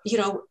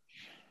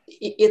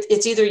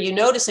 it's either you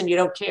notice and you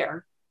don't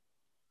care,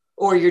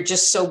 or you're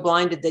just so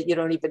blinded that you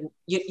don't even,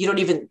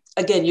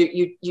 again,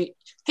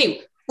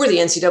 hey, we're the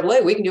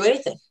NCAA, we can do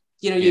anything.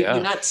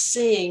 You're not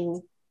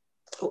seeing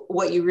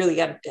what you really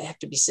have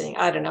to be seeing.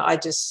 I don't know. I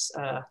just,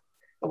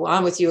 well,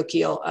 I'm with you,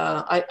 Akil.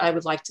 I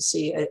would like to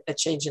see a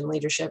change in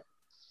leadership.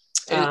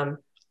 In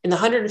the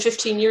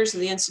 115 years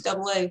of the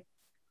NCAA,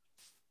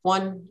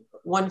 one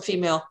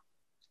female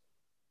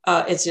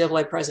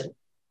NCAA president.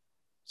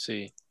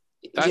 See,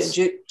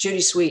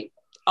 Judy Sweet.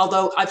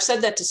 Although I've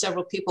said that to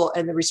several people,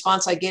 and the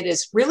response I get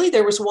is, "Really,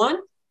 there was one?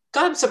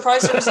 God, I'm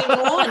surprised there was even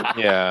one."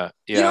 Yeah.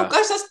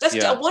 Guys, that's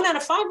 1 out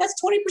of 5.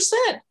 That's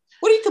 20%.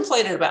 What are you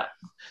complaining about?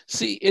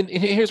 See, and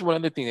here's one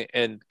other thing,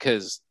 and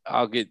because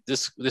I'll get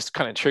this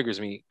kind of triggers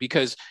me,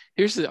 because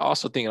here's the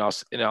also thing,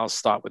 and I'll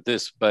stop with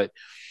this, but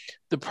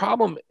the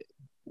problem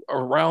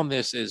around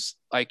this is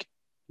like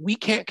we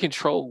can't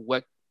control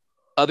what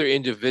other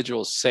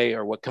individuals say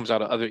or what comes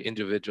out of other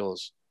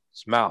individuals'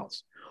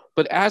 mouths,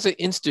 but as an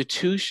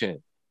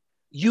institution,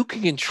 you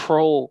can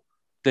control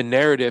the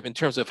narrative in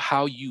terms of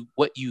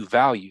what you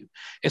value.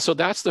 And so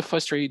that's the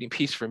frustrating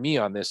piece for me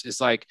on this, is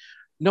like,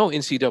 no,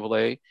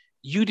 NCAA,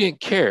 you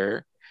didn't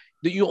care.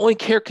 That you only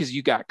care because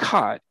you got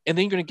caught, and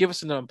then you're going to give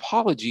us an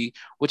apology,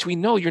 which we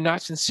know you're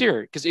not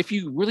sincere. Because if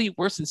you really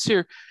were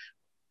sincere,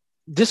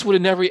 this would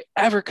have never,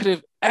 ever could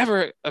have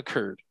ever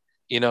occurred,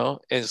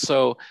 And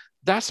so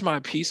that's my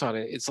piece on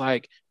it. It's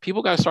like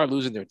people got to start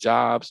losing their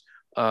jobs.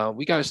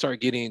 We got to start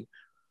getting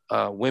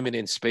women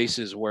in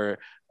spaces where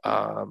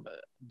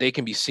they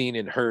can be seen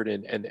and heard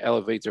and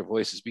elevate their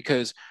voices,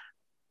 because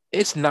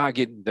it's not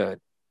getting done.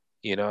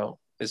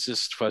 It's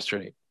just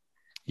frustrating.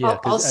 Yeah,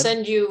 I'll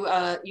send you.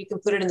 You can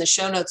put it in the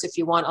show notes if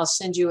you want. I'll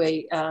send you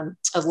a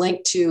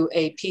link to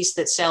a piece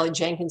that Sally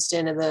Jenkins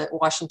did in the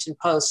Washington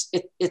Post.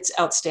 It's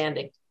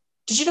outstanding.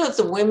 Did you know that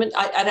the women?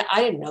 I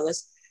didn't know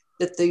this.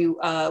 That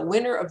the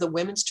winner of the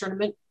women's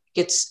tournament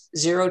gets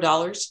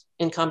 $0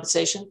 in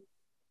compensation,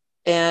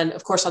 and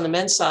of course on the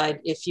men's side,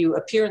 if you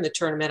appear in the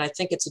tournament, I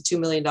think it's a $2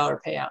 million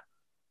payout.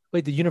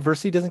 Wait, the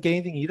university doesn't get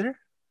anything either?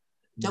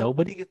 Nope.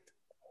 Nobody gets.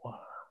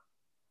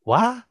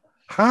 What?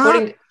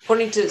 Huh?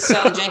 According to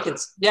Sally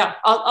Jenkins. Yeah,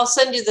 I'll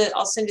send you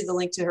the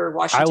link to her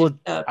Washington.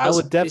 I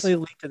would definitely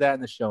link to that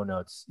in the show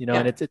notes.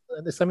 And it's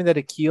something that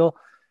Akil,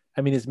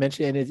 is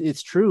mentioned, and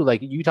it's true.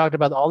 Like you talked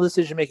about all the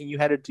decision making you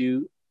had to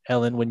do,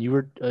 Ellen, when you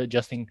were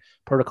adjusting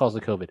protocols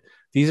of COVID.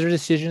 These are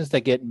decisions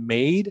that get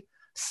made,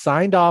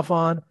 signed off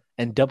on,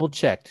 and double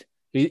checked.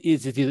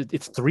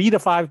 It's 3 to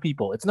 5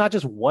 people. It's not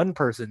just one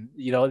person.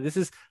 This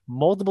is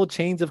multiple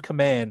chains of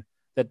command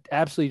that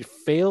absolutely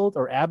failed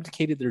or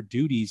abdicated their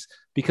duties,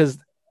 because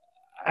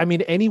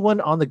anyone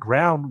on the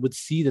ground would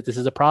see that this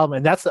is a problem.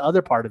 And that's the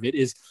other part of it,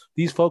 is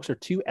these folks are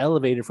too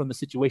elevated from the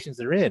situations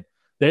they're in.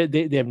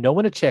 They have no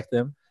one to check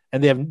them.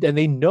 And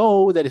they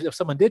know that if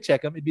someone did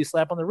check them, it'd be a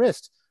slap on the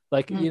wrist.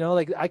 Like,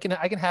 like I can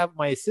have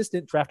my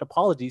assistant draft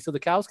apologies so the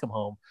cows come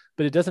home,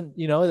 but it doesn't,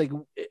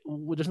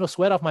 there's no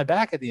sweat off my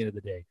back at the end of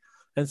the day.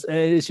 And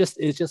it's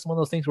just one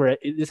of those things where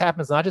this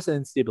happens not just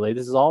in NCAA.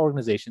 This is all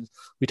organizations.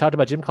 We talked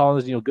about Jim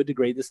Collins, good to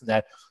great, this and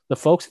that. The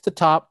folks at the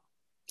top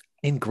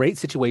in great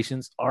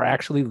situations are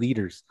actually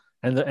leaders,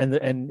 and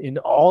in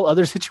all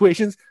other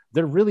situations,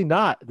 they're really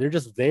not. They're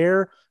just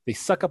there. They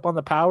suck up on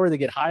the power. They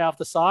get high off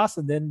the sauce,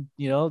 and then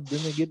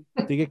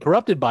they get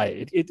corrupted by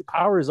it.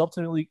 Power is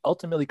ultimately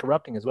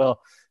corrupting as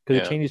well,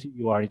 because it changes who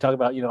you are. And you talk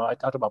about, I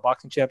talked about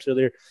boxing champs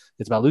earlier.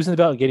 It's about losing the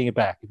belt and getting it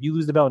back. If you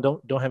lose the belt and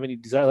don't have any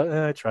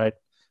desire, I tried.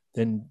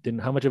 Then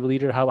how much of a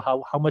leader?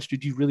 How much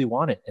did you really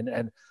want it?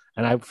 And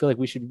I feel like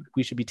we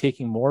should be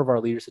taking more of our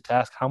leaders to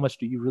task. How much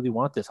do you really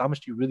want this? How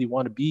much do you really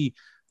want to be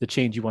the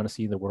change you want to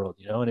see in the world?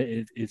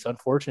 And it's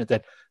unfortunate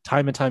that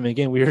time and time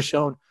again we are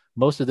shown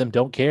most of them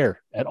don't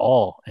care at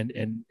all. And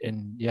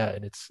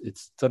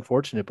it's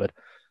unfortunate, but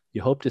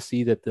you hope to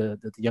see that the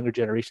younger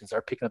generations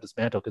are picking up this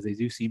mantle, because they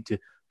do seem to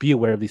be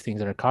aware of these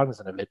things and are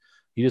cognizant of it.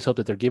 You just hope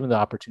that they're given the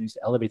opportunities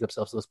to elevate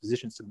themselves to those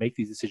positions to make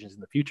these decisions in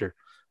the future,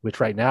 which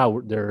right now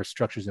there are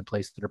structures in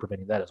place that are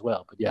preventing that as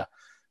well. But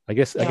I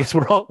guess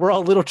we're all a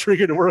little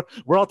triggered.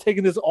 We're all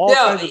taking this all.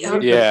 But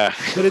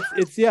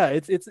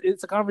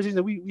it's a conversation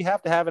that we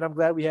have to have, and I'm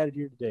glad we had it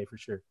here today for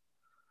sure.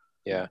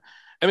 Yeah,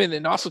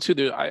 and also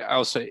too,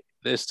 I'll say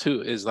this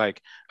too is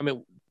like,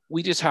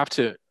 we just have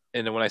to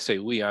and then when I say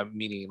we, I'm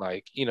meaning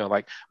like,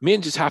 like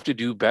men just have to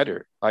do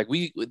better. Like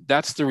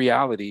that's the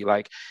reality.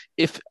 Like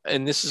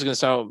and this is going to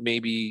sound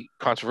maybe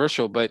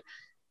controversial, but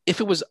if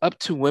it was up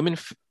to women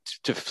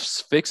to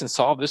fix and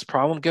solve this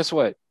problem, guess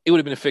what? It would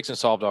have been fixed and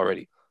solved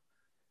already.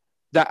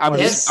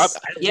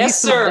 Yes,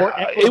 sir.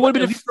 It would have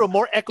been at least through a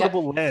more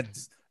equitable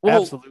lens.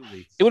 Well,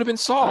 absolutely. It would have been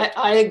solved.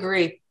 I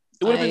agree.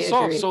 It would have been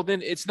solved. So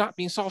then it's not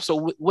being solved.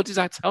 So what does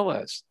that tell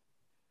us?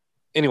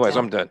 Anyways,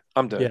 I'm done. Yeah.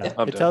 I'm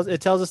done.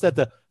 It tells us that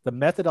the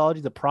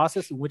methodology, the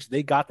process in which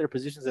they got their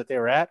positions that they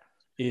were at,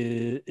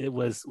 it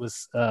was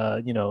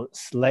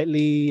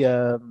slightly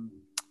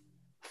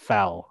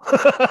foul.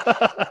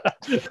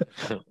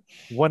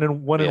 one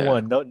and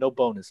one. No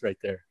bonus right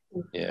there.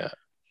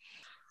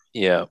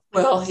 Yeah.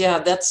 Well, yeah,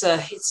 that's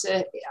it's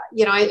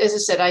as I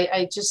said,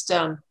 I just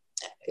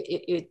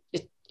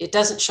it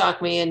doesn't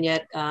shock me, and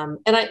yet and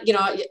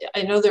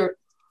I know there.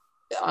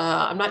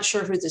 I'm not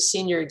sure who the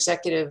senior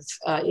executive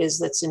is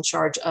that's in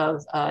charge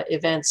of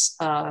events,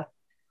 and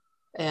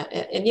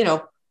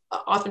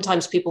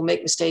oftentimes people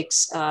make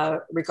mistakes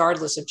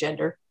regardless of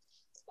gender.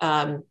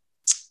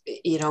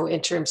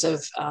 In terms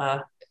of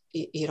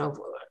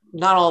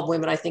not all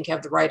women I think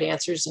have the right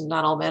answers, and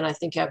not all men I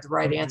think have the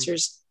right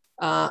answers.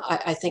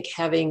 I think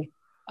having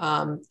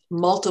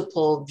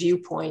multiple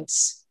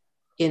viewpoints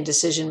in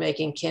decision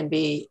making can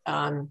be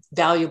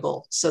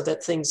valuable, so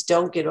that things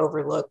don't get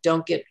overlooked,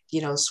 don't get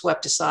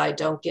swept aside,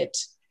 don't get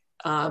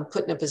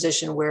put in a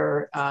position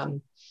where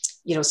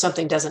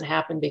something doesn't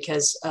happen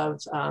because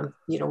of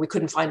we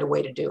couldn't find a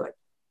way to do it.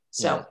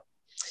 So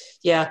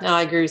no,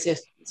 I agree with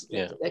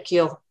you.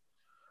 Akil.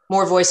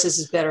 More voices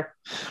is better.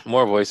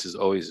 More voices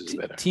always is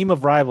better. Team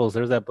of Rivals.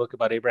 There's that book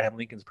about Abraham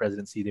Lincoln's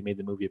presidency. They made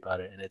the movie about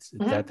it, and it's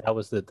that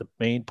was the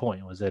main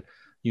point, was that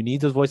you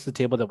need those voices at the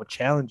table that will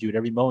challenge you at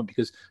every moment,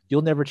 because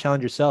you'll never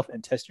challenge yourself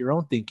and test your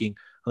own thinking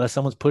unless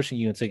someone's pushing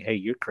you and saying, "Hey,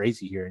 you're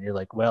crazy here," and you're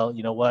like, "Well,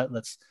 you know what?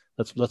 Let's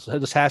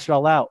hash it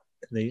all out."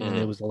 And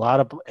there was a lot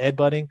of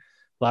headbutting, a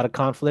lot of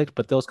conflict,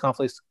 but those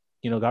conflicts,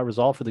 got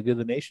resolved for the good of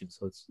the nation.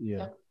 So it's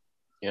yeah.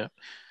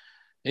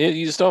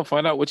 You just don't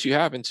find out what you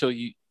have until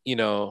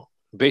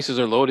bases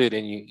are loaded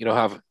and you don't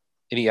have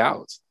any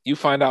outs. You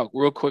find out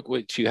real quick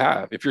what you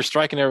have. If you're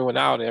striking everyone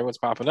out and everyone's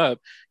popping up,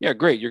 yeah,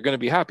 great. You're going to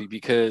be happy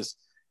because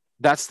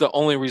that's the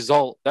only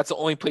result. That's the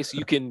only place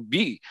you can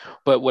be.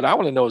 But what I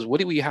want to know is, what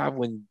do we have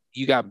when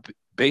you got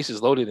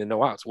bases loaded and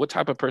no outs? What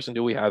type of person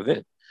do we have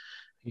then?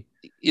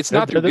 It's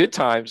not through good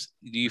times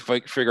do you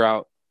figure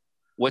out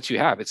what you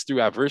have. It's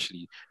through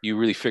adversity you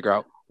really figure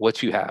out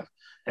what you have.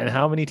 And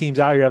how many teams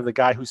out here have the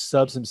guy who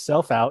subs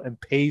himself out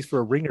and pays for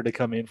a ringer to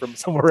come in from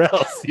somewhere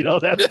else?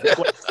 That's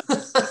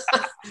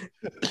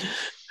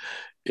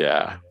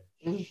yeah.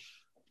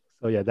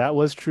 So yeah, that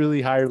was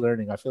truly higher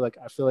learning. I feel like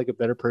a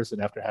better person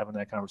after having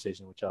that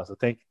conversation with y'all. So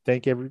thank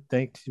you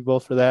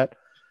both for that.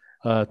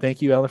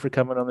 Thank you, Ellen, for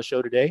coming on the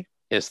show today.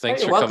 Yes,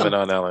 thanks for coming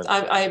on, Ellen.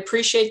 I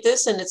appreciate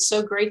this, and it's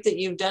so great that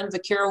you've done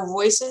Vaquero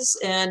Voices,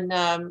 and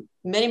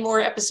many more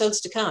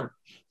episodes to come.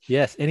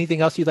 Yes.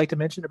 Anything else you'd like to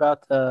mention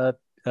about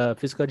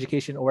physical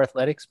education or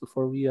athletics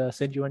before we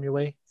send you on your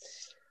way?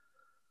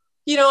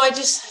 I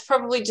just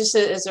probably just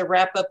as a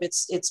wrap up,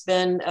 it's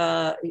been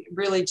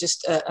really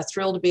just a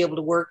thrill to be able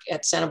to work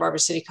at Santa Barbara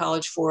City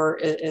College for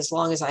as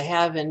long as I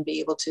have, and be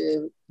able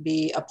to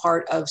be a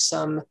part of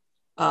some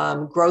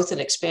growth and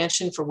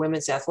expansion for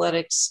women's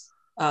athletics,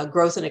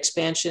 growth and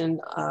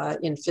expansion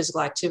in physical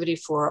activity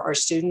for our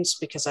students,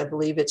 because I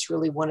believe it's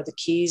really one of the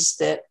keys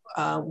that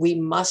we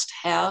must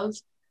have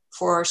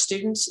for our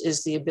students,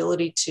 is the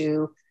ability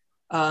to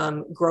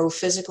grow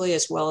physically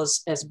as well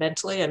as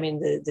mentally. I mean,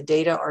 the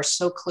data are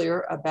so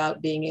clear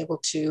about being able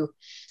to,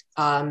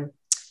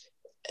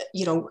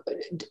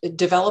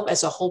 develop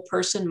as a whole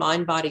person,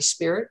 mind, body,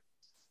 spirit.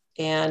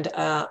 And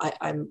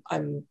I'm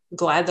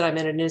glad that I'm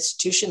in an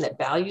institution that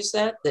values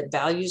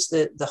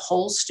the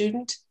whole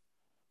student,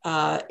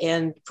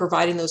 and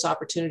providing those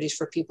opportunities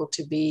for people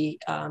to be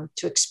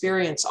to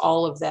experience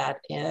all of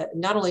that,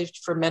 not only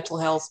for mental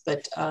health,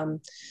 but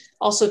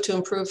also to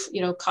improve,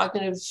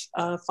 cognitive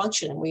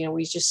function.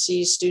 We just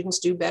see students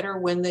do better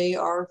when they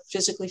are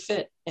physically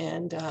fit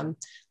and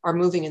are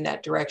moving in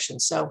that direction.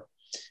 So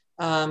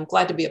I'm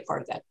glad to be a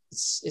part of that.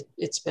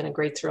 It's been a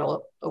great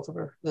thrill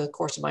over the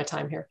course of my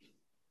time here.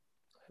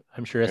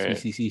 I'm sure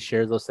SBCC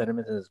shares those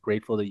sentiments and is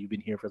grateful that you've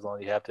been here for as long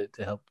as you have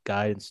to help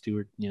guide and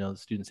steward, the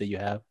students that you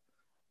have.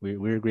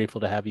 We're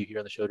grateful to have you here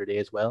on the show today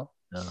as well.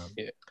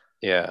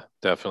 Yeah,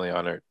 definitely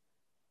honored.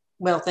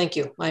 Well, thank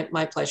you.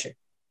 My pleasure.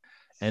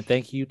 And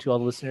thank you to all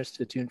the listeners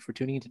for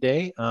tuning in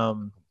today.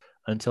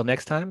 Until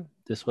next time,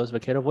 this was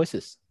Vaquero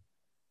Voices.